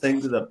 I do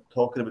think that they're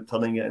talking about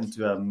turning it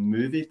into a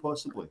movie,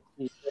 possibly.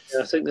 Yeah,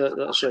 I think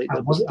that's right.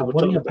 I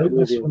worry about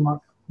this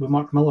with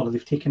Mark Millar.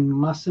 They've taken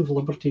massive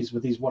liberties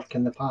with his work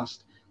in the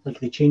past. Like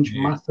they change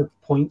massive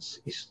points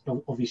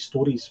of his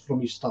stories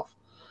from his stuff,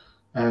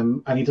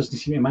 and he doesn't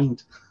seem to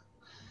mind.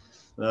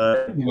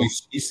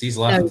 He's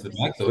laughing to the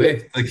back though,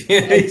 eh?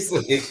 He's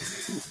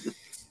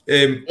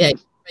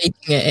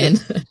making it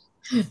in.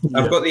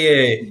 I've got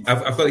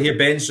here.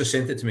 Ben's just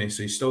sent it to me,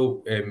 so he's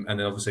still, and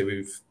then obviously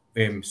we've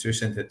Sue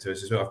sent it to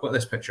us as well. I've got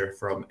this picture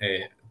from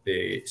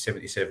the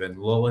 '77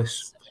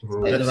 Lawless. You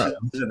may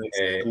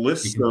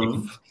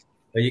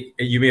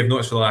have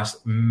noticed for the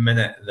last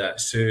minute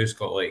that Sue's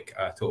got like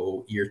a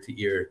total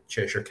ear-to-ear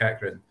Cheshire cat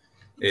grin,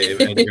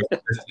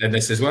 and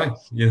this is why,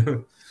 you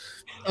know.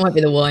 That might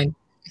be the wine.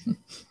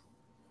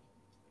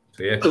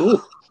 So yeah.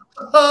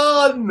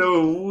 Oh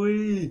no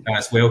way!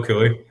 That's well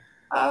cool.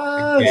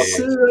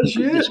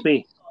 It's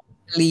me.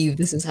 I believe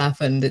this has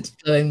happened. It's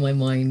blowing my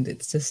mind.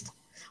 It's just,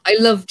 I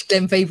loved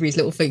Glenn Fabry's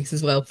little face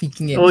as well,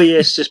 peeking in. Oh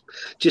yes,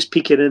 just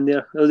peeking in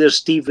there. Oh, there's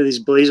Steve with his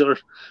blazer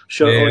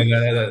shirt on.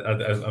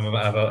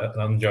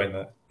 I'm enjoying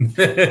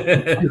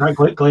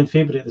that. Glenn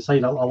Fabry at the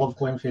side. I love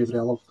Glenn Fabry.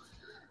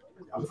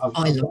 I've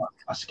got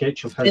a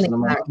sketch of his, and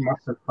I'm a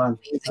massive fan.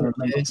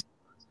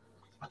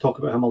 I talk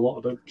about him a lot,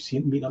 about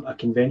meeting him at a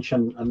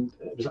convention, and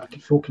it was a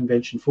full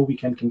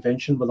weekend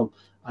convention with him,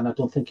 and I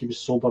don't think he was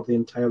sober the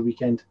entire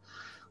weekend.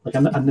 Like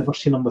I've never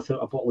seen him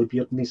without a bottle of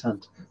beer in his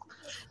hand.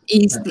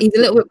 He's a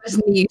little bit better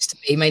than he used to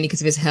be, mainly because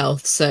of his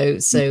health. So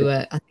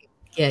I think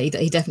he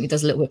definitely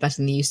does a little bit better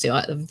than he used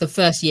to. The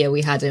first year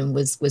we had him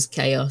was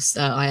chaos.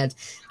 I had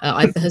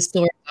the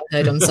story I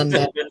heard on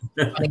Sunday,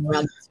 running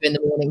around in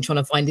the morning trying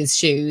to find his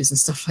shoes and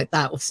stuff like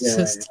that.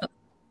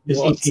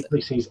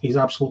 He's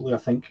absolutely, I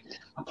think,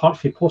 apart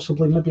from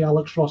possibly maybe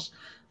Alex Ross,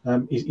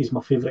 he's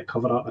my favourite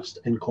cover artist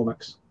in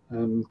comics.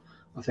 I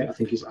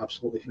think he's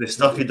absolutely. The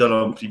stuff he done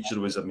on Preacher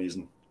was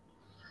amazing.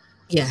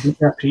 Yeah,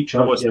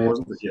 Preacher.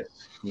 Wasn't it?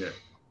 Yeah.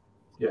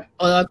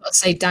 Well, I've got to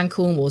say, Dan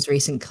Cornwall's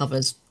recent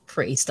cover's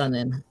pretty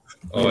stunning.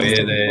 Oh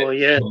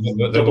yeah,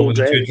 the double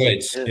dread.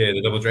 Yeah,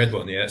 the double dread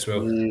one. Yeah, as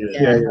well.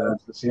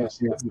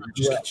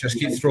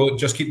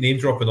 Just keep name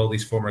dropping all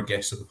these former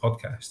guests of the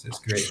podcast. It's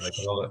great. Like,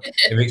 I love it.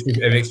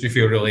 It makes me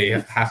feel really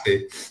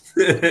happy.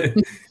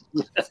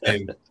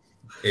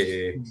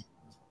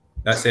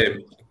 That's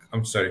it.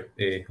 I'm sorry.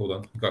 Hold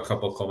on. I've got a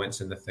couple of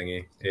comments in the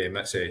thingy.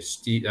 That's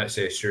Steve. That's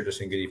Stuart just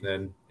saying good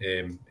evening.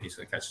 He's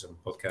going to catch us on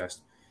the podcast.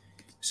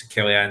 So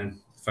Kellyanne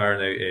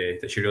firing out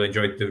that she really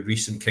enjoyed the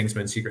recent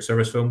Kingsman Secret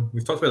Service film.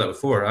 We've talked about that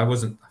before. I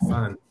wasn't a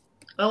fan.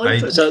 I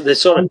like it. So the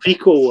sort of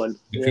prequel one.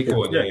 The prequel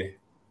one, yeah.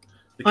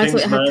 I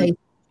thought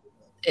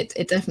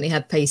it definitely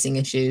had pacing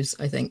issues,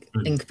 I think,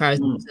 in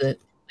comparison to it.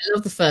 I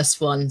love the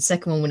first one.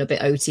 Second one went a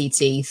bit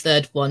OTT.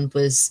 Third one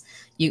was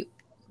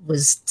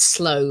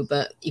slow,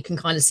 but you can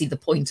kind of see the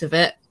point of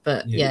it.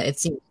 But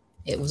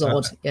it was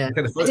odd. Yeah, I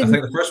think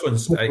the first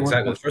one's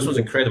exactly. The first one's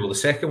incredible. The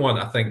second one,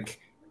 I think,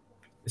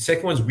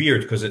 one's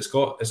weird because it's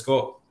got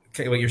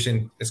kind of like you're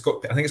saying. I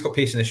think it's got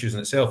pacing issues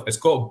in itself. It's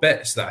got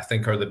bits that I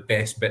think are the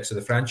best bits of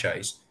the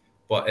franchise,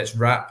 but it's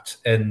wrapped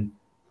in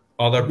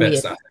other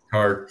bits that I think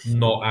are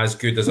not as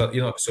good as that.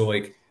 You know, so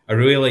like I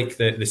really like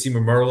the scene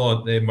with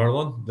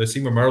the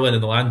scene with Merlin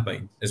in the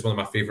landmine is one of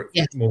my favorite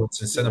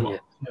moments in cinema.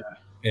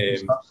 The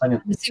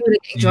scene where they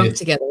get drunk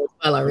together as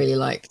well, I really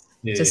liked.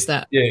 Just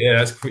that.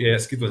 That's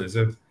a good one as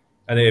well.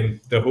 And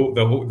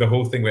the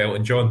whole thing with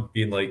Elton John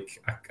being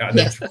like an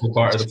integral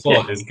part of the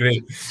plot is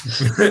great.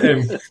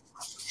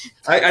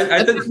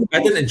 I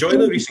didn't enjoy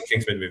the recent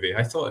Kingsman movie.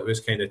 I thought it was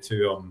kind of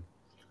too.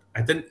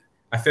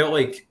 I felt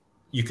like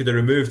you could have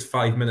removed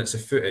 5 minutes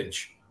of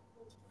footage,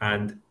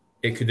 and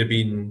it could have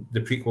been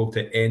the prequel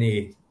to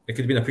any. It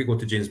could have been a prequel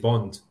to James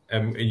Bond,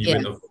 and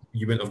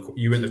you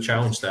wouldn't have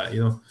challenged that,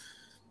 you know.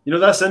 You know,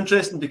 that's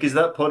interesting, because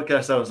that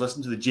podcast I was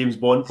listening to, the James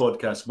Bond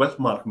podcast with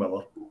Mark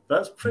Miller,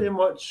 that's pretty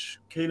much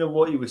kind of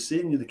what he was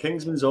saying. The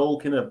Kingsman's all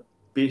kind of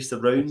based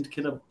around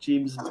kind of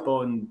James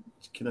Bond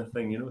kind of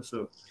thing, you know.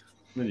 So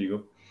there you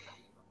go.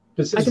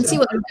 I can see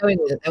what they're going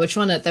with it. They were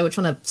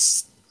trying to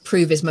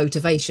prove his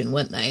motivation,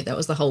 weren't they? That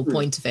was the whole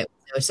point of it.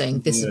 They were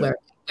saying this is where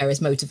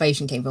his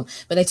motivation came from.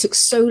 But they took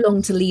so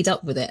long to lead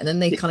up with it, and then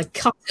they kind of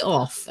cut it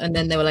off, and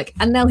then they were like,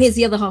 and now here's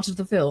the other half of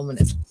the film.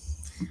 And it's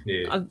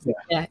I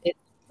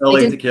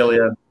like the Kelly.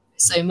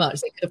 So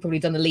much they could have probably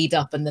done the lead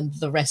up and then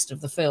the rest of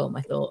the film,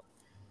 I thought.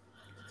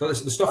 So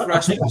the stuff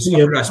Rasputin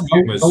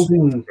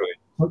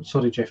was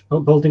sorry, Jeff.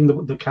 Building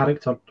the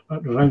character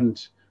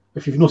around.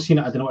 If you've not seen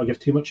it, I don't want to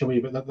give too much away,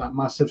 but that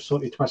massive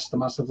sort of twist, the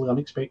massively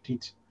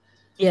unexpected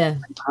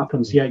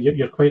happens. Yeah,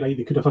 you're quite right.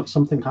 They could have had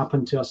something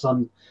happen to her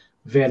son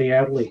very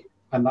early,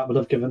 and that would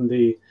have given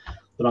the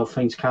Ralph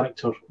Fiennes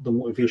character the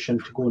motivation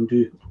to go and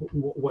do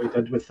what he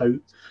did without,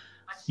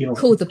 you know,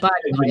 called the bad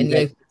guy in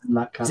the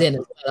that character.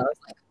 I was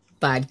like,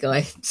 bad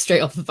guy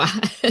straight off the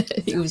bat.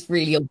 He was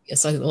really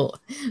obvious, I thought.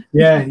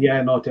 Yeah,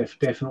 no,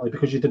 definitely,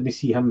 because you didn't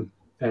see him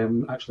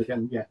actually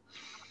getting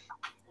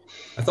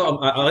I thought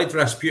I liked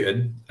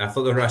Rasputin. I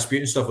thought the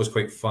Rasputin stuff was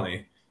quite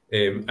funny,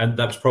 and I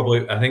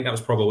think that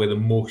was probably the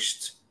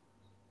most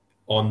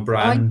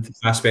on-brand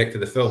aspect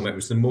of the film. It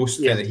was the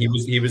most kind of, he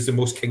was the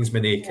most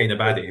Kingsman-y kind of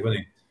baddie,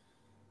 wasn't he?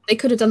 They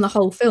could have done the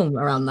whole film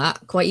around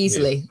that quite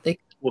easily.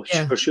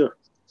 For sure.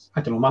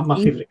 I don't know. My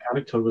favourite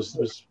character was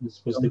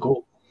the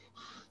goat.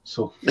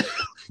 So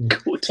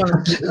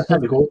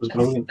the goat was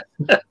brilliant.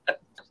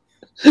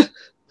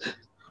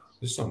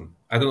 There's some.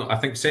 I don't know. I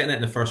think setting it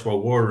in the First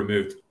World War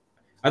removed.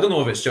 I don't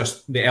know if it's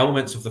just the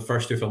elements of the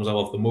first two films I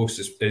love the most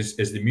is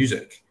the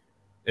music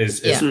is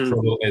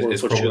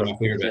probably my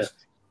favorite bit.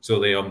 So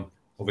they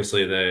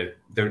obviously the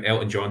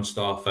Elton John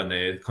stuff and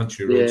the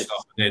Country Road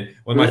stuff, and then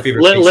one of my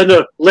favorite.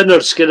 Lynyrd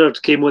Skynyrd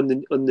came on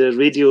the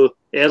radio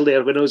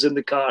earlier when I was in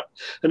the car,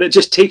 and it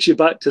just takes you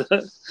back to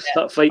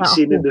that fight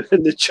scene in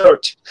the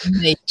church.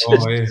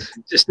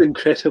 Just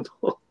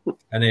incredible.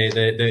 And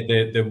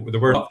the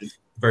word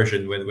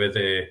version with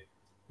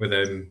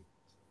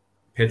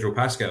Pedro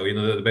Pascal, you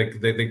know,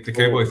 the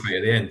cowboy fight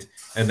at the end,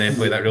 and then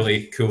play that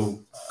really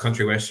cool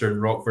country western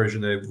rock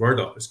version of Word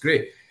Up. It's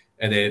great.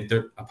 And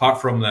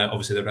apart from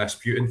obviously the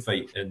Rasputin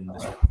fight in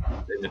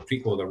the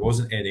prequel, there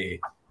wasn't any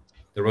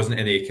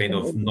kind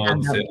of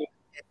nod to,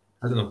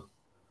 I don't know.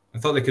 I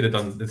thought they could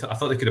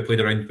have played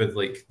around with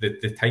like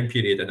the time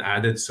period and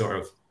added sort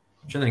of.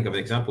 I'm trying to think of an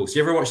example. So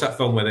you ever watch that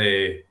film with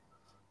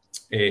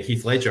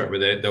Heath Ledger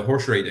with the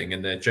horse riding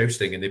and the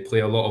jousting, and they play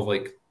a lot of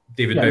like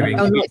David Bowie.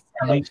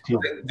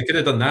 They could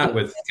have done that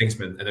with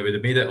Kingsman, and it would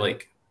have made it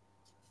like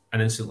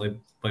an instantly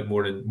like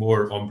more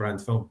on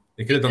brand film.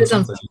 They could have done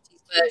something.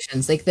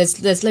 Versions. Like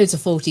there's loads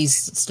of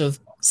 40s sort of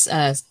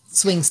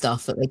swing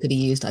stuff that they could have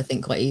used, I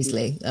think, quite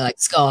easily. Like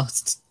ska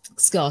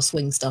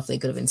swing stuff they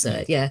could have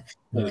inserted. Yeah.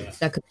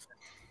 That could.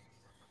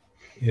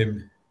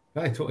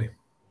 Right, totally.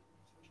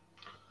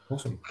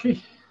 Awesome.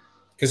 Okay.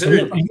 Are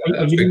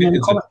you reading any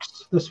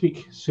comics this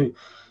week, Sue?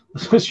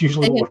 That's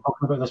usually what we're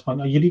talking about at this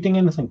point. Are you reading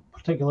anything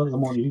particular at the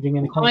moment? Are you reading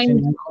any comics? I'm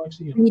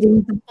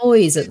reading The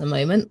Boys at the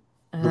moment.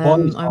 The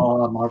Boys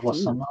are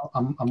marvellous. I'm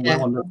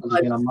well under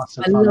being a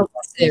massive fan. I love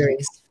the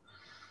series.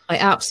 I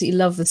absolutely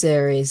love the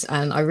series,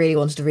 and I really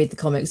wanted to read the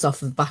comics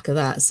off the back of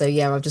that. So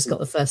yeah, I've just got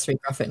the first 3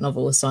 graphic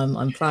novels, so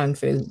I'm plowing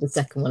through the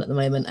second one at the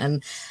moment.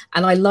 And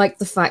I like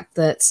the fact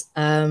that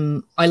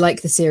I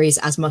like the series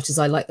as much as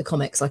I like the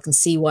comics. I can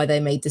see why they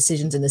made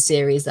decisions in the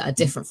series that are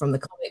different from the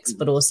comics,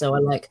 but also I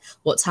like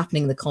what's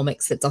happening in the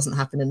comics that doesn't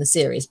happen in the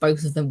series.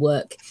 Both of them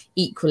work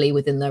equally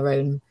within their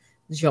own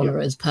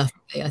genres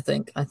perfectly. I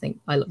think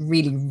I'm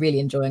really,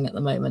 really enjoying it at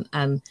the moment.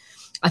 And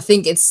I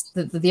think it's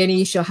the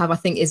only issue I have, I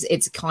think, is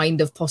it's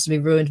kind of possibly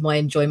ruined my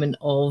enjoyment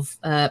of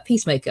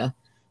Peacemaker,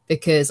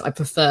 because I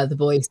prefer The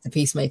Boys to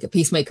Peacemaker.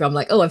 Peacemaker, I'm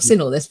like, oh, I've seen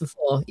all this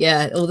before.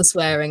 Yeah, all the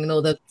swearing and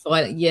all the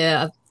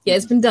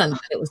it's been done. And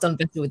it was done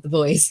better with The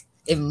Boys,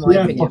 in my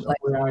opinion.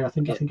 I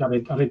think I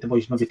read The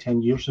Boys maybe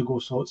 10 years ago,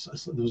 so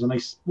there was a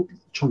nice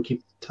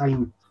chunky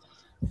time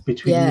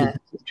between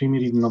me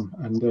reading them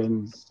and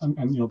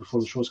you know,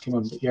 before the shows came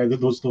on. But yeah,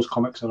 those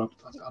comics are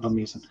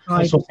amazing.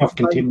 It's so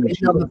self-contained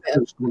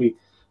story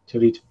to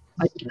read.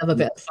 I love a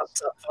bit of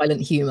fucked up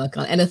violent humour,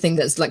 kind of anything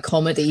that's like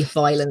comedy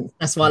violence.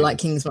 That's why I like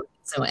Kingsman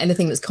so much.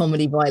 Anything that's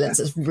comedy violence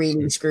that's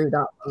really screwed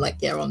up, I'm like,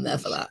 yeah, I'm there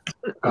for that.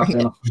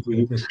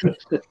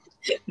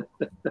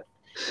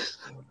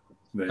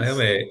 Nice.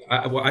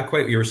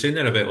 You were saying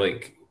there about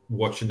like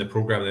watching the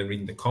program and then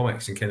reading the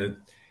comics, and kind of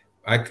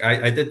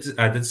I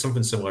did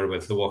something similar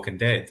with The Walking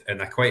Dead,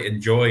 and I quite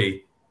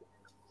enjoy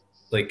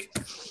like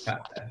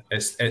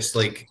it's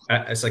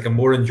like a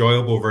more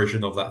enjoyable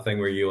version of that thing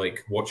where you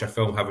like watch a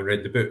film having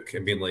read the book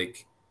and being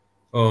like,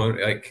 oh,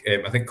 like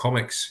I think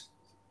comics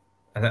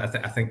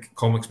I think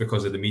comics,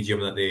 because of the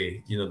medium that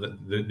they,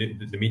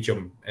 the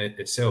medium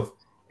itself,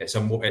 it's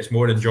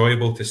more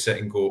enjoyable to sit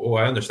and go, oh,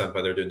 I understand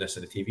why they're doing this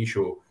in a TV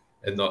show,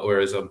 and not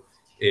whereas I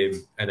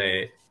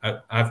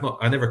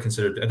never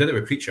considered. I did it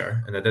with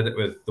Preacher, and I did it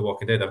with The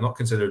Walking Dead. I've not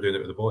considered doing it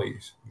with The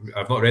Boys.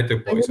 I've not read The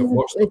Boys. I've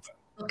watched them.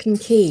 Lock and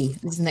Key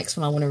is the next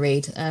one I want to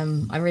read.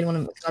 I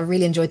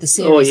really enjoyed the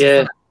series. Oh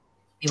yeah,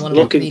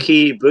 Lock and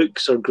Key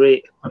books are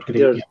great.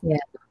 They're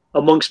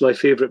amongst my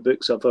favourite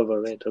books I've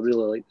ever read. I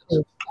really like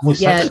them.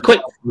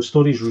 The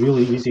story's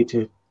really easy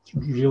to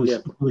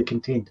really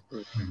contained.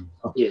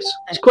 Yes,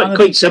 it's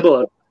quite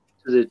similar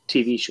to the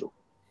TV show.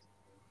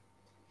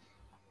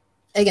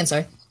 Again,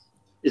 sorry.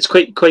 It's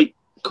quite.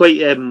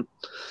 The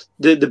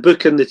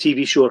book and the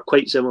TV show are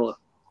quite similar.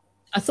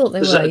 I thought they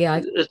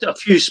were. There's a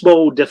few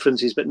small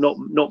differences, but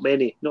not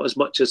many. Not as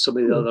much as some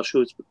of the other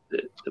shows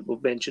that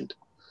we've mentioned.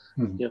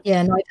 No,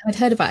 I'd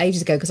heard about it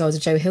ages ago because I was a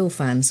Joe Hill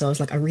fan, so I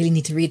was like, I really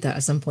need to read that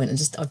at some point, and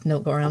I've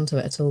not got around to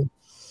it at all.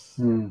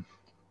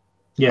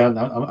 Yeah,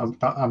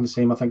 I'm the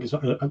same. I think it's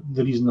the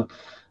reason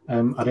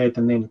I read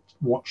and then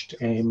watched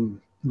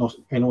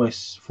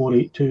NOS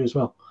 482 as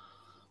well.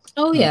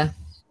 Oh yeah,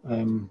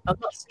 I've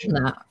not seen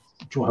that.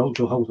 Joe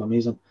Hill's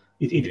amazing.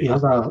 He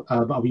has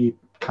a wee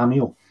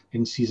cameo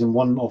in season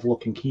 1 of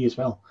Lock and Key as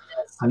well,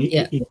 and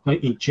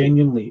he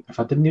genuinely, if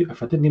I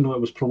didn't know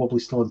it was probably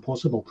still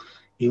impossible,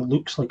 he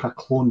looks like a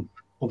clone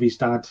of his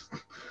dad.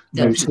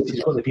 Now since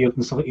he's got the beard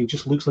and stuff, he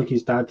just looks like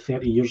his dad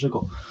 30 years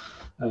ago.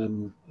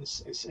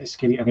 It's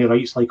scary, and he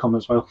writes like him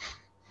as well.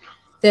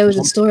 There was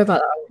a story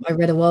about that I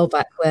read a while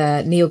back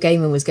where Neil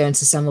Gaiman was going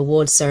to some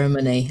awards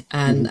ceremony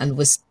and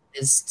was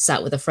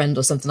sat with a friend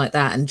or something like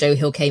that, and Joe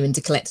Hill came in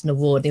to collect an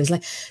award, and he was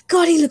like,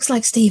 God, he looks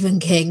like Stephen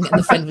King, and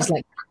the friend was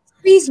like,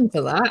 reason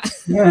for that.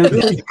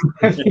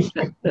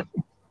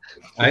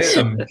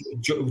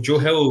 Joe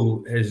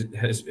Hill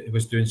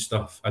was doing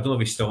stuff. I don't know if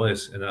he still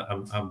is, and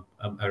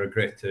I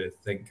regret to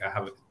think I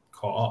haven't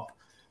caught up.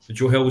 But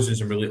Joe Hill was doing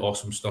some really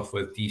awesome stuff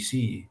with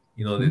DC.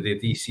 The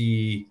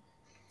DC,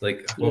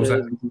 like what was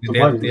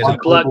that?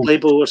 Black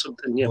Label or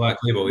something. Yeah, Black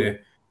Label. Yeah.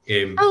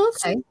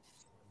 Okay.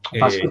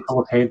 Basket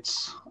Full of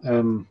Heads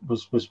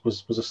was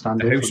a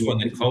standard. The house one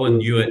that Colin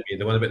knew it.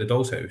 The one about the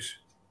doll's house.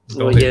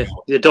 The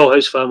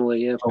Dollhouse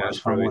Family. Yeah. That's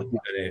brilliant.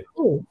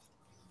 Oh,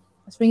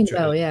 that's ringing a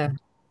bell. Yeah.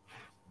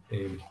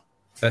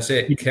 That's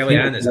it.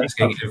 Kellyanne is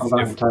asking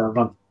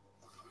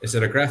is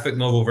there a graphic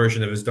novel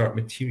version of his Dark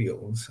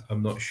Materials?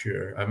 I'm not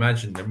sure. I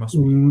imagine there must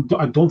be.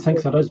 I don't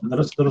think there is. But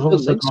there's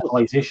obviously a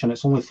novelization.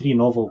 It's only 3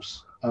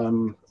 novels,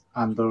 and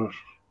they're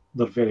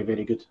very,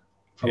 very good.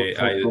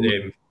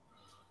 The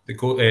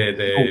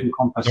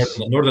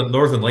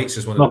Northern Lights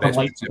is one of the best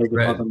books I've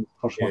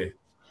read.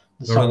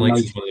 Northern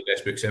Lights is one of the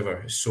best books ever.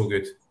 It's so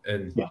good.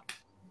 And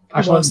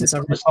actually,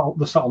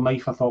 the Subtle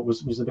Knife I thought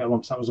was the better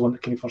one. That was the one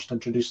that kind of first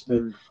introduced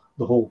the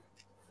whole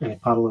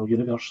parallel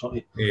universe sort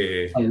of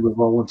and with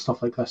Wall and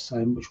stuff like this,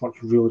 which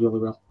worked really, really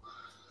well.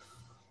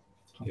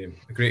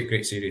 A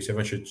great series.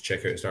 Everyone should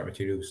check out Dark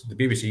Materials. The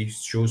BBC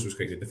shows was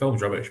quite good. The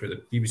film's rubbish, but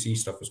the BBC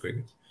stuff was quite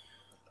good.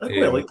 I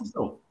quite like the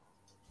film.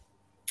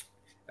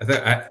 I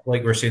think,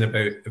 like we were saying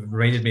about, it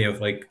reminded me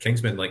of like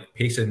Kingsman, like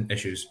pacing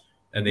issues,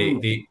 and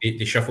they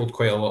shuffled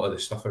quite a lot of the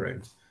stuff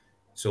around.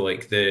 So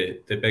like the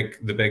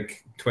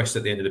big twist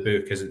at the end of the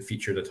book isn't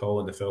featured at all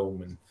in the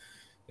film,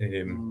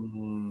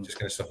 and just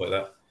kind of stuff like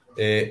that.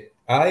 Can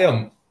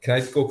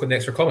I go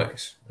next for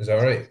comics? Is that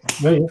all right?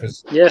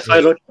 Yeah,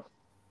 fine.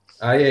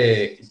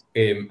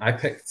 I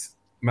picked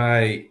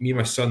me and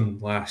my son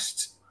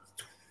last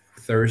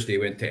Thursday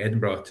went to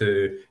Edinburgh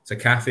it's a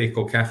cafe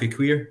called Cafe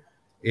Queer.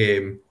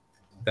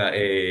 That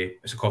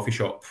it's a coffee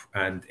shop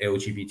and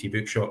LGBT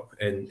bookshop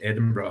in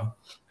Edinburgh,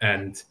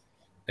 and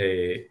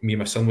me and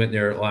my son went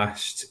there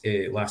last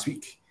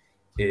week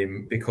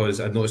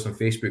because I noticed on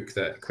Facebook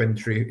that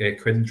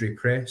Quindry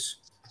Press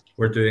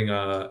were doing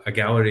a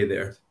gallery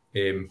there.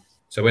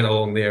 So I went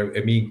along there.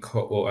 I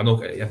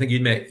think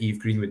you'd met Eve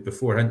Greenwood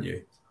before, hadn't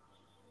you?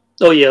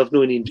 Oh yeah, I've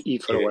known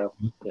Eve for a while.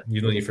 Yeah.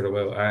 You've known Eve for a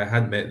while. I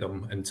hadn't met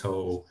them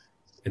until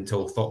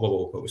Thought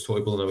Bubble, but was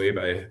totally blown away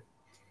by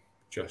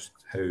just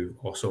how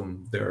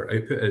awesome their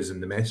output is,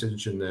 and the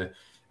message, and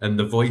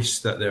the voice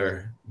that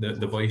they're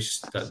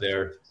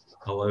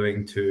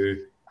allowing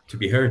to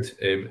be heard.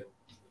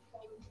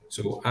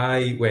 So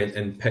I went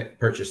and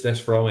purchased this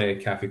from a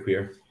Cafe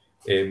Queer.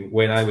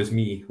 When I Was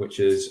Me, which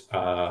is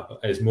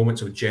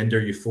moments of gender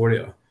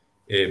euphoria.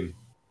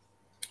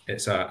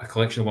 It's a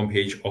collection of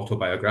one-page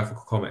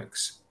autobiographical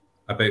comics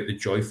about the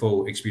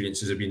joyful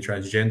experiences of being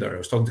transgender. I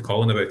was talking to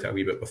Colin about it a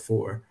wee bit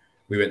before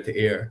we went to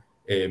air.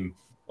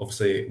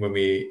 Obviously,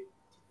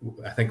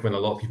 I think when a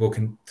lot of people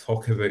can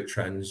talk about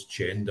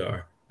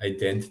transgender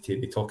identity,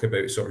 they talk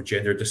about sort of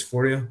gender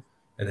dysphoria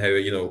and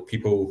how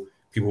people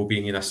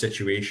being in a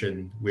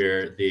situation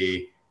where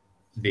they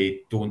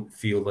don't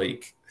feel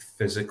like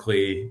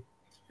physically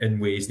in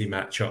ways they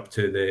match up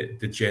to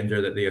the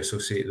gender that they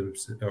associate them,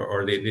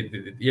 or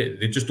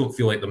they just don't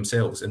feel like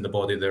themselves in the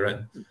body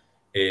they're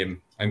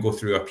in, and go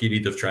through a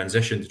period of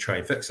transition to try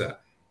and fix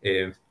that.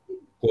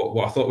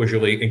 what I thought was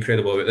really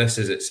incredible about this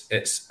is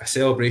it's a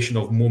celebration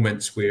of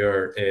moments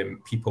where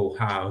people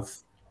have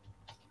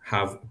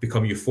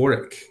become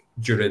euphoric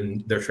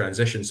during their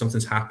transition.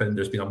 Something's happened.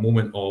 There's been a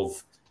moment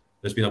of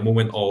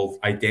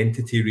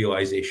identity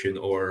realization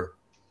or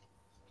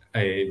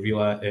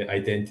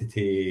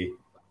identity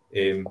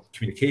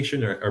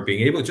communication, or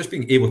being able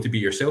to be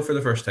yourself for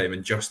the first time,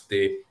 and just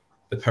the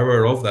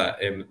power of that.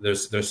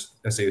 There's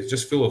I say it's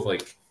just full of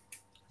like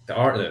the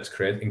art that's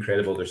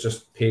incredible. There's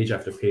just page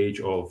after page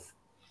of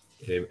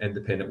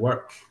independent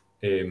work,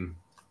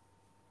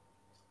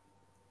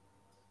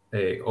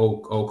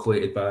 all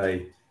collated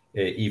by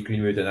Eve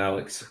Greenwood and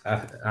Alex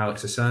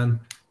Hassan.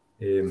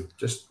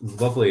 Just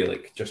lovely,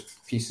 like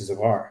just pieces of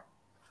art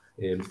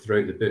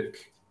throughout the book,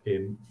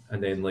 and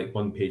then like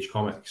one-page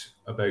comics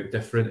about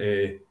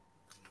different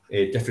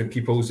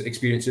people's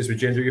experiences with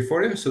gender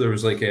euphoria. So there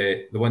was like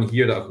the one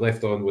here that I've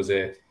left on was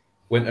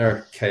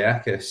Winter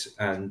Kayakis,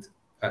 and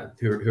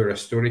who are a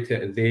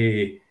storyteller.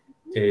 They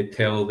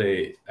tell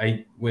they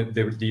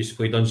used to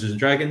play Dungeons and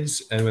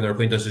Dragons, and when they were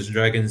playing Dungeons and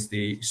Dragons,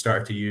 they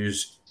started to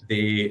use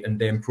they and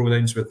them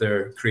pronouns with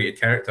their created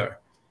character,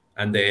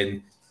 and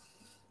then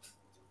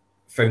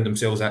found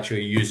themselves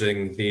actually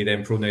using they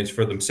them pronouns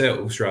for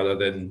themselves rather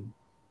than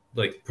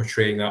like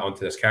portraying that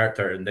onto this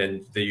character, and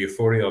then the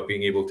euphoria of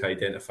being able to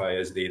identify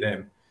as they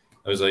them.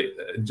 I was like,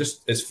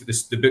 just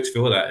it's the book's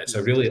full of that. It's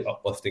a really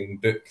uplifting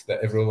book that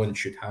everyone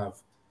should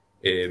have.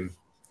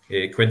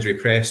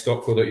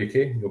 QuinsburyPress.co.uk,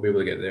 you'll be able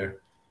to get there,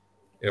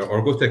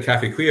 or go to a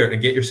Cafe Queer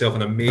and get yourself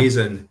an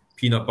amazing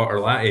peanut butter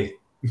latte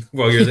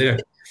while you're there.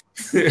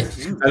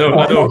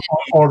 I know.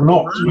 Or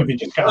not, maybe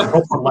just get a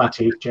proper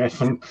latte, Jeff,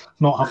 and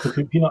not have to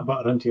put peanut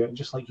butter into it,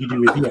 just like you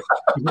do with beer.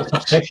 It's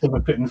obsession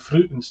with putting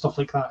fruit and stuff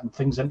like that and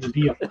things into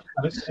beer. And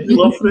it's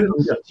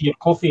your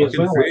coffee as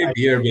well.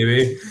 Beer,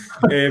 baby.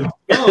 I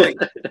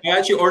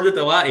actually ordered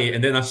the latte,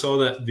 and then I saw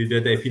that they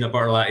did a peanut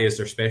butter latte as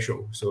their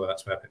special, so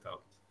that's what I picked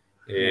up.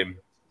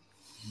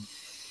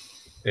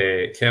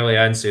 Kelly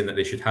Ann saying that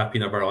they should have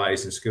peanut butter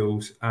lattes in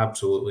schools.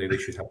 Absolutely, they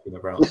should have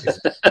peanut butter lattes.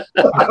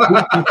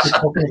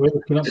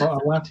 Peanut butter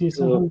lattes.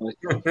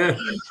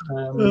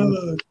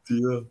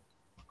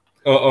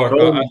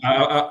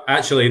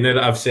 Actually, now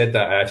that I've said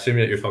that, I assume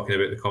that you're talking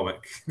about the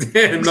comic,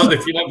 not the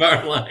peanut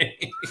butter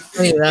latte.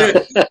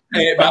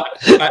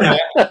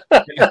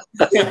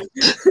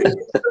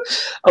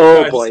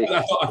 Oh boy!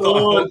 I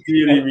thought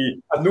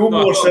no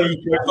more.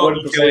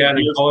 Kelly Ann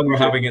and Colin were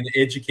having an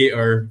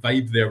educator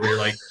vibe there, where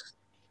like.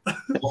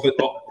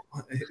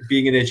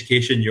 Being in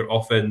education, you're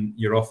often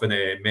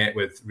met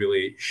with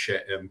really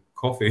shit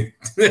coffee.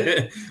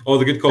 All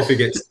the good coffee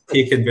gets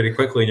taken very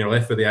quickly, and you're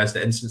left with the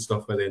Asda instant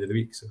stuff by the end of the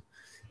week. So,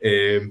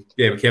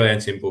 but Kelly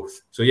Ann saying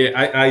both. So yeah,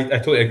 I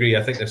totally agree.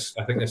 I think this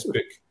book.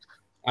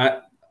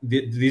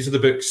 These are the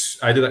books.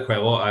 I do that quite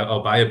a lot.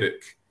 I'll buy a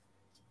book,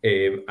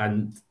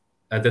 and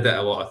I did it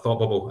a lot at Thought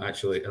Bubble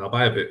actually. And I'll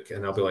buy a book,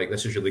 and I'll be like,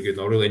 "This is really good,"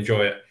 and I'll really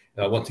enjoy it.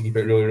 I want to keep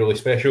it really, really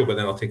special, but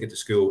then I'll take it to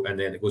school, and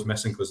then it goes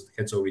missing because the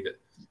kids all read it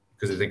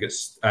because they think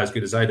it's as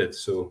good as I did.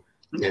 So,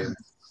 yeah.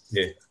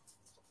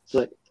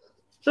 Right.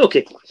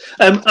 Okay.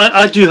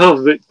 I do have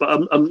a book, but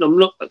I'm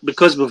not,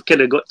 because we've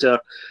kind of got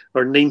to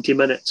our 90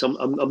 minutes.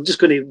 I'm just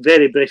going to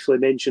very briefly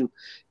mention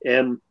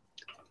A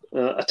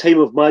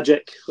Time of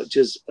Magic, which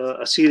is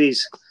a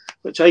series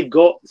which I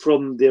got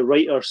from the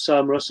writer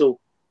Sam Russell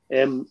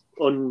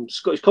on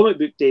Scottish Comic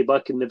Book Day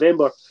back in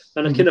November,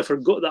 and I kind of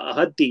forgot that I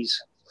had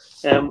these.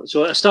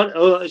 So I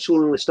actually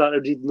only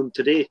started reading them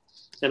today,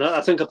 and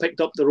I think I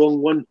picked up the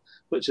wrong one,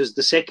 which is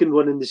the second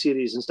one in the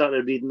series, and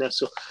started reading this.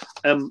 So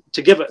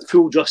to give it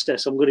full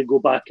justice, I'm going to go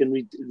back and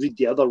read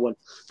the other one.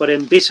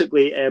 But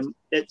basically,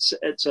 it's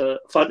a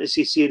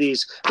fantasy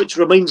series which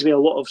reminds me a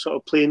lot of sort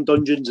of playing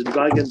Dungeons and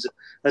Dragons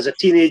as a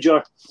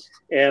teenager,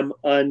 and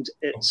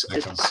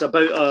it's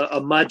about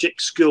a magic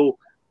school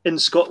in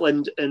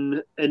Scotland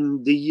in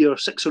the year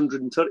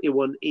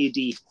 631 AD,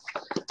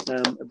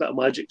 a bit of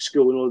magic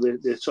school and all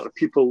the sort of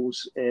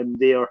pupils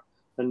there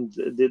and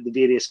the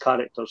various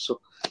characters. So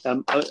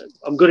I'm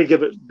going to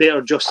give it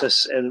better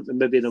justice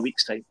maybe in a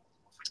week's time.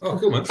 Oh,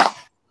 cool, man.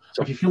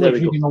 So if you feel like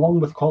reading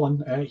along with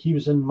Colin, he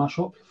was in my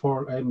shop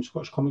for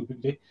Scottish Comic Book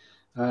Day.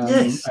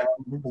 Yes.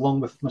 Along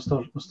with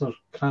Mr.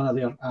 Crana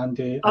there. And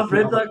I've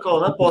read that,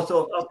 Colin.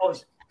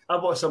 I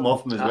bought some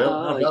off him as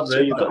well.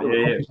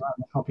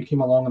 He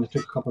came along and I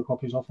took a couple of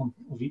copies off him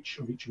of each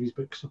of his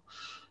books. So,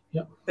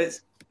 yeah,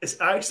 it's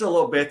actually a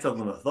lot better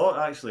than I thought.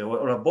 Actually,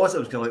 when I bought it, I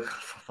was kind of like, oh,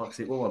 for fuck's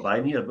sake, what am I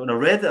buying here? But when I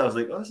read it, I was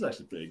like, oh, this is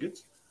actually pretty good.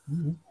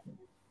 Mm-hmm.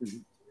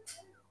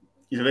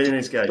 He's a very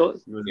nice guy.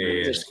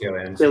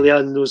 Kelly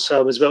Ann knows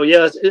Sam as well.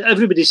 Yeah,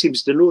 everybody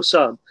seems to know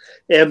Sam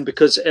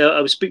because I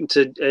was speaking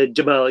to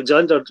Jim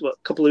Alexander a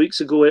couple of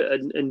weeks ago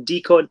in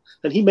Decon,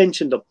 and he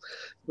mentioned him.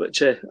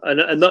 Which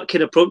and that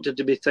kind of prompted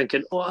me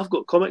thinking, oh, I've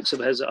got comics of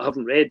his that I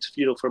haven't read,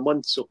 for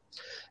months. So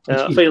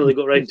I finally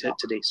got around to it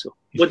today. So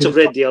once I've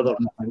read the other,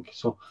 I think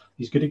so.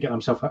 He's good at getting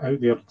himself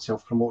out there,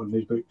 self-promoting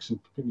these books and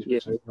putting his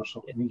books out there.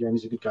 So again,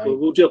 he's a good guy.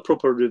 We'll do a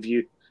proper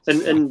review.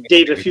 And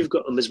Dave, if you've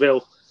got them as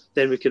well,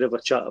 then we could have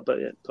a chat about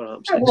it,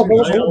 perhaps. Yeah,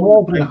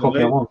 we'll bring a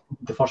copy along,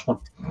 the first one.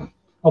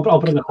 I'll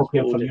bring a copy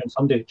in for you on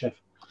Sunday, Jeff.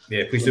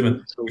 Yeah, please do,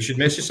 man. We should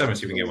message someone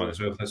see if we can get one as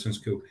well. That sounds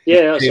cool.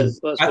 Yeah, that's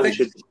what we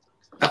should.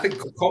 I think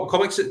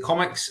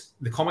comics,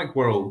 the comic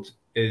world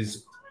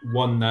is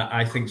one that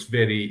I think is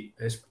very.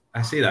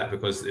 I say that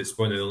because it's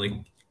one of the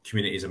only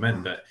communities I'm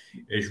in, but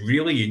it's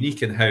really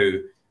unique in how,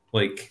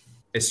 like,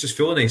 it's just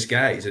full of nice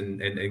guys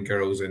and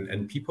girls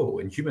and people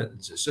and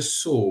humans. It's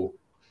just so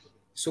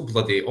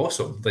bloody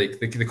awesome. Like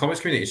the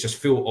comics community is just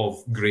full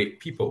of great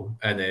people,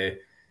 and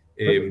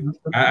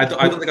I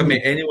don't think I've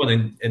met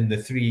anyone in the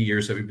 3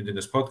 years that we've been doing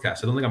this podcast.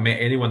 I don't think I've met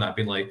anyone that I've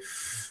been like,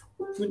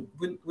 wouldn't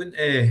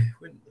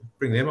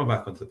bring them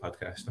back onto the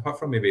podcast. Apart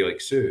from maybe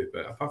like Sue,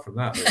 but apart from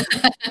that,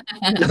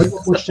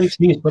 what strikes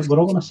me is, but we're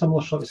all in a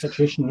similar sort of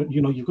situation.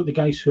 You know, you've got the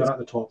guys who are at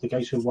the top, the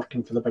guys who are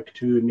working for the big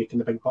two and making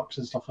the big bucks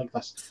and stuff like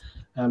this.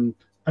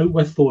 Out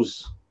with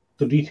those,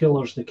 the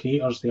retailers, the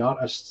creators, the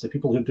artists, the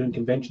people who are doing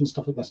conventions,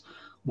 stuff like this,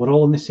 we're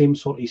all in the same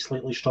sort of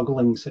slightly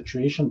struggling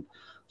situation.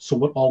 So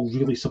we're all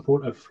really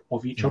supportive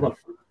of each other,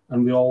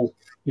 and we all,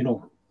 you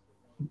know,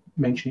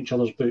 mention each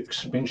other's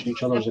books, mention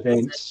each other's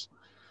events.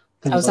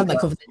 I was having that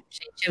conversation with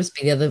James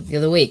Chebsby the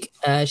other week.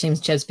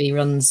 James Chebsby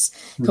runs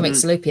Comic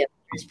Salopia in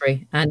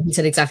Shrewsbury, and he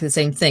said exactly the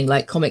same thing.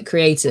 Like comic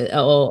creators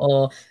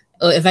or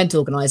event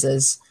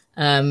organisers,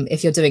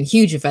 if you're doing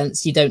huge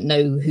events, you don't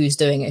know who's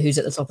doing it, who's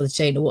at the top of the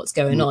chain, or what's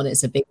going on.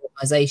 It's a big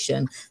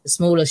organisation. The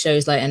smaller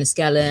shows like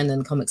Enniskillen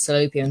and Comic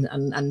Salopia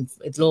and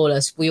it's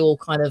Lawless, we all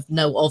kind of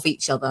know of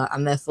each other,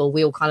 and therefore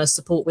we all kind of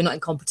support. We're not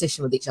in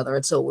competition with each other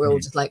at all. We're all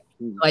just like,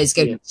 guys,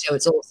 go to the show.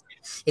 It's awesome.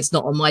 It's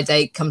not on my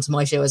day, come to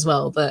my show as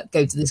well, but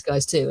go to this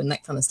guy's too, and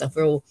that kind of stuff.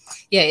 We're all,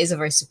 it is a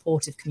very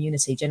supportive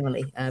community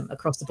generally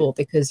across the board,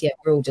 because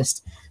we're all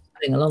just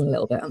putting along a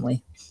little bit, aren't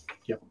we?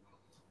 Yeah,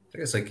 I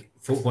think it's like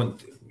folk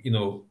want, you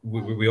know,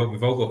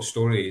 we've all got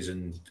stories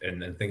and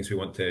things we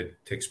want to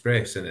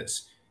express, and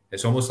it's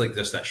almost like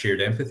there's that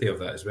shared empathy of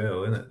that as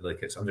well, isn't it?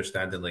 Like it's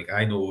understanding, like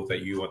I know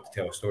that you want to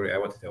tell a story, I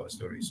want to tell a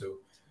story, so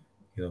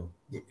you know,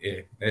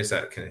 it's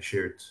that kind of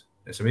shared.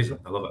 It's amazing.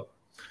 I love it.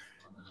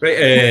 Right,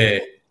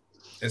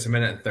 it's a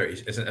minute and 30.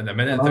 Is it in a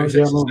minute and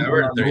 36? It's an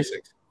hour and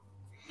 36.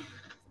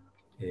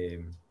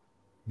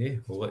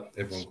 We'll let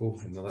everyone go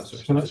and all that sort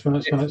of stuff. It's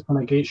been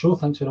a great show.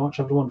 Thanks very much,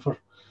 everyone, for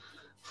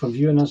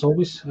viewing as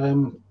always.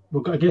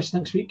 We've got a guest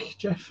next week,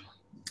 Jeff.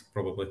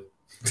 Probably.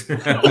 Who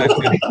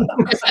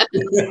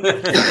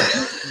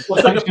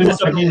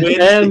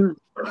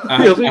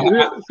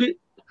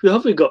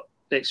have we got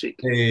next week?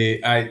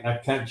 I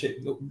can't check.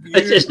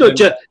 It's not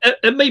Jim.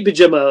 It might be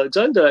Jim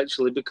Alexander,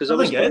 actually, because I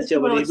was going to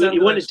tell him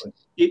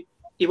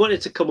he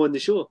wanted to come on the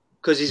show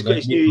because he's got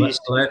his new.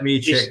 Let me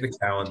check the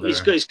calendar.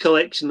 He's got his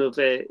collection of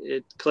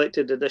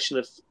collected edition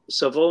of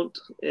Savant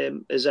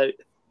is out,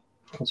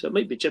 so it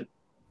might be Jim.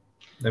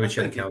 Let me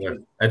check the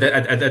calendar.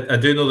 I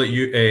do know that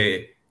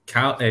you.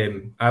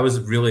 I was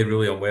really,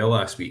 really unwell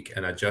last week,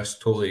 and I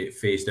just totally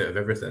phased out of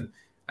everything.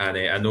 And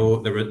I know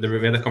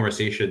we had a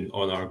conversation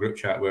on our group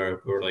chat where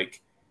we were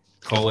like,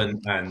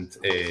 Colin and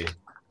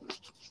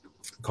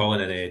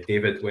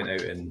David went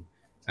out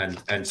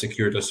and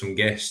secured us some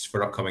guests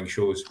for upcoming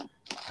shows,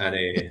 and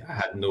I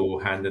had no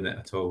hand in it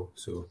at all.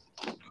 So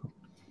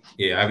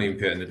yeah, I haven't even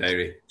put it in the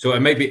diary. So it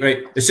might be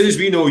right. As soon as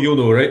we know, you'll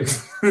know, right?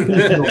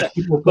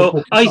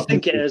 Well, I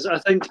think it is. I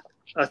think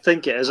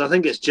it is. I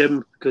think it's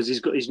Jim because he's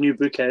got his new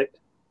book out.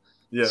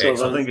 Yeah, so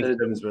I think it's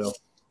Jim as well.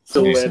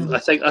 So I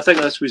think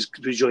that's who's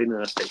joining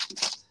us.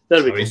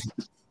 There we go.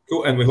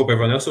 Cool, and we hope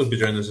everyone else will be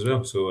joining us as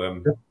well. So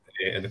in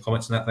the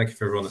comments and that, thank you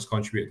for everyone that's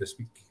contributed this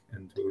week,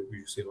 and we'll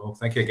see you all.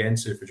 Thank you again,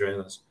 Sue, for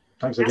joining us.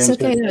 Thanks again.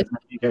 That's okay.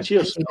 No.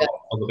 Cheers.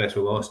 All the best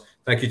with Lost.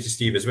 Thank you to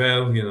Steve as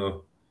well. You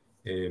know,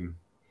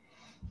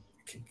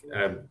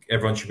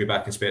 everyone should be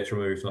back in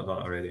Spectrum if not done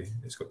it already.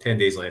 It's got 10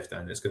 days left,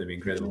 and it's going to be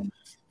incredible.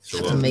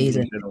 So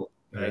amazing.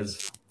 It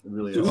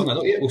really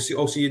is.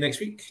 I'll see you next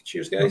week.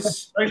 Cheers,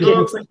 guys. Okay.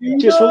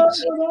 Cheers,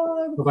 folks.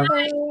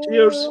 Bye-bye.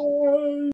 Cheers.